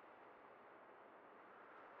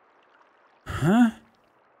 Huh?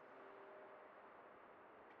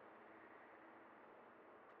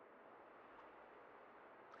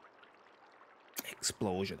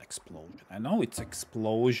 Explosion, explosion. I know it's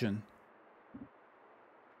explosion.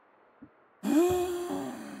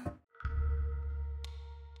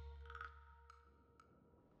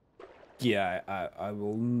 Yeah, I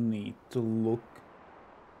will need to look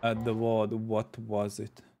at the word. What was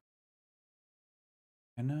it?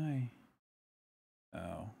 Can I?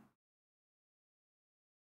 Oh.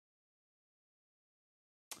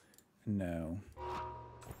 No.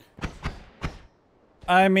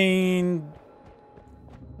 I mean,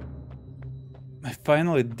 I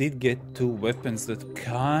finally did get 2 weapons that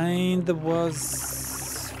kinda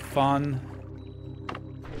was fun.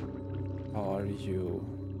 Are you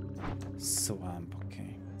swamp?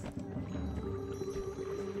 Okay.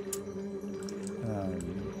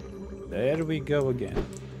 There we go again.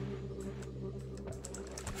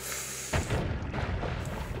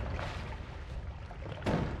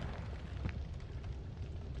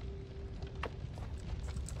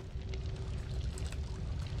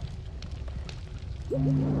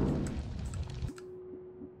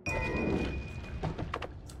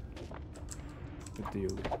 Do you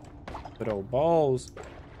throw balls?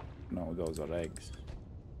 No, those are eggs.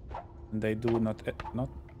 And they do not.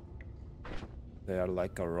 They are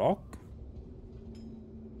like a rock.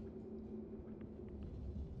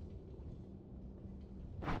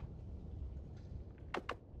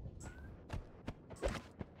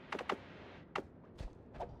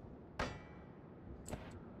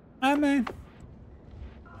 I mean,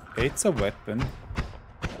 it's a weapon.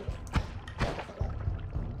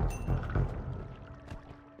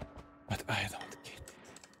 But I don't get it.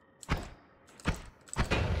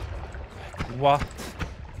 Like, what?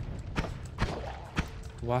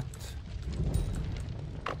 What?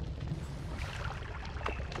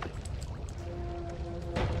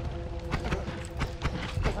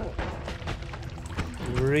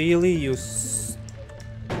 Really, you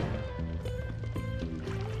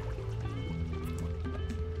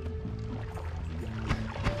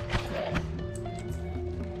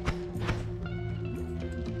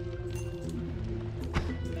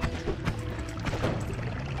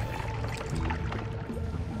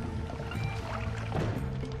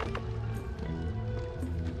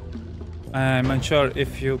I'm unsure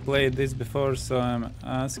if you played this before, so I'm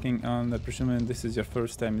asking on the presuming this is your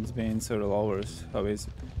first time. It's been several hours. How is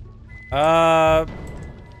it?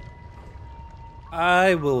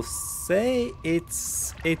 I will say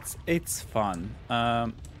it's fun.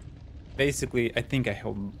 Basically, I think I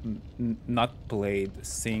have not played a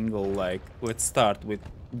single, like, let's start with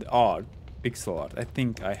the art, pixel art. I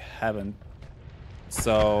think I haven't.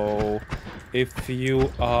 So if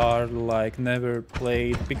you are like never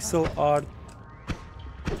played pixel art,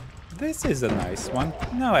 this is a nice one.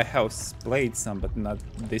 Now I have played some, but not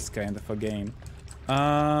this kind of a game.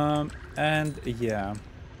 And yeah,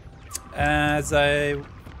 as I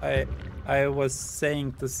was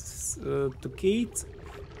saying to Keith,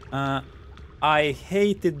 I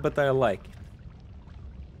hate it, but I like it.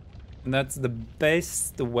 And that's the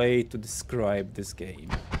best way to describe this game.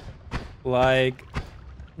 Like,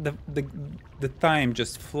 the time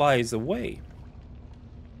just flies away.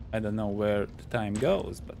 I don't know where the time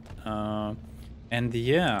goes, but and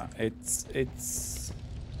yeah, it's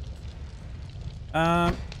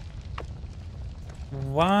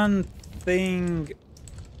one thing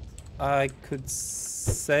I could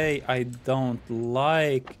say I don't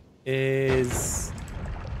like is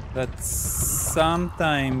that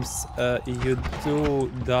sometimes you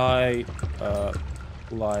do die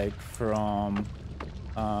like from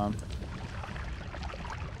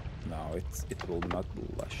no, it will not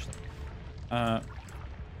blush.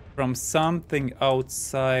 From something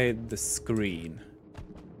outside the screen,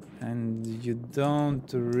 and you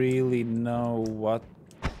don't really know what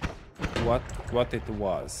it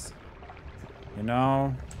was. You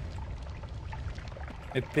know,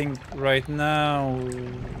 I think right now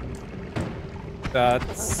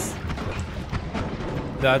that's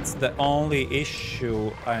the only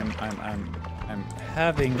issue I'm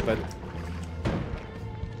having, but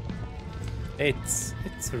it's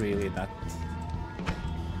really not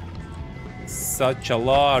such a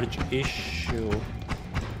large issue.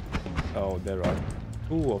 Oh, there are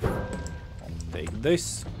 2 of them. I'll take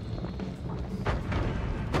this.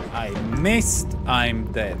 I missed.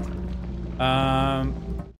 I'm dead.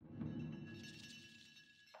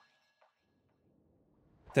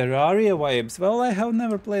 Terraria vibes. Well, I have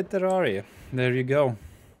never played Terraria. There you go.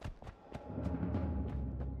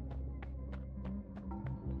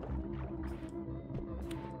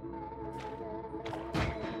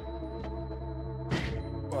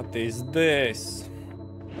 What is this?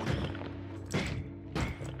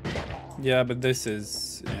 Yeah, but this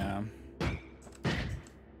is... yeah.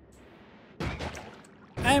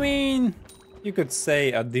 I mean, you could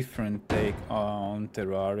say a different take on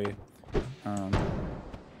Terraria.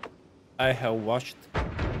 I have watched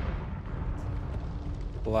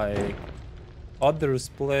like others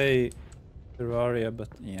play Terraria, but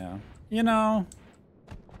yeah, you know.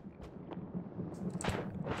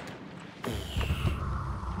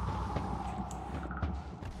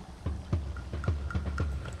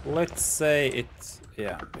 Let's say it's,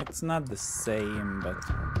 yeah, it's not the same, but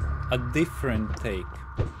a different take.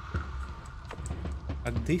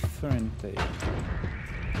 A different take.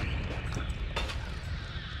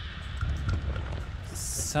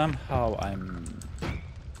 Somehow I'm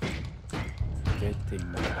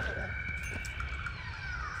getting...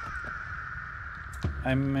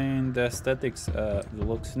 I mean, the aesthetics, the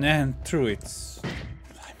looks, and true, it's...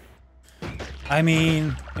 I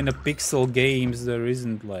mean, in the pixel games, there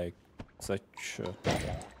isn't like such a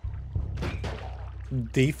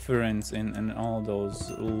difference in all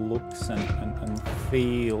those looks and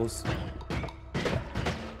feels.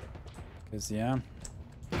 Because yeah,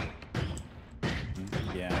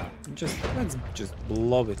 let's just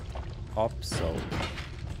blow it up. So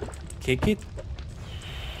kick it.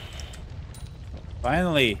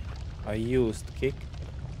 Finally, I used kick.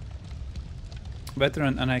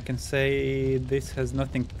 Veteran, and I can say this has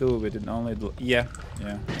nothing to do with it, only the... Yeah.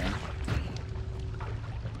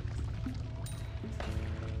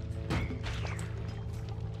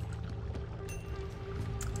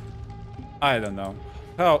 I don't know.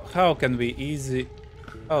 How can we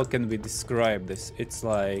describe this? It's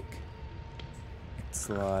like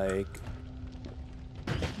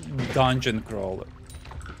dungeon crawler.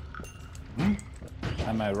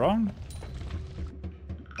 Am I wrong?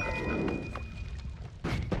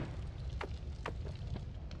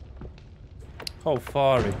 How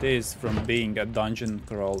far it is from being a dungeon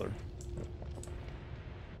crawler.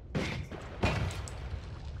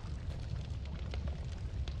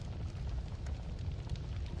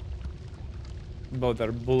 Both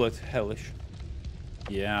are bullet hellish.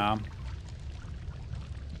 Yeah.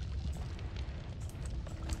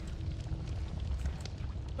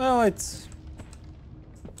 Well, it's...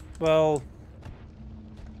 Well...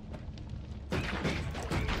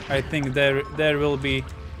 I think there will be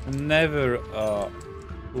never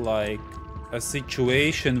like a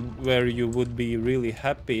situation where you would be really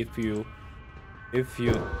happy if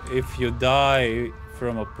you die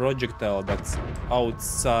from a projectile that's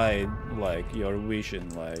outside like your vision,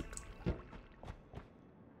 like.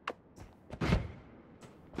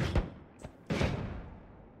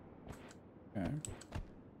 Okay.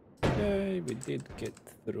 Okay, we did get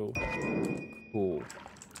through. Cool.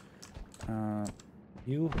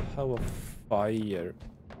 You have a fire.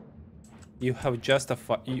 You have just a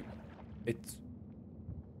fire. It's.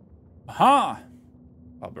 Aha!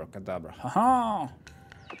 Abracadabra. Haha!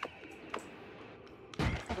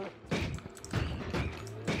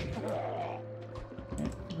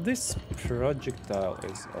 This projectile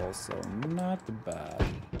is also not bad.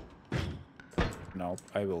 No,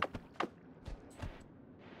 I will.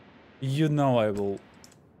 You know I will.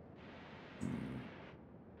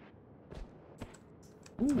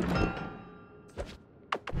 Ooh.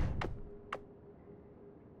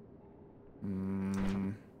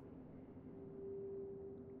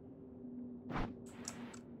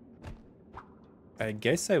 I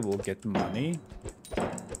guess I will get money.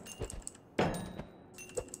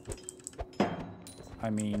 I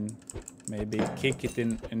mean, maybe kick it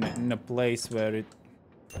in a place where it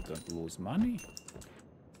don't lose money.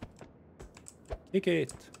 Kick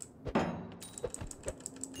it.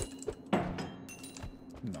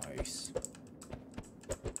 Nice.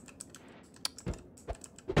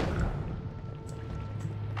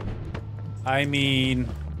 I mean,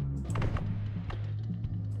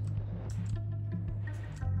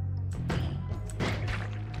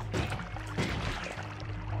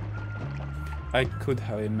 I could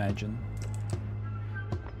have imagined.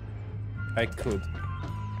 I could.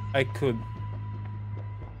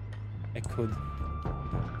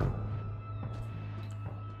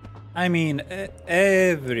 I mean,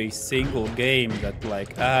 every single game that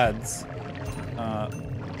like adds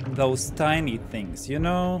those tiny things, you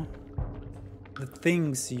know? The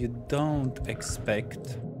things you don't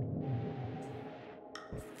expect.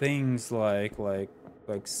 Things like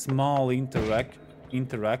small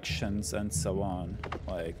interactions and so on.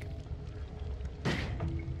 Like,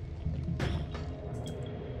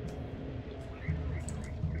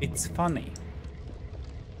 it's funny.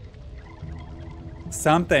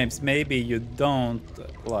 Sometimes maybe you don't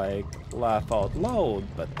like laugh out loud,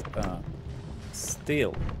 but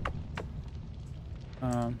still.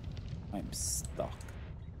 I'm stuck.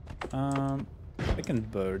 I can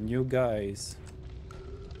burn you guys.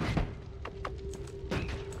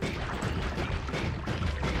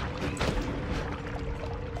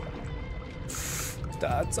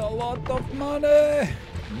 That's a lot of money!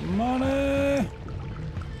 Money!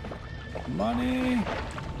 Money!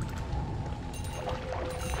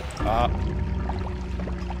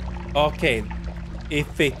 Okay,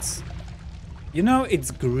 if it's... You know, it's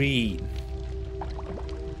green.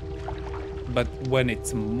 But when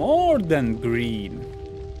it's more than green,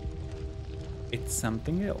 it's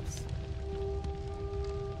something else.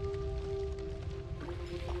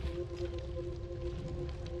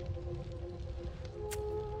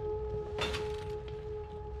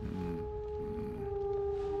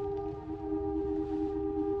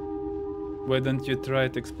 Why don't you try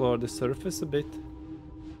to explore the surface a bit?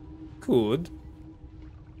 Could.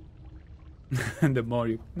 The more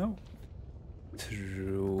you know.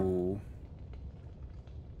 True.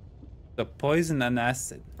 The poison and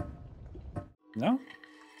acid. No?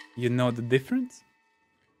 You know the difference?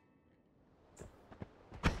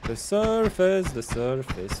 The surface, the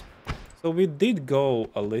surface. So we did go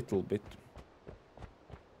a little bit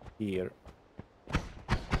here.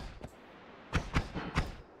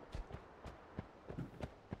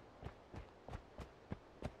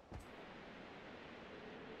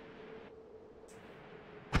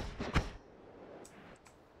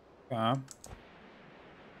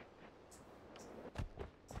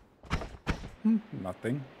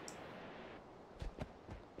 Nothing.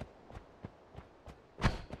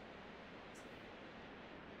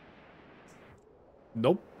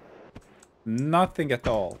 Nope. Nothing at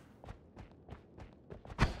all.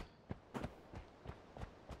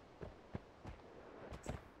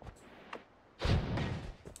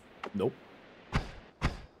 Nope.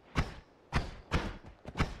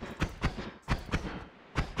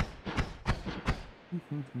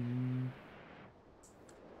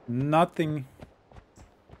 Nothing.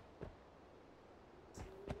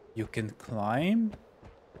 You can climb?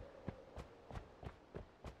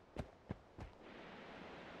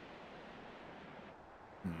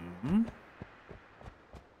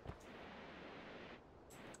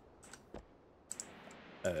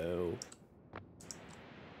 Oh.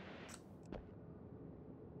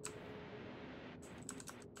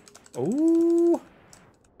 Oh,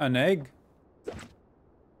 an egg.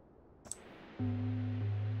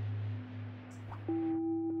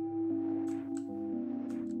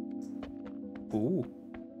 Ooh.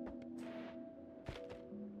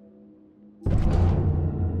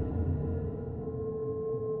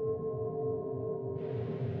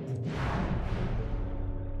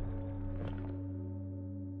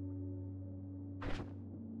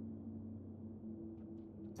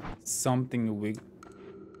 Something we...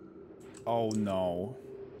 Oh no.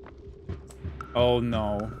 Oh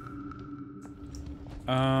no.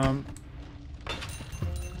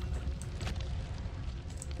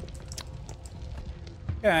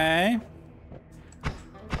 Okay.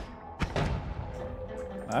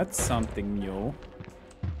 That's something new.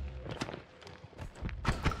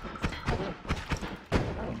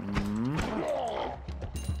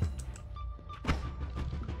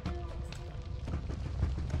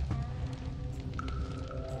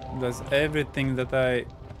 Does everything that I...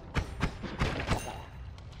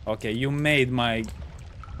 Okay, you made my...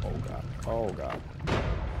 Oh god. Oh god.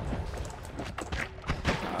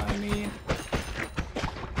 I mean...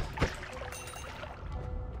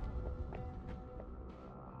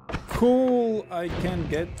 Cool, I can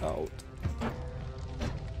get out.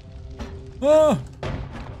 Ah!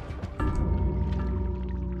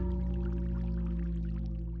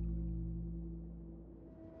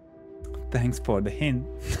 Thanks for the hint.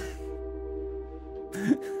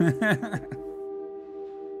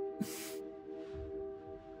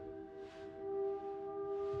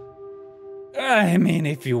 I mean,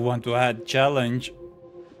 if you want to add challenge.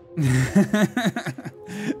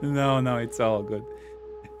 No, it's all good.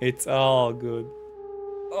 It's all good.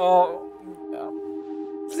 Oh, yeah.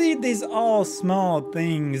 See, these all small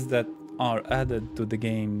things that are added to the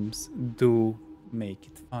games do make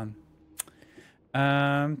it fun.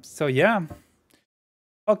 So yeah.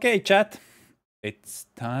 Okay, chat. It's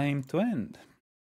time to end.